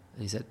chocolate?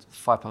 And he said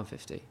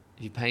 £5.50.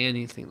 If you pay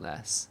anything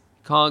less,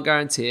 can't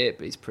guarantee it,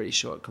 but he's pretty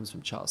sure it comes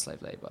from child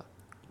slave labour.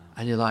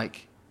 And you're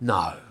like,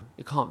 no,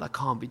 that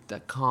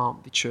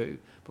can't be true.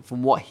 But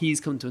from what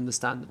he's come to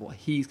understand, what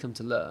he's come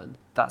to learn,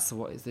 that's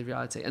what is the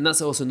reality. And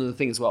that's also another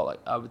thing as well. Like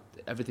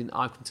everything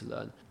I've come to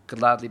learn,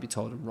 gladly be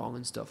told I'm wrong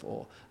and stuff,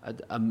 or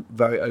I'm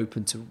very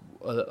open to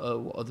what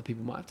other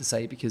people might have to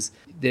say, because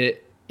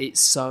it's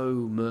so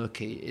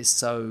murky. It's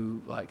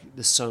so like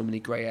there's so many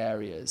grey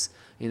areas.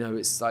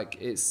 It's like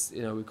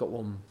we've got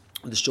one.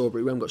 The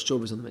strawberry, we haven't got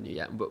strawberries on the menu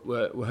yet, but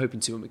we're hoping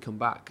to when we come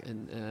back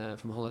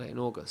from holiday in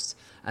August.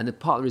 And the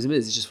part of the reason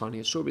is just finding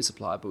a strawberry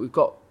supplier. But we've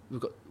got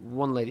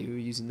one lady who we're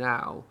using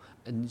now,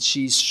 and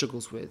she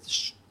struggles with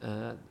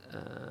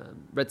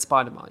red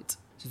spider mite.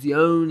 So the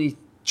only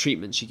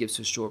treatment she gives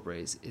to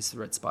strawberries is the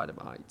red spider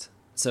mite.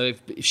 So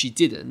if she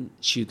didn't,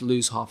 she'd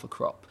lose half a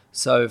crop.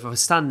 So if I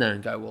stand there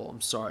and go, well, I'm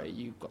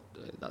sorry,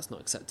 that's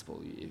not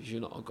acceptable. If you're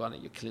not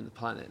organic, you're killing the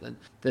planet.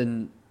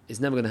 Then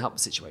it's never going to help the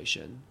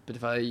situation. But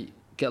if I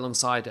get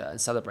alongside her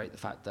and celebrate the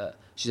fact that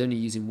she's only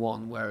using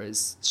one,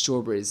 whereas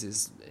strawberries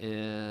is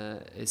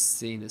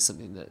seen as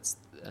something that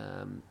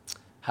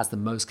has the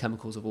most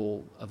chemicals of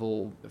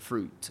all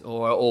fruit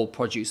or all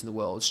produce in the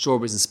world.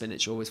 Strawberries and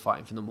spinach are always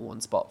fighting for number one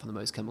spot for the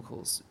most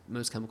chemicals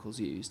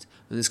used.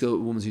 And this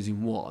woman's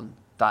using one.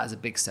 That is a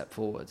big step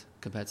forward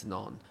compared to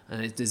none,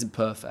 and it isn't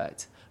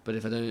perfect. But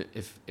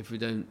if we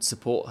don't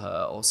support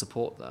her or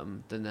support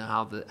them, then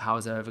how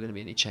is there ever going to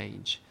be any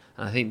change?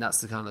 And I think that's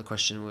the kind of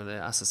question we're going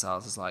to ask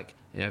ourselves, is like,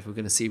 if we're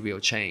going to see real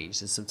change,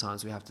 then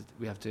sometimes we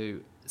have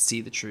to see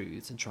the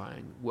truths and try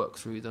and work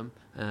through them.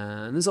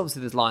 And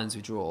there's lines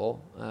we draw,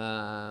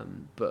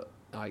 but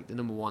like the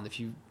number one, if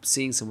you're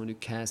seeing someone who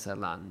cares their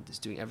land, is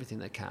doing everything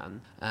they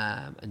can,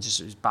 and just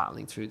is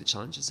battling through the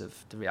challenges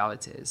of the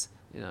realities,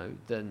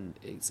 then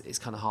it's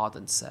kind of hard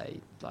then to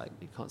say, like,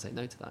 you can't say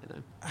no to that.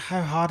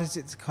 How hard is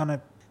it to kind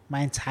of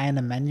maintain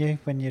a menu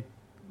when you're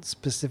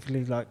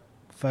specifically like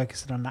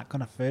focusing on that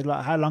kind of food?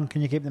 Like, how long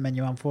can you keep the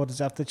menu on for?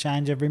 Does it have to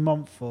change every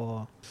month,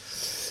 or?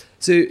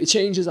 So it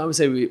changes. I would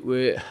say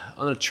we're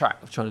on a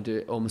track of trying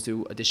to almost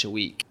do a dish a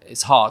week.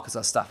 It's hard because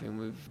our staffing,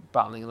 we're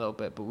battling a little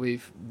bit, but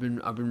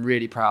I've been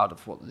really proud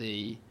of what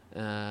the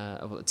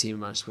team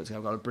managed to put together.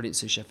 I've got a brilliant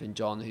sous chef in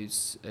John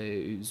who's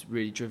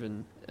really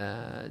driven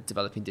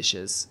developing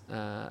dishes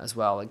as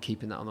well, and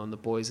keeping that on. The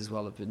boys as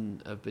well have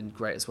been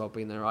great as well,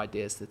 bringing their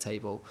ideas to the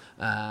table,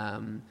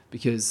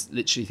 because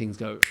literally things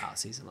go out of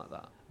season like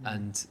that.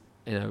 And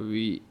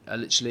we are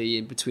literally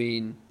in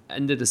between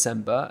end of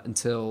December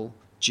until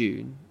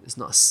June, there's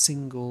not a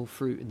single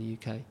fruit in the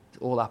UK. It's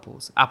all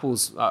apples.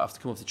 Apples have to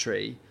come off the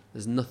tree.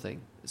 There's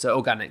nothing. So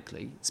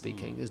organically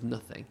speaking, there's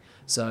nothing.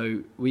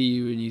 So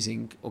we were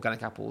using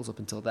organic apples up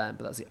until then,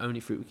 but that's the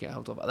only fruit we get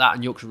hold of. That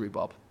and Yorkshire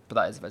rhubarb, but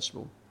that is a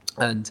vegetable.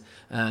 And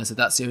so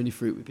that's the only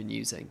fruit we've been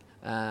using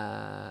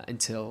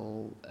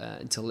until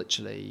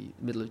literally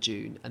the middle of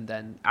June. And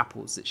then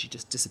apples literally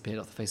just disappeared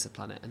off the face of the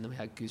planet. And then we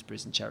had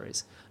gooseberries and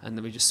cherries. And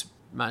then we just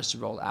managed to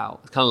roll it out.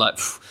 It's kind of like,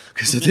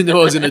 because I didn't know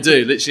what I was going to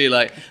do. Literally,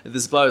 like, the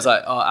supplier was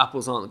like, oh,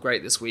 apples aren't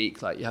great this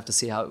week. Like, you have to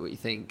see what you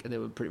think. And they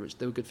were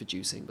good for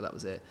juicing, but that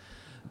was it.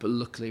 But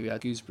luckily we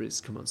had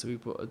gooseberries come on,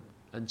 so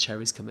and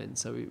cherries come in.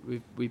 So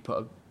we put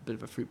a bit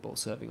of a fruit bowl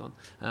serving on.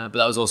 But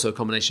that was also a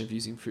combination of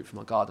using fruit from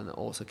our garden that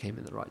also came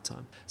in at the right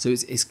time. So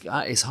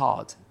it's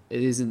hard.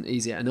 It isn't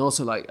easy. And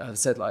also, like I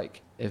said,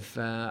 like, if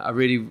I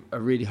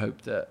really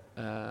hope that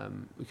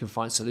we can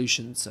find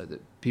solutions so that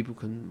people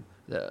can,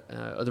 that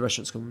other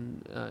restaurants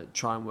can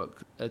try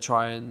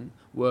and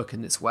work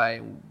in this way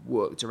and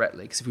work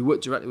directly. Because if we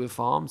work directly with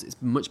farms, it's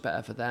much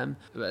better for them.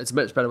 It's a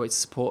much better way to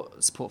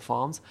support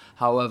farms.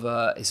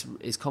 However,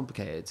 it's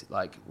complicated.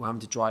 Like, we're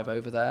having to drive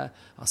over there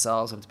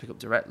ourselves, having to pick up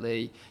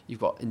directly. You've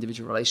got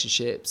individual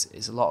relationships.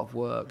 It's a lot of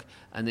work.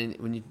 And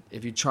then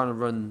if you're trying to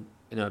run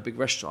a big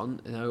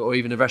restaurant, or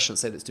even a restaurant,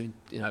 say, that's doing,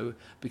 a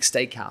big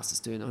steakhouse that's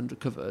doing 100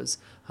 covers,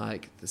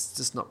 like,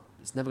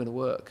 it's never going to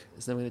work.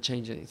 It's never going to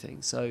change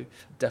anything. So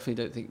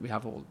definitely don't think we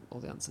have all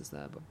the answers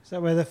there. But is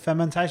that where the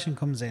fermentation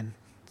comes in,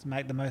 to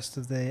make the most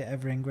of the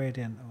every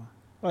ingredient?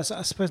 Well,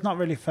 I suppose not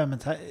really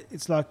fermentation.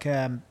 It's like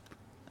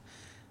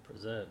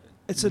preserving.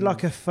 It's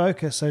like a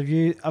focus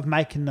of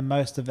making the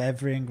most of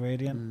every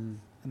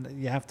ingredient,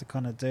 and you have to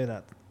kind of do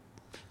that.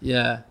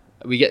 Yeah.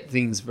 We get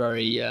things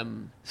very...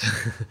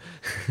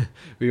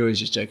 we always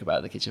just joke about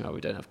in the kitchen how we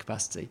don't have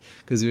capacity,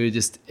 because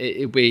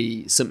it'll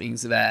be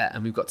something's there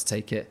and we've got to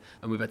take it,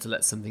 and we've had to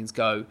let some things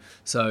go.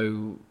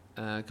 So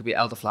it could be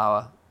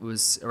elderflower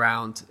was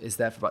around, is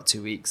there for about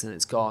 2 weeks and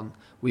it's gone.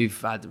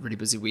 We've had really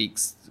busy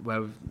weeks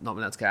where we've not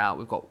been able to get out.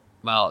 We've got,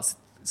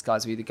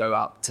 guys, we either go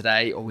out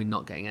today or we're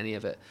not getting any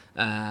of it.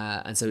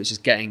 And so it's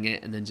just getting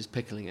it and then just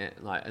pickling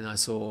it. Like, and I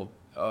saw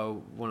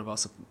one of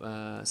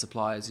our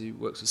suppliers who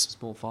works with some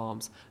small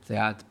farms, they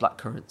had black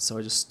currants, so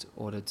I just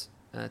ordered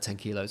 10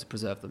 kilos to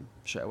preserve them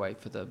straight away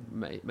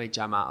made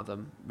jam out of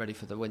them, ready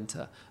for the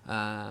winter.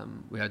 I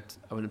went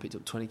and picked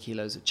up 20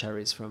 kilos of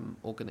cherries from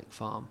Organic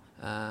Farm,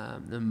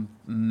 an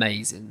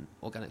amazing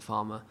organic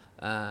farmer.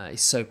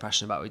 He's so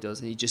passionate about what he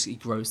does, and he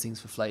grows things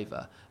for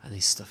flavour, and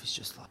his stuff is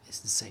just like,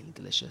 it's insanely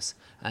delicious.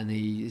 And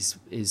he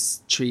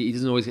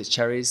doesn't always get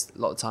cherries. A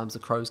lot of times the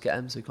crows get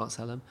them, so he can't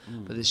sell them.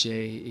 But this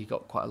year he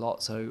got quite a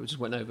lot, so we just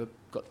went over,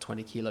 got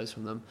 20 kilos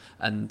from them,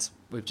 and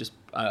we've just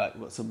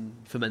got some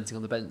fermenting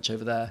on the bench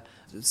over there,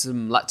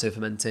 some lacto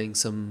fermenting,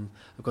 some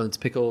have gone into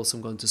pickles,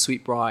 some gone into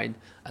sweet brine,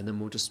 and then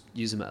we'll just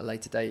use them at a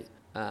later date.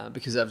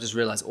 Because I've just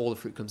realised all the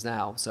fruit comes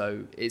now,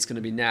 so it's going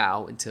to be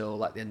now until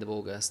like the end of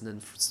August, and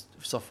then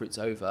soft fruit's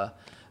over,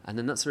 and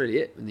then that's really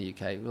it in the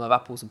UK. We'll have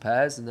apples and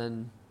pears, and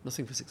then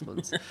nothing for 6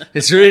 months.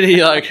 It's really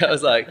like, I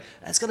was like,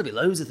 there's got to be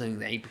loads of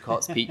things,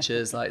 apricots,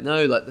 peaches, like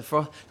no, like the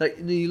frost, like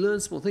you learn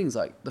small things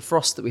like the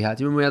frost that we had.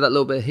 Do you remember we had that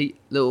little bit of heat,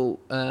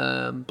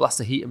 blast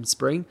of heat in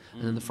spring,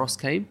 and then the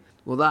frost came?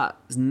 Well, that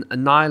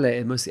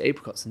annihilated most of the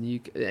apricots in the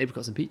UK,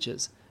 apricots and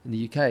peaches in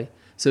the UK.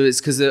 So it's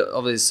because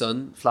of the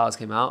sun, flowers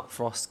came out,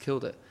 frost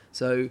killed it.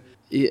 So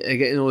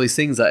getting all these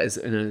things that is,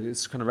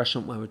 it's kind of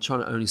restaurant where we're trying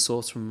to only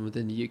source from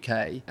within the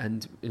UK,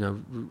 and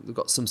we've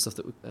got some stuff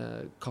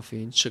that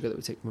coffee and sugar that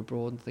we take from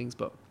abroad and things,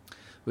 but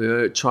we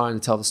were trying to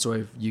tell the story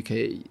of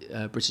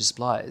UK British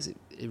suppliers.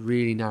 It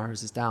really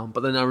narrows us down,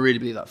 but then I really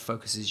believe that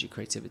focuses your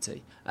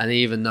creativity. And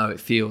even though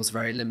it feels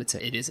very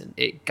limited, it isn't.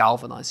 It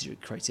galvanizes your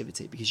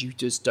creativity because you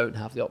just don't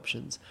have the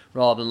options.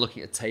 Rather than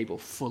looking at a table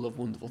full of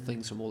wonderful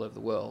things from all over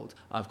the world,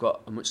 I've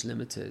got a much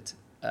limited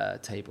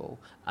table,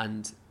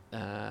 and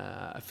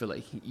I feel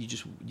like you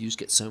just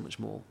get so much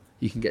more.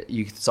 You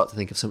can start to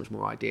think of so much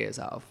more ideas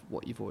out of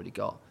what you've already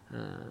got.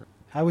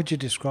 How would you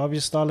describe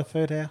your style of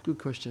food here? Good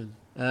question.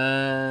 It's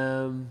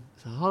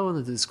a hard one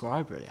to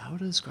describe, really. How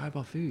would I describe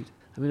our food?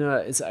 I mean,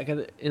 it's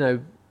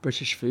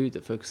British food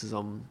that focuses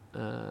on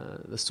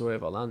the story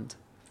of our land.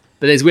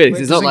 But it's weird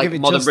because it's not like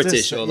modern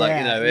British or like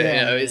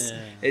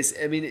it's.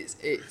 I mean,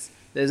 it's.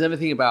 There's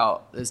everything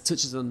about. There's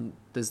touches on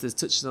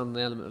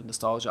the element of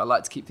nostalgia. I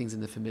like to keep things in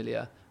the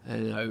familiar.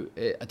 And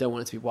I don't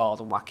want it to be wild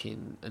and wacky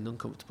and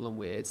uncomfortable and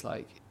weird. It's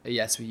like,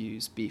 yes, we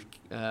use beef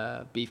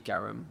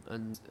garum,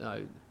 and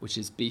which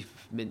is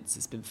beef mince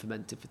that's been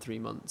fermented for 3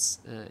 months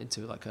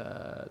into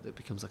that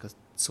becomes like a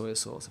soy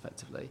sauce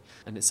effectively.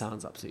 And it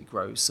sounds absolutely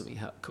gross, something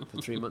cooked for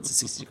 3 months at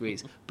 60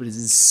 degrees, but it's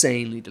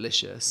insanely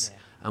delicious. Yeah.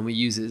 And we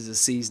use it as a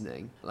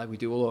seasoning, like we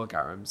do all our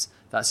garums.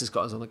 That's just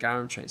got us on the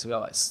garum train. So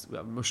we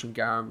have mushroom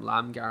garum,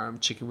 lamb garum,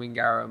 chicken wing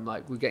garum.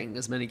 Like we're getting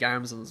as many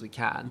garums on as we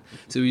can.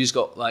 So we just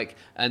got like,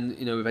 and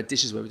we've had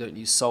dishes where we don't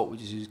use salt, we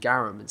just use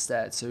garum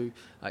instead. So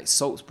like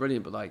salt's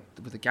brilliant, but like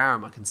with the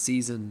garum, I can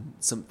season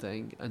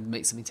something and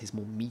make something taste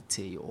more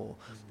meaty or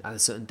add a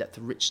certain depth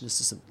of richness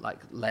to some like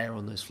layer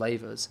on those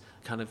flavors.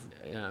 Kind of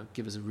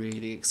give us a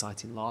really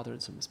exciting larder in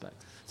some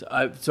respect.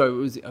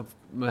 So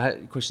my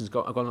question's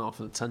I've gone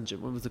off on a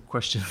tangent. What was the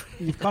question?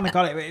 You've kind of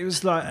got it. It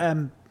was like,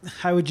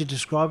 how would you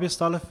describe your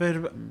style of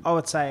food? I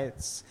would say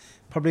it's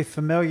probably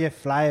familiar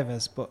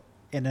flavors, but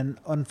in an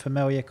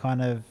unfamiliar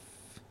kind of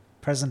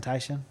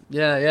presentation.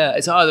 Yeah.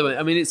 It's either way.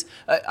 I mean,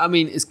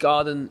 it's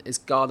garden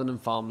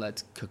and farm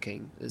led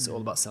cooking. It's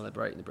all about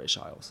celebrating the British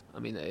Isles. I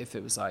mean, if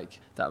it was like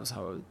that was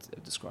how I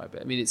would describe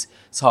it. I mean, it's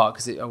hard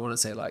because I want to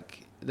say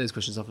like those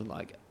questions often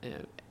like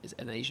it's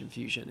an Asian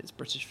fusion, it's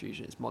British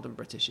fusion, it's modern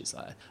British. It's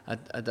like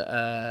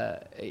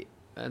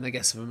and I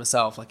guess for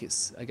myself, like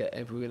if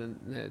we're going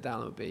to nail it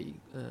down, it would be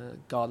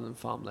garden and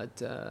farm led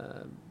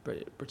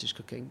British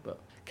cooking, but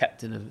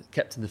kept in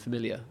the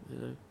familiar.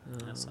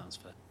 That sounds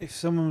fair. If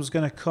someone was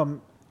going to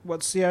come,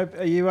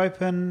 are you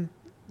open?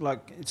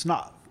 Like it's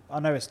not. I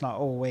know it's not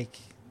all week,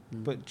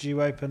 but do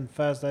you open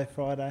Thursday,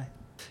 Friday?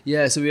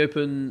 Yeah, so we're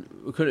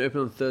currently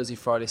open on Thursday,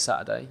 Friday,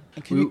 Saturday.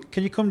 And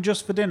can you come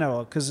just for dinner,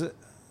 or because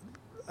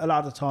a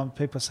lot of the time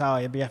people say, "Oh,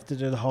 you have to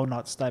do the whole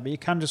night stay," but you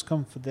can just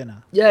come for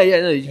dinner. Yeah,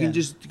 no, you can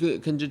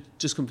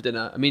just come for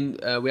dinner. I mean,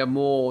 we have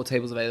more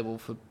tables available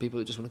for people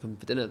who just want to come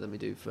for dinner than we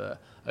do for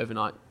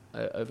overnight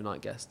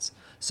guests.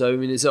 So I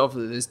mean,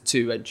 there's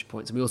 2 entry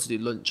points, and we also do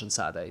lunch on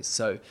Saturdays.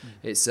 So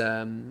it's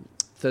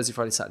Thursday,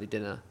 Friday, Saturday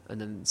dinner,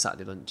 and then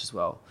Saturday lunch as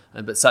well.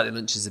 But Saturday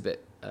lunch is a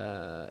bit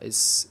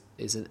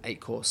is an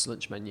 8-course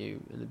lunch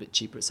menu and a bit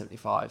cheaper at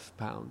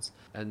 £75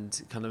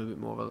 and kind of a bit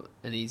more of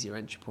an easier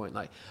entry point.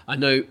 Like I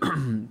know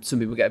some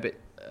people get a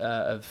bit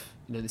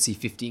they see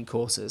 15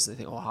 courses and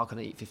they think, oh, how can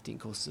I eat 15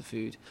 courses of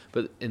food?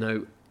 But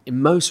in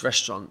most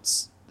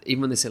restaurants,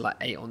 even when they say like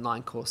 8 or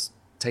 9 course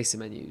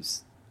tasting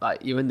menus,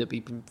 like you end up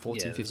eating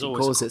 14, 15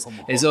 courses.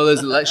 It's all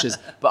those lectures.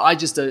 But I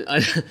just don't. I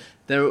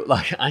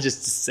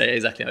just say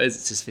exactly how it is.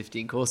 It's just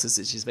 15 courses.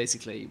 It's just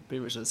basically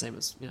pretty much the same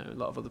as a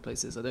lot of other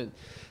places.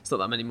 It's not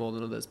that many more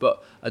than others.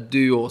 But I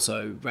do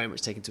also very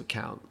much take into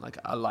account. Like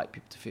I like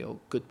people to feel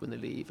good when they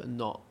leave and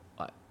not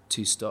like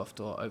too stuffed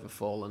or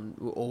overfull, and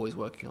we're always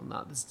working on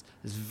that. There's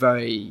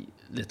very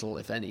little,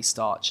 if any,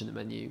 starch in the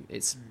menu.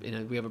 It's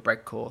we have a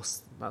bread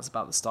course that's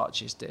about the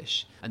starchiest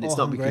dish, and it's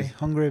not because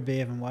hungry would be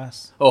even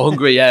worse. Oh,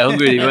 hungry, yeah,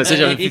 hungry.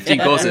 Especially after 15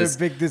 courses.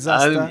 Big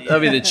disaster.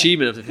 That'd be the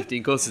achievement after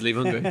 15 courses, leave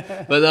hungry.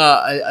 But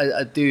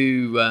I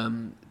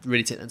do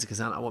really take that into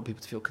account. I want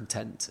people to feel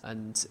content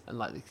and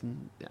like they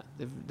can,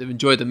 they've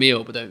enjoyed the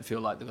meal, but don't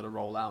feel like they've got to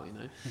roll out.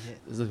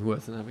 There's nothing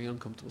worse than having an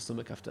uncomfortable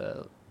stomach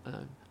after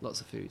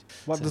lots of food.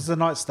 What does the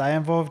night stay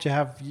involve? Do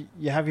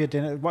you have your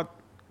dinner? What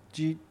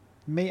do you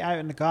meet out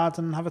in the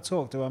garden and have a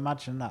talk? Do I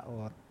imagine that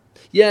or?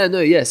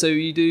 So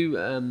you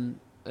do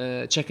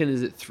check-in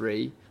is at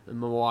 3, and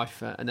my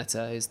wife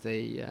Annetta is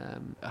the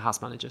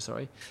house manager.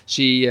 Sorry,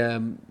 she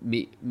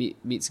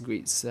meets and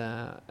greets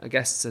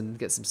guests and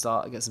gets them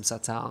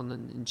sat down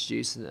and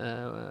introduced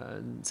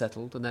and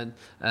settled, and then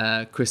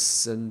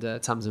Chris and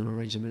Tamsin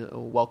arrange them a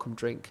little welcome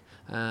drink.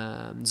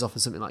 There's often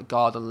something like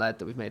garden led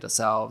that we've made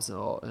ourselves,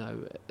 or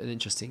an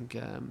interesting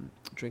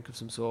drink of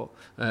some sort.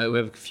 We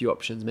have a few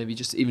options, maybe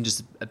just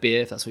a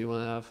beer if that's what you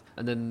want to have,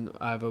 and then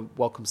I have a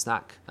welcome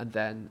snack, and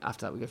then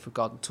after that we go for a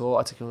garden tour.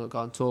 I take you on a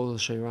garden tour, I'll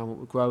show you around what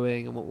we're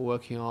growing and what we're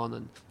working on,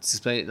 and just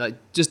explain it, like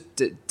just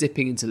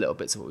dipping into little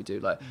bits of what we do,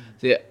 like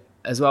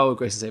as well with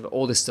Grace and Savour,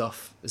 all this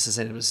stuff, the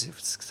sustainability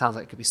sounds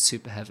like it could be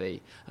super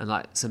heavy and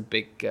like some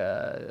big,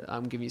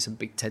 I'm giving you some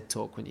big TED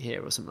talk when you're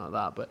here or something like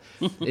that, but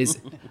is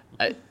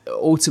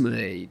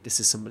ultimately this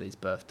is somebody's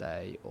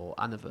birthday or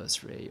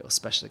anniversary or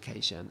special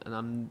occasion,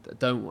 and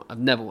I've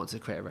never wanted to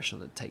create a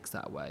restaurant that takes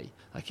that away.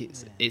 Like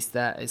it's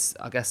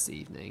I guess the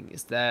evening,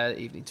 it's their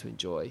evening to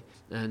enjoy,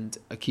 and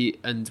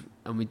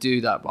we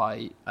do that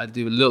by, I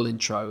do a little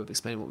intro of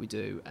explaining what we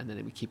do, and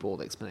then we keep all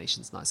the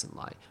explanations nice and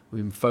light.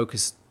 We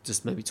focus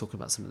just maybe talking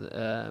about some of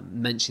the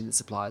mentioning the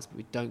suppliers, but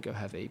we don't go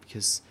heavy,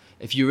 because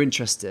if you're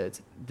interested,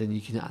 then you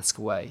can ask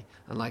away.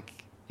 And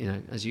like,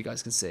 as you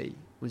guys can see,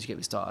 once you get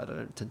me started, I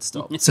don't tend to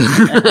stop.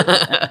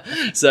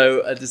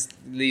 So I just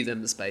leave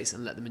them the space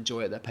and let them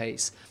enjoy it at their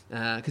pace.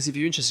 Because if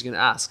you're interested, you're going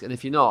to ask, and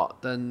if you're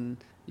not, then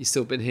you've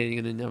still been here,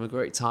 you're going to have a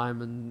great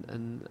time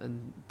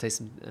and taste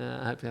some,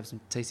 hopefully have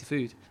some tasty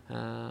food.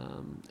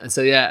 And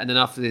then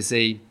after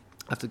the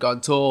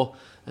garden tour,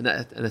 and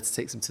that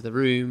takes them to the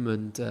room,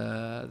 and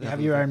you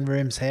have your own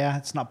rooms here.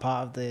 It's not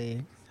part of the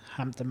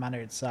Hampton Manor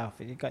itself.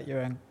 You've got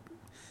your own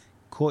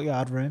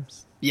courtyard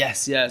rooms.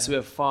 Yes, yeah. So we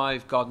have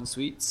 5 garden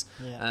suites,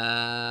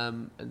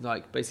 and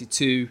like basically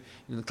 2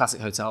 in the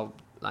classic hotel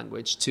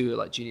language, 2 are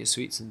like junior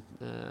suites and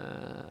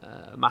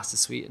a master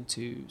suite, and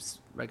 2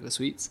 regular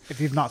suites. If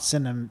you've not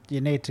seen them,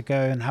 you need to go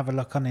and have a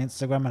look on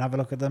Instagram and have a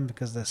look at them,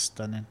 because they're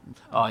stunning.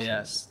 Oh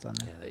yeah,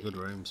 stunning. Yeah, good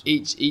rooms.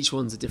 Each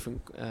one's a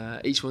different.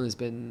 Each one has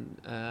been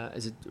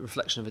is a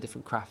reflection of a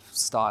different craft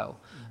style.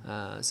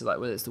 So like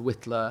whether it's the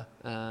whittler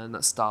and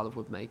that style of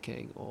wood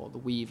making, or the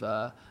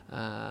weaver,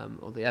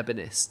 or the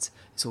ebonist,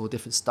 it's all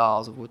different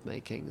styles of wood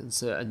making.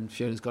 And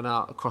Fiona's gone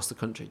out across the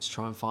country to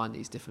try and find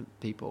these different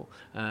people,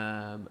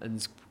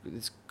 and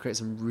it's created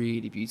some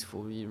really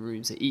beautiful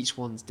rooms. So each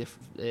one's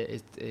different.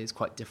 Is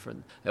quite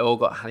different. They all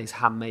got these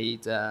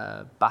handmade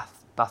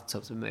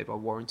bathtubs been made by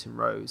Warrington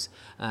Rose,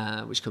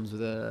 which comes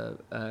with a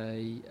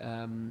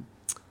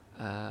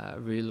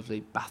really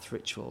lovely bath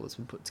ritual that's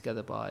been put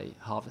together by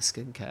Harvest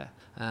Skincare.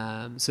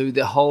 So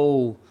the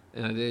whole,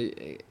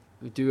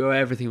 we do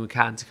everything we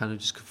can to kind of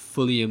just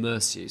fully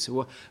immerse you.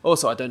 So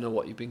also, I don't know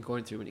what you've been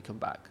going through when you come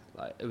back,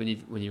 like when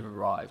you've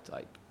arrived.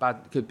 Like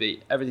could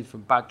be everything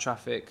from bad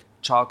traffic,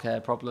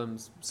 childcare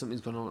problems,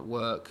 something's gone on at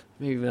work.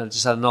 Maybe even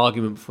just had an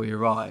argument before you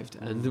arrived,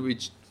 and we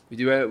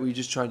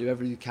just try and do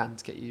everything we can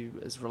to get you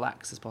as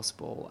relaxed as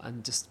possible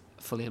and just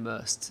fully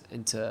immersed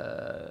into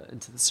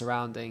the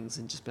surroundings,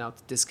 and just be able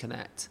to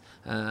disconnect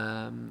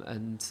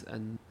and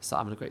start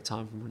having a great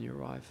time from when you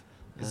arrive.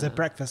 Is there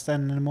breakfast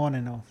then in the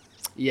morning or?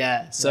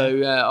 Yeah,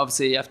 so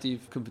obviously after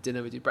you've come for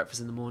dinner, we do breakfast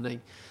in the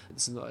morning.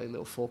 It's like a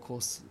little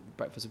 4-course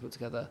breakfast we put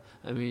together.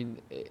 I mean,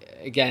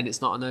 again,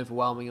 it's not an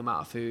overwhelming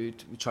amount of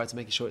food. We try to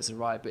make sure it's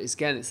right, but it's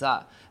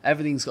that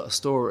everything's got a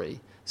story,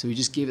 so we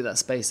just give it that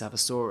space to have a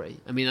story.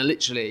 I mean, I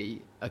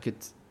could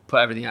put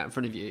everything out in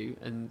front of you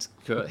and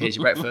go, here's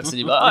your breakfast, and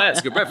you're like, oh yeah, it's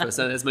a good breakfast,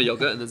 and there's my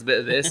yogurt, and there's a bit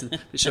of this, and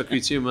the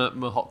charcuterie,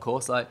 my hot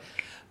course, like.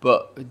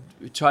 But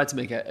we tried to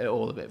make it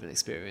all a bit of an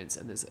experience,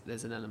 and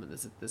there's an element,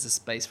 there's a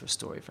space for a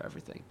story for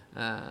everything.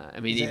 I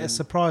mean, is it a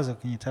surprise, or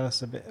can you tell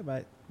us a bit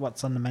about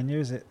what's on the menu?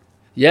 Is it?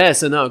 Yeah,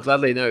 so no,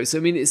 gladly no. So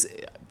I mean, it's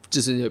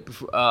just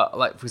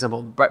like for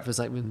example, breakfast,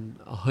 like when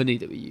honey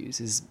that we use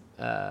is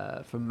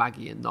from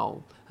Maggie and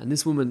Noel, and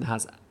this woman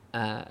has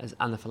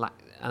anaphylaxia,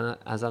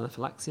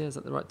 is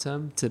that the right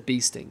term, to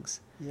bee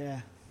stings.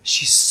 Yeah,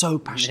 she's so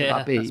passionate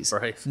about bees. That's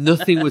brave.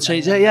 Nothing will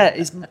change. Yeah,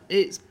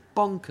 it's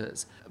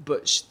bonkers.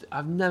 But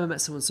I've never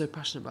met someone so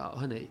passionate about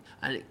honey,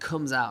 and it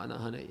comes out in the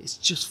honey. It's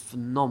just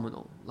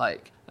phenomenal.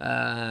 Like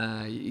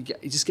you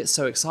just get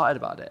so excited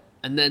about it,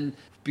 and then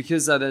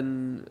because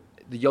then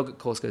the yogurt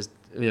course goes,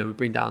 we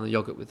bring down the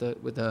yogurt with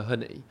the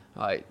honey,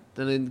 right?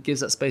 Then it gives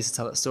that space to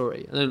tell that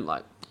story, and then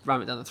like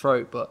ram it down the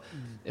throat. But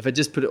if I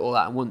just put it all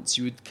out at once,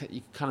 you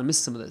kind of miss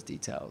some of those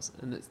details,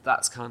 and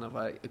that's kind of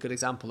like a good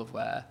example of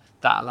where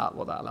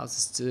what that allows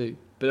us to do.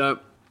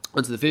 But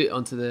onto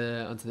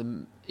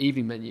the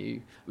evening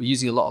menu, we're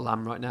using a lot of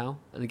lamb right now,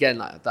 and again,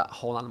 like that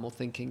whole animal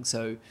thinking.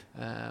 So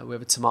we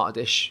have a tomato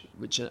dish,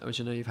 which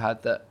I know you've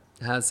had, that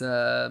has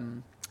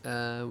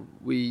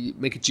we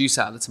make a juice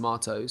out of the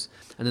tomatoes,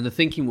 and then the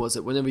thinking was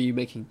that whenever you're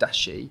making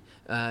dashi,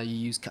 you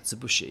use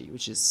katsuobushi,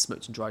 which is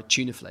smoked and dried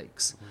tuna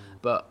flakes.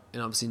 But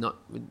obviously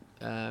we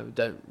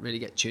don't really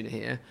get tuna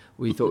here.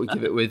 We thought we'd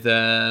give it with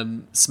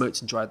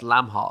smoked and dried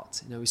lamb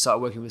heart. We started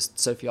working with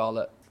Sophie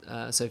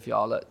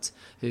Arlott,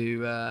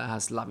 who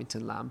has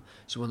Lavington lamb.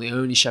 She's one of the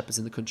only shepherds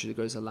in the country that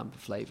grows a lamb for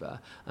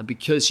flavour, and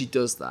because she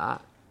does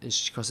that, and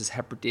she crosses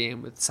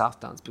Hebridean with South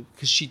Downs, but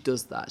because she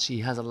does that, she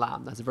has a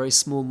lamb that has a very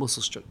small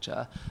muscle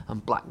structure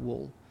and black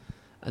wool,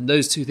 and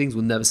those two things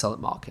will never sell at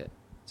market.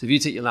 So if you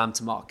take your lamb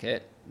to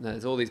market,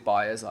 there's all these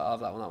buyers, I have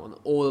that one.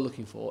 All they're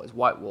looking for is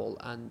white wool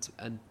and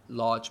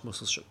large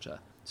muscle structure.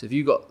 So if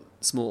you've got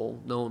small,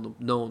 no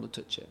one will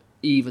touch it,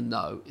 even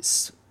though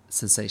it's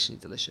sensationally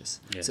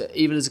delicious. Yeah. So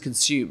even as a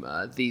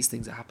consumer, these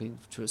things are happening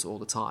to us all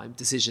the time.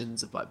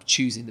 Decisions of like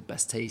choosing the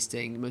best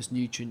tasting, most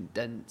nutrient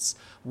dense,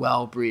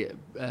 well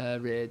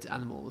reared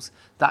animals,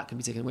 that can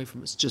be taken away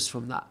from us just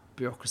from that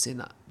bureaucracy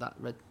and that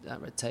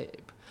red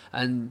tape.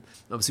 And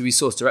obviously we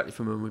source directly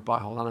from them when we buy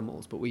whole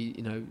animals, but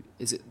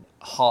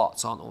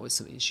hearts aren't always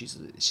something she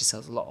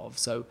sells a lot of.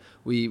 So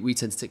we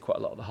tend to take quite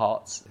a lot of the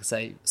hearts, like I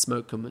say,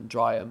 smoke them and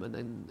dry them, and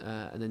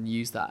then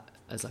use that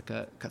as like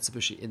a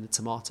katsuobushi in the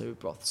tomato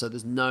broth. So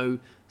there's no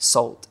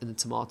salt in the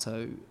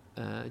tomato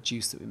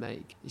juice that we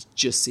make. It's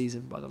just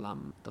seasoned by the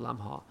lamb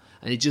heart,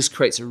 and it just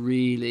creates a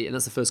really, and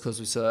that's the first course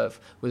we serve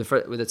with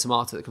a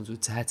tomato that comes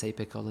with tahete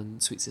pickle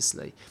and sweet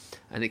Sicily,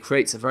 and it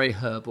creates a very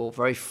herbal,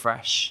 very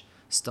fresh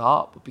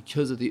start, but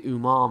because of the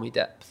umami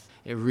depth,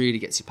 it really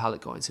gets your palate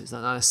going. So it's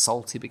a nice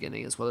salty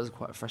beginning as well as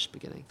quite a fresh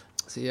beginning.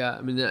 So yeah,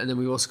 I mean, and then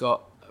we've also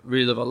got,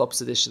 really love our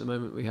lobster dish at the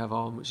moment we have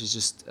on, which is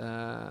just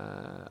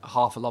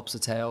half a lobster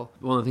tail.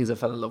 One of the things I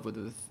fell in love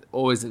with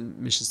always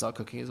in Michelin star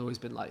cooking has always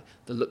been like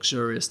the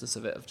luxuriousness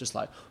of it, of just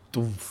like,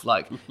 doof,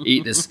 like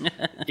eat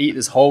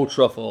this whole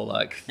truffle,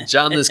 like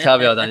jam this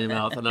caviar down your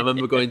mouth. And I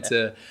remember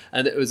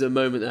and it was a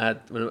moment I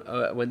had when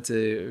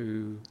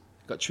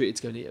I got treated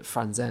to go and eat at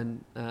Franzen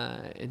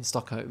in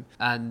Stockholm,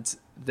 and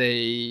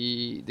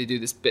they do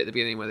this bit at the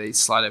beginning where they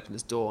slide open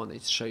this door and they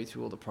show you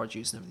through all the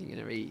produce and everything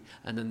you're going to eat.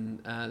 And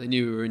then they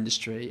knew we were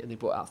industry, and they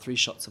brought out 3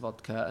 shots of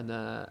vodka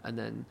and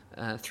then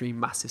 3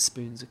 massive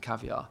spoons of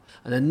caviar.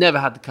 And I never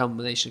had the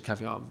combination of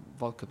caviar and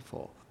vodka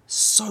before.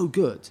 So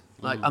good.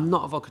 Like, I'm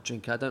not a vodka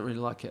drinker, I don't really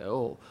like it at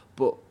all,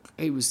 but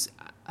it was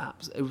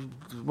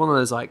one of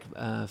those like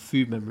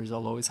food memories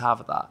I'll always have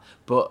of that.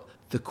 But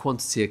the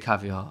quantity of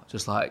caviar,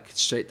 just like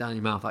straight down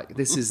your mouth, like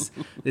this is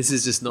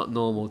just not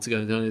normal to go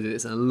and do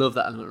this. And I love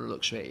that element of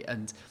luxury.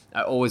 And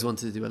I always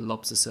wanted to do a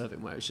lobster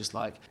serving where it's just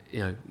like,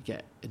 you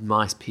get a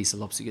nice piece of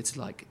lobster. You get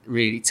to like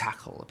really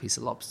tackle a piece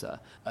of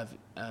lobster.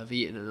 I've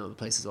eaten in other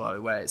places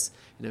where it's,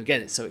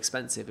 again, it's so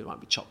expensive, it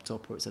might be chopped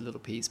up or it's a little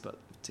piece, but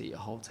to eat a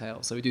whole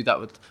tail. So we do that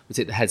we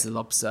take the heads of the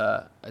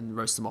lobster and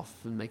roast them off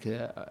and make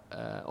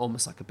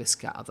almost like a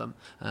biscuit out of them.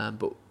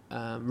 But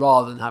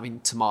rather than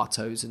having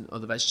tomatoes and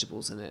other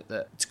vegetables in it,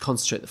 that to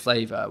concentrate the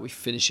flavour, we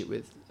finish it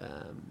with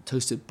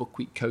toasted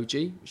buckwheat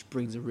koji, which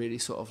brings a really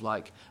sort of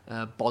like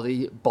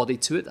body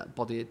to it, that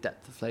body of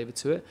depth of flavour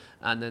to it,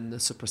 and then the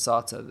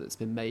soprasata that's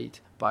been made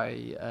by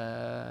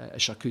a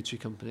charcuterie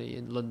company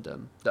in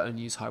London that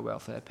only use high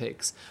welfare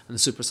pigs. And the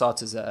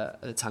soprasata is an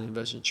Italian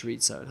version of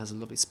chorizo and has a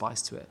lovely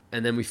spice to it.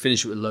 And then we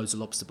finish it with loads of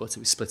lobster butter.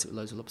 We split it with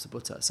loads of lobster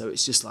butter. So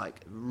it's just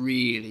like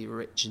really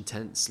rich,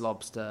 intense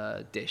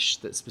lobster dish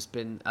that's just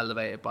been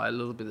elevated by a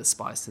little bit of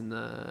spice in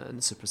the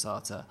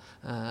soprasata,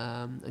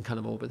 and kind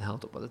of all been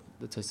held up by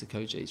the toasted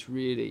koji. It's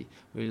really,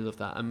 really love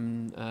that.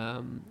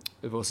 And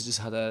we've also just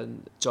had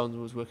John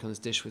was working on this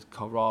dish with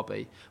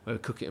kohlrabi, where we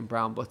cook it in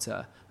brown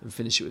butter and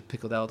finish it with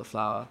pickled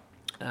elderflower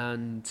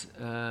and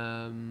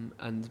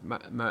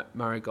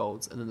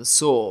marigolds, and then the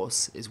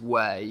sauce is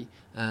whey,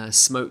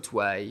 smoked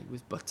whey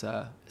with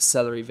butter,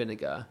 celery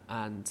vinegar,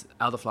 and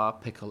elderflower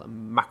pickle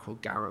and mackerel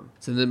garum.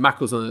 So the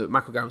mackerel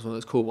garum is one of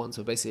those cool ones.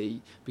 So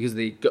basically, because of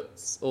the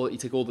guts, you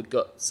take all the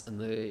guts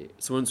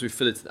so once I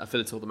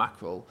fillet all the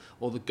mackerel,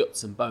 all the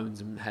guts and bones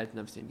and head and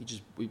everything,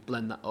 we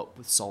blend that up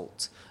with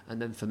salt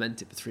and then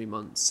ferment it for 3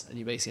 months, and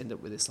you basically end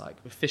up with this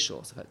like fish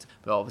sauce effect.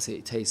 But obviously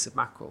it tastes of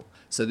mackerel.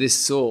 So this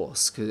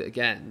sauce,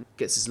 again,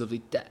 gets this lovely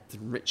depth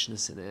and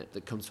richness in it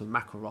that comes from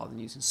mackerel rather than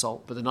using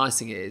salt. But the nice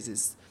thing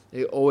is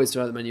it always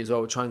throughout the menu as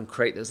well, we try and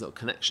create those little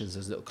connections,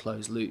 those little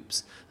closed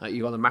loops. Like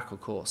you got a mackerel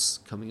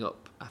course coming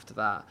up after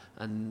that,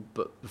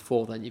 but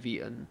before then you've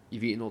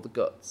eaten all the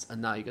guts,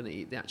 and now you're going to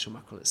eat the actual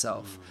mackerel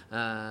itself.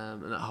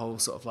 And that whole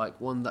sort of like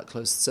that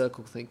closed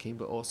circle thinking,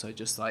 but also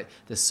just like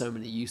there's so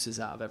many uses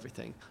out of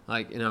everything.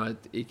 Like you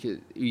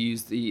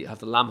have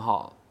the lamb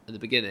heart at the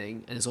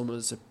beginning, and it's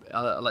almost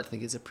I like to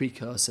think it's a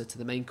precursor to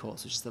the main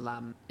course, which is the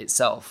lamb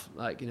itself.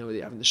 Like, you know, whether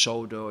you're having the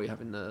shoulder or you're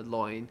having the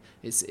loin,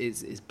 it's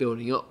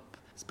building up.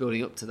 It's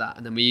building up to that,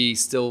 and then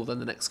then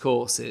the next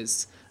course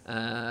is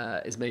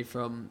a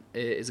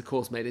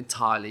course made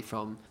entirely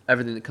from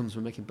everything that comes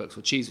from making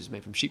Buxwell cheese, which is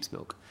made from sheep's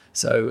milk.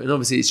 So, and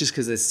obviously it's just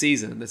because there's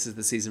season. This is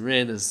the season we're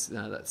in.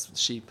 That's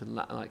sheep and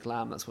like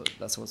lamb. That's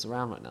what's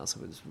around right now. So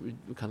we're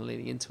kind of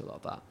leaning into a lot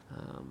of that.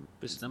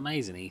 But it's an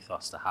amazing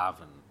ethos to have,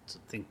 and to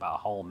think about a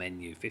whole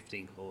menu,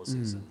 15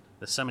 courses, and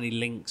there's so many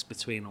links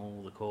between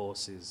all the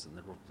courses,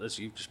 and as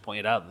you've just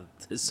pointed out,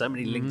 there's so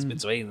many links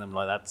between them.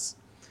 Like, that's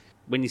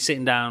when you're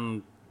sitting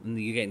down and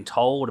you're getting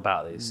told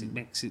about this, it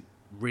makes it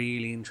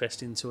really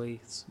interesting to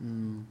eat,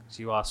 because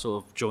you are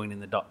sort of joining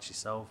the dots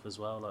yourself as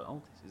well. Like,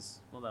 oh,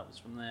 that was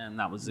from there, and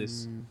that was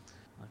this.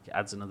 Like, it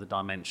adds another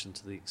dimension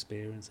to the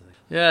experience, I think.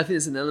 Yeah, I think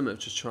there's an element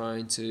of just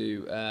trying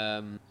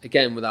to,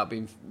 again, without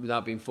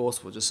being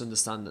forceful, just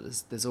understand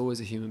that there's always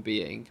a human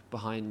being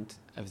behind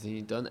everything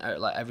you've done.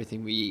 Like,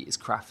 everything we eat is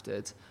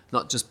crafted,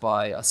 not just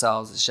by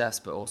ourselves as chefs,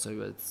 but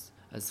also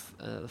as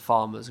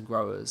farmers and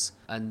growers,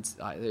 and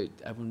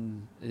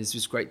everyone, it's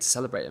just great to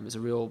celebrate them. It's a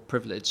real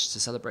privilege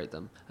to celebrate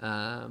them,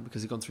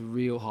 because they've gone through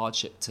real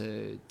hardship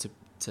to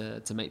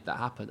make that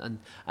happen,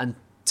 and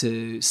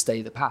to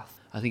stay the path.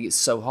 I think it's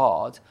so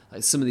hard.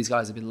 Like, some of these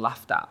guys have been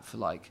laughed at for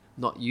like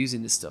not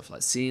using this stuff,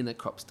 like seeing their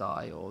crops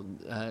die or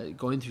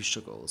going through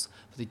struggles,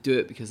 but they do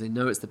it because they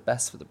know it's the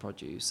best for the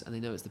produce, and they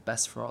know it's the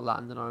best for our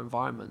land and our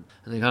environment,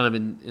 and they've kind of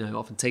been, you know,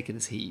 often taking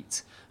this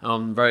heat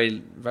on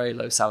very, very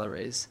low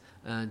salaries,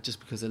 just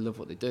because they love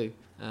what they do.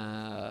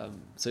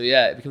 So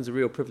yeah, it becomes a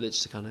real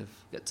privilege to kind of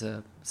get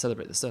to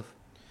celebrate the stuff.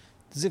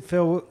 Did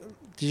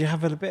you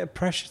have a bit of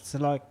pressure to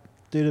like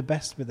do the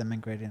best with them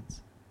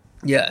ingredients?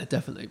 Yeah,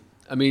 definitely.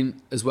 I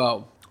mean, as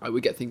well, like, we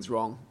get things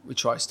wrong. We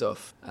try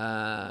stuff,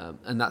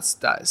 and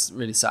that's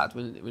really sad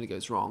when it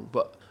goes wrong.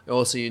 But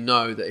also, you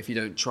know that if you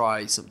don't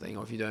try something,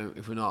 or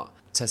if we're not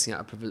testing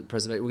out we're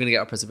going to get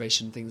our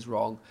preservation things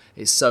wrong.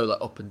 It's so like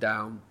up and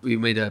down. We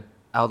made a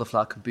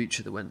elderflower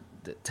kombucha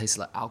that tasted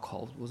like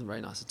alcohol. It wasn't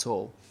very nice at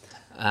all.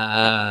 And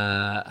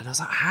I was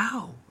like,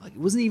 how? Like, it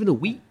wasn't even a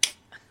week.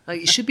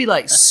 Like, it should be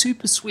like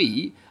super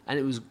sweet, and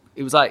it was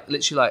like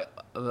literally like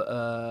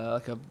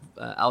a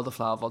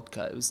elderflower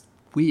vodka. It was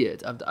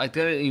weird. I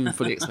don't even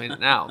fully explain it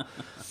now,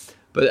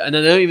 and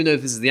I don't even know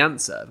if this is the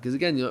answer, because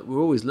again, you know, we're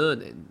always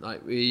learning.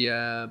 Like, we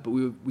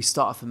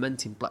started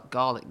fermenting black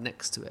garlic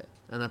next to it,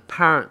 and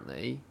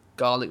apparently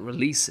garlic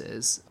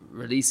releases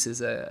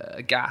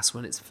a gas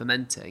when it's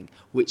fermenting,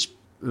 which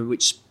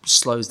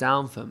slows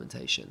down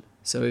fermentation.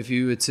 So if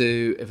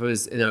it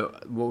was, you know,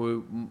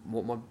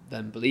 what my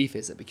then belief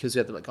is that because we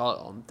had the black garlic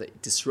on, that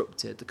it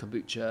disrupted the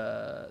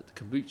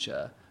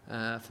kombucha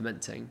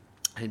fermenting,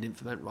 and it didn't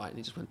ferment right, and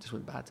it just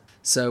went bad.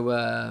 So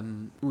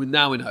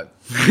now we know.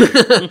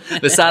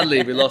 But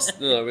sadly, we lost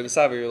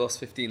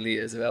 15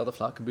 litres of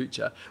elderflower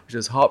kombucha, which I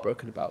was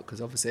heartbroken about,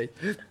 because obviously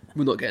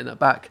we're not getting that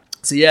back.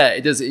 So yeah,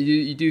 it does.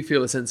 You do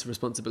feel a sense of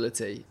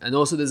responsibility, and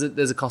also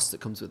there's a cost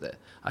that comes with it.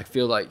 I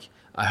feel like,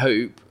 I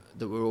hope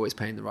that we're always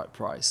paying the right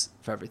price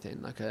for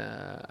everything. Like,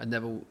 I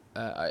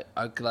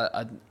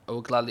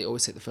will gladly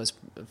always take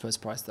the first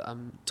price that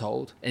I'm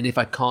told, and if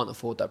I can't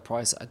afford that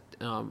price,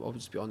 I'll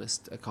just be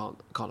honest, I can't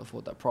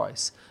afford that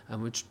price,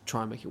 and we'll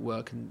try and make it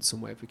work in some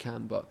way if we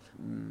can. But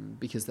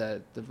because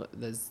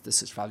there's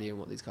such value in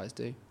what these guys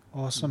do.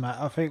 Awesome, Matt.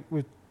 I think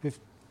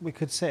we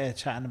could sit here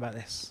chatting about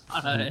this.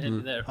 I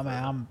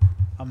know.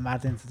 I'm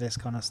mad into this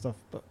kind of stuff,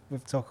 but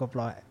we've talked up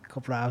like a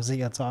couple of hours of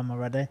your time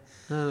already.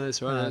 No,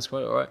 that's right. That's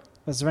quite all right.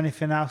 Was there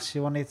anything else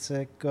you wanted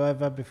to go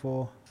over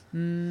before?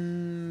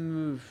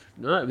 No.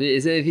 I mean,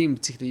 is there anything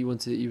particularly you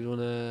want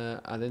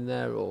to add in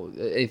there, or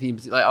anything?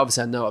 Like,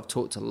 obviously, I know I've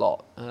talked a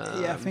lot.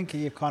 Yeah, I think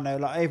you kind of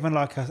like, even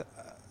like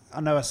I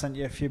know I sent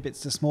you a few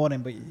bits this morning,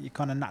 but you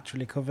kind of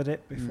naturally covered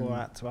it before I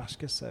had to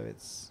ask you, so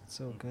it's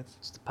all good.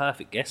 It's the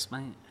perfect guest,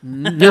 mate.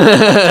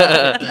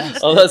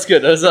 Oh, that's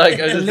good. I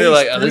just feel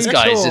like, this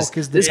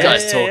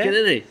guy's talking,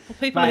 isn't he? Well,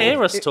 people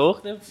hear us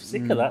talk. They're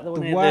sick of that.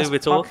 The worst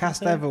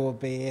podcast ever would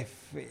be if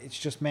it's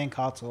just me and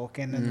Carl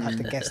talking, and like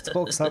the guest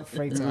talks like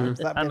 3 times.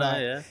 That'd be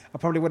I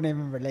probably wouldn't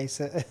even release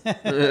it.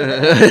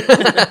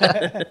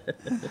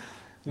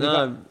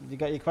 You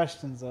got your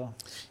questions, or?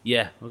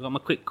 Yeah, I've got my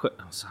quick.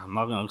 I'm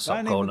not going to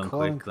stop calling them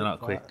quick. They're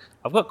not quick.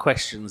 I've got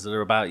questions that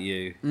are about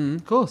you.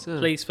 Of course. Yeah.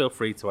 Please feel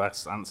free to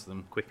answer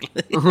them quickly.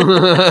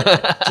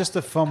 Just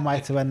a fun way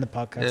to end the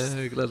podcast.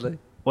 Yeah, gladly.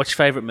 What's your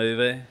favourite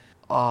movie?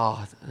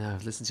 Oh, no,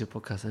 I've listened to your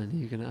podcast and I knew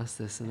you were going to ask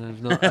this, and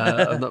I've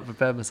not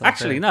prepared myself.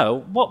 Actually, no.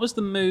 What was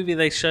the movie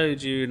they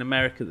showed you in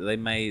America that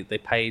they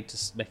paid to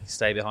make you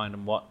stay behind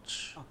and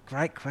watch? Oh,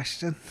 great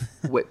question.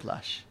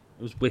 Whiplash.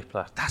 It was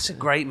Whiplash. That's a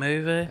great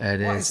movie.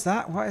 What is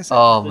that?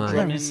 Oh, the man.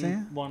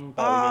 drumming one bonus,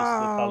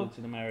 the college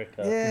in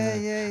America.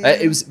 Yeah.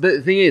 It was, but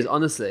the thing is,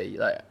 honestly,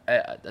 like,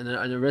 and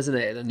it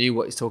resonated. I knew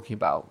what he's talking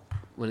about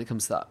when it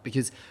comes to that,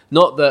 because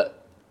not that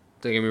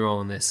Don't get me wrong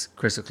on this,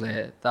 crystal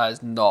clear. That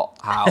is not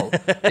how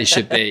it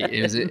should be.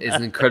 It's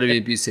incredibly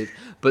abusive.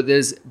 But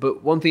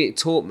one thing it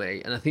taught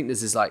me, and I think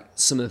this is like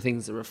some of the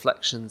things, the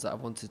reflections that I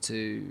wanted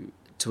to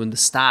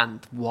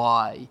understand.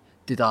 Why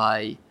did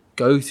I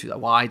go through that?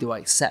 Why do I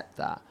accept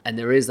that? And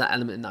there is that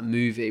element in that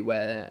movie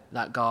where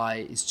that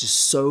guy is just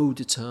so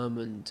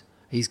determined.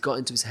 He's got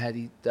into his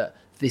head that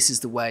this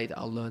is the way that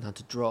I'll learn how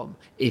to drum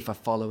if I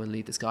follow and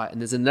lead this guy. And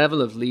there's a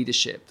level of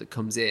leadership that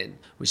comes in,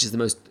 which is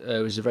which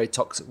is a very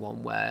toxic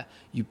one, where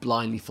you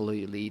blindly follow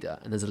your leader.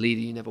 And as a leader,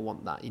 you never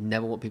want that. You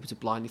never want people to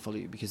blindly follow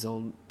you, because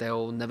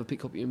they'll never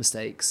pick up your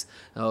mistakes.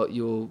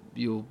 You'll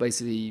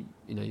basically,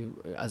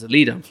 as a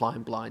leader, I'm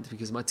flying blind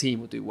because my team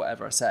will do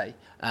whatever I say.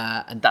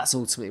 And that's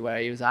ultimately where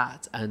he was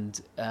at,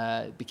 and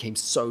became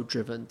so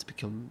driven to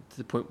become to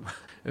the point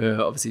where,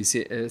 obviously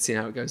seeing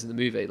how it goes in the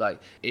movie, like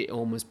it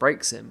almost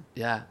breaks him.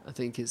 Yeah, I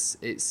think it's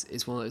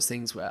one of those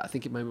things where I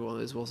think it made me one of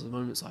those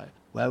moments like,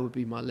 where would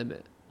be my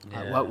limit?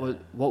 Yeah. Like,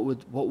 what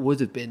would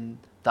have been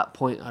that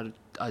point?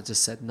 I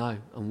just said no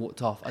and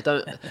walked off.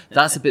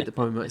 That's a bit that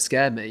probably might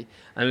scare me.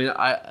 I mean,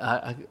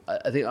 I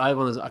think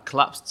I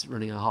collapsed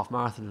running a half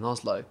marathon in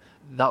Oslo.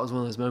 That was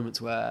one of those moments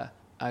where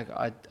I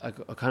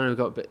kind of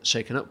got a bit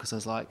shaken up, because I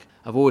was like,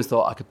 I've always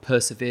thought I could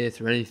persevere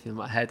through anything in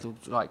my head,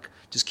 like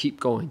just keep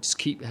going, just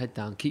keep your head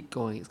down, keep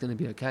going, it's going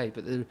to be okay.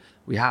 But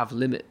we have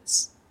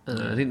limits,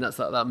 and I think that's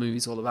what that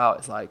movie's all about.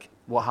 It's like,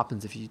 what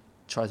happens if you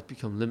try to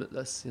become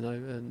limitless,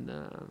 and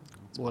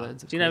what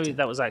ends up. Do you know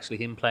that was actually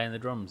him playing the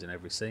drums in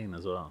every scene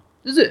as well?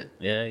 Is it?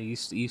 Yeah, he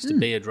used to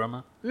be a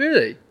drummer.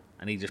 Really?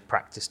 And he just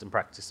practiced and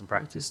practiced and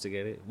practiced to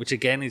get it, which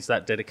again is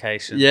that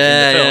dedication.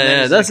 Yeah, in the film.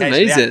 yeah, that's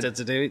amazing. The actor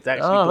to do it, to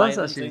actually Oh, play that's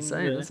them actually things,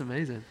 insane. yeah. That's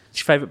amazing. What's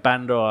your favourite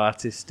band or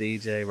artist,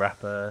 DJ,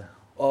 rapper?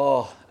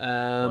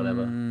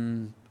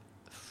 Whatever.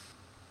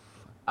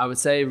 I would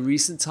say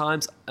recent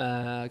times,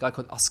 a guy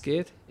called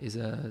Asgeir is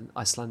an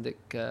Icelandic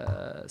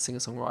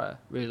singer-songwriter.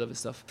 Really love his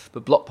stuff.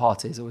 But Block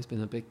Party has always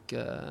been a big...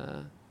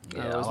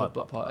 I always love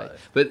Block Party.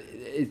 But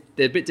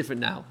they're a bit different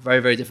now.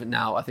 Very, very different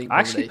now, I think. I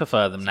actually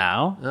prefer them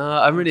now.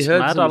 I haven't really heard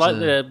Mad. so I much like of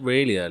the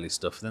really early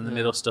stuff. Then the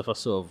middle stuff I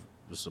sort of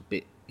was a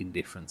bit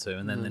indifferent to.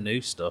 And then the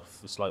new stuff,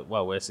 it's like,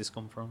 well, where's this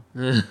come from?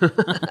 Yeah.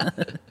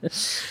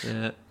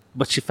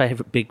 What's your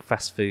favourite big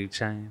fast food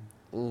chain?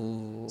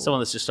 Ooh. Someone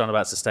that's just on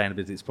about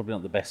sustainability, it's probably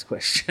not the best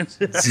question.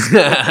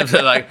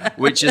 Like,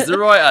 which is the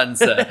right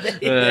answer?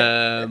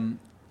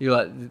 You're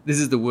like, this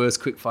is the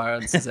worst quickfire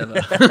answers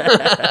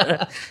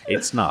ever.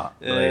 It's not.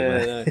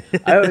 Yeah, no.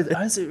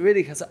 I was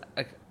really, because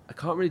I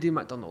can't really do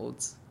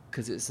McDonald's,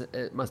 because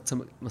my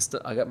stomach.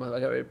 I get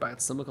really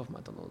bad stomach off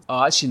McDonald's.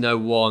 I actually know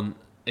one,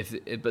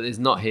 but it's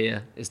not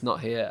here. It's not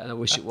here, and I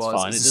wish it was.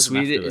 Fine.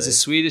 It's a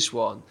Swedish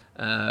one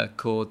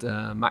called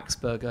Max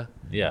Burger.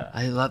 Yeah.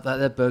 I love that.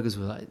 Their burgers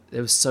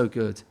they were so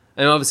good.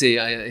 And obviously,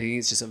 I think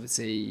it's just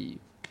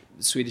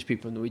Swedish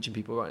people and Norwegian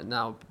people right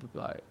now would be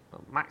like,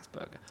 Max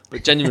Burger.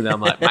 But genuinely,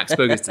 I'm like, Max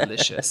Burger's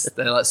delicious.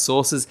 They're like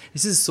sauces.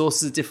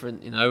 Sauces are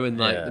different, and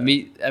like the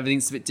meat,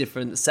 everything's a bit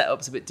different. The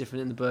setup's a bit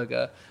different in the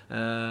burger.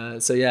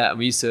 So yeah, and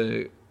we used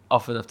to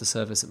often after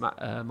service at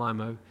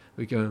Mimo,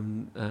 we go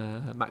and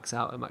max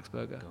out at Max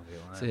Burger.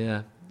 So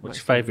yeah. What's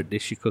your favourite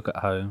dish you cook at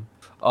home?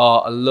 Oh,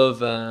 I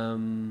love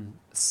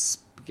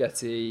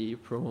spaghetti,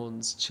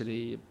 prawns,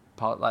 chili.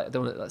 I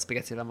don't want it,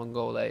 spaghetti alla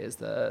mongole is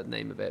the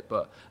name of it,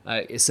 but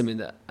it's something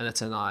that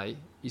Aneta and I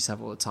used to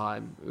have all the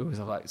time. We always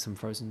have like some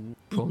frozen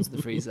prawns in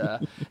the freezer.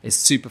 It's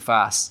super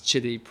fast.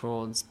 Chili,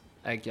 prawns,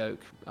 egg yolk.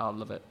 I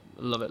love it.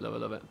 Love it, love it,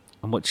 love it.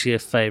 And what's your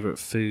favourite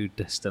food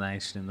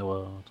destination in the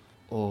world?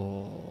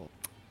 Oh,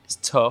 it's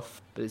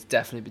tough, but it's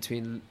definitely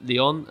between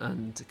Lyon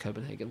and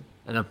Copenhagen.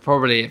 And I'd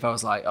probably, if I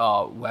was like,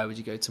 where would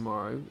you go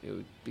tomorrow? It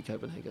would be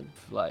Copenhagen.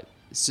 Like,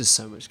 it's just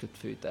so much good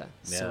food there.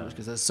 So much,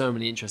 because there's so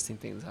many interesting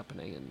things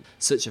happening and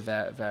such a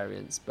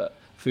variance. But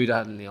food I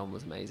had in Lyon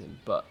was amazing.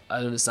 But I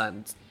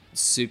understand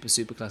super,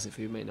 super classic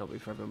food may not be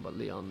for everyone, but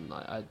Lyon,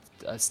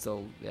 I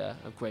still,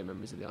 have great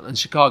memories of Lyon. And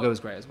Chicago was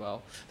great as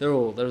well.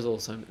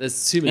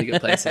 There's too many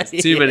good places.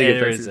 Too many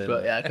good places.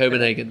 But yeah,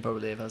 Copenhagen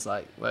probably, if I was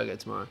like, where I go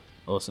tomorrow.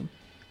 Awesome.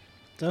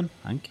 Done.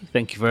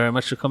 Thank you very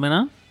much for coming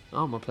on.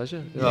 Oh, my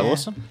pleasure. Yeah.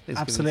 Awesome.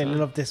 Absolutely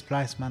love this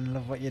place, man.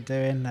 Love what you're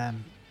doing.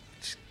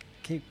 Just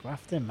keep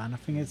grafting, man. I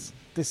think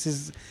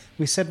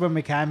we said when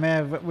we came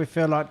here, we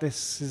feel like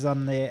this is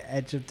on the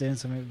edge of doing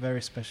something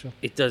very special.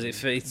 It does.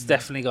 It's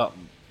definitely got,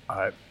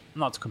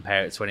 not to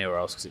compare it to anywhere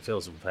else because it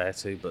feels unfair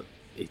to, but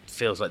it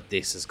feels like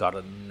this has got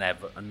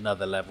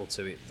another level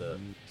to it that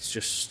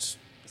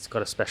it's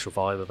got a special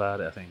vibe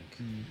about it, I think.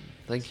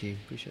 Thank you.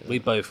 Appreciate that. We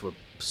both were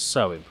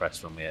so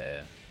impressed when we were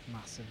here.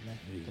 Massively.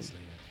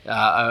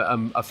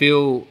 I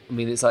feel. I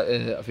mean, it's like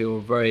I feel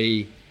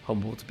very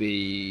humbled to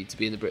be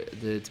in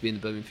the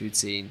Birmingham food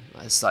scene.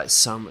 It's like there's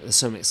so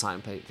many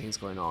exciting things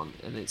going on,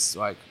 and it's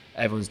like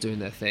everyone's doing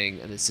their thing,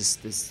 and it's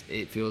just this.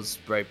 It feels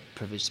very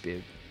privileged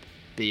to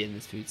be in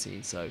this food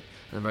scene. So and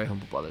I'm very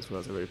humbled by this as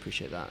well. I really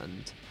appreciate that,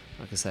 and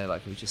like I say,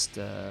 like we just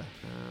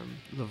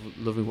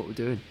loving what we're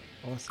doing.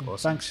 Awesome.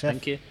 Awesome. Thanks, Chef.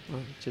 Thank you.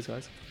 Well, cheers,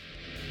 guys.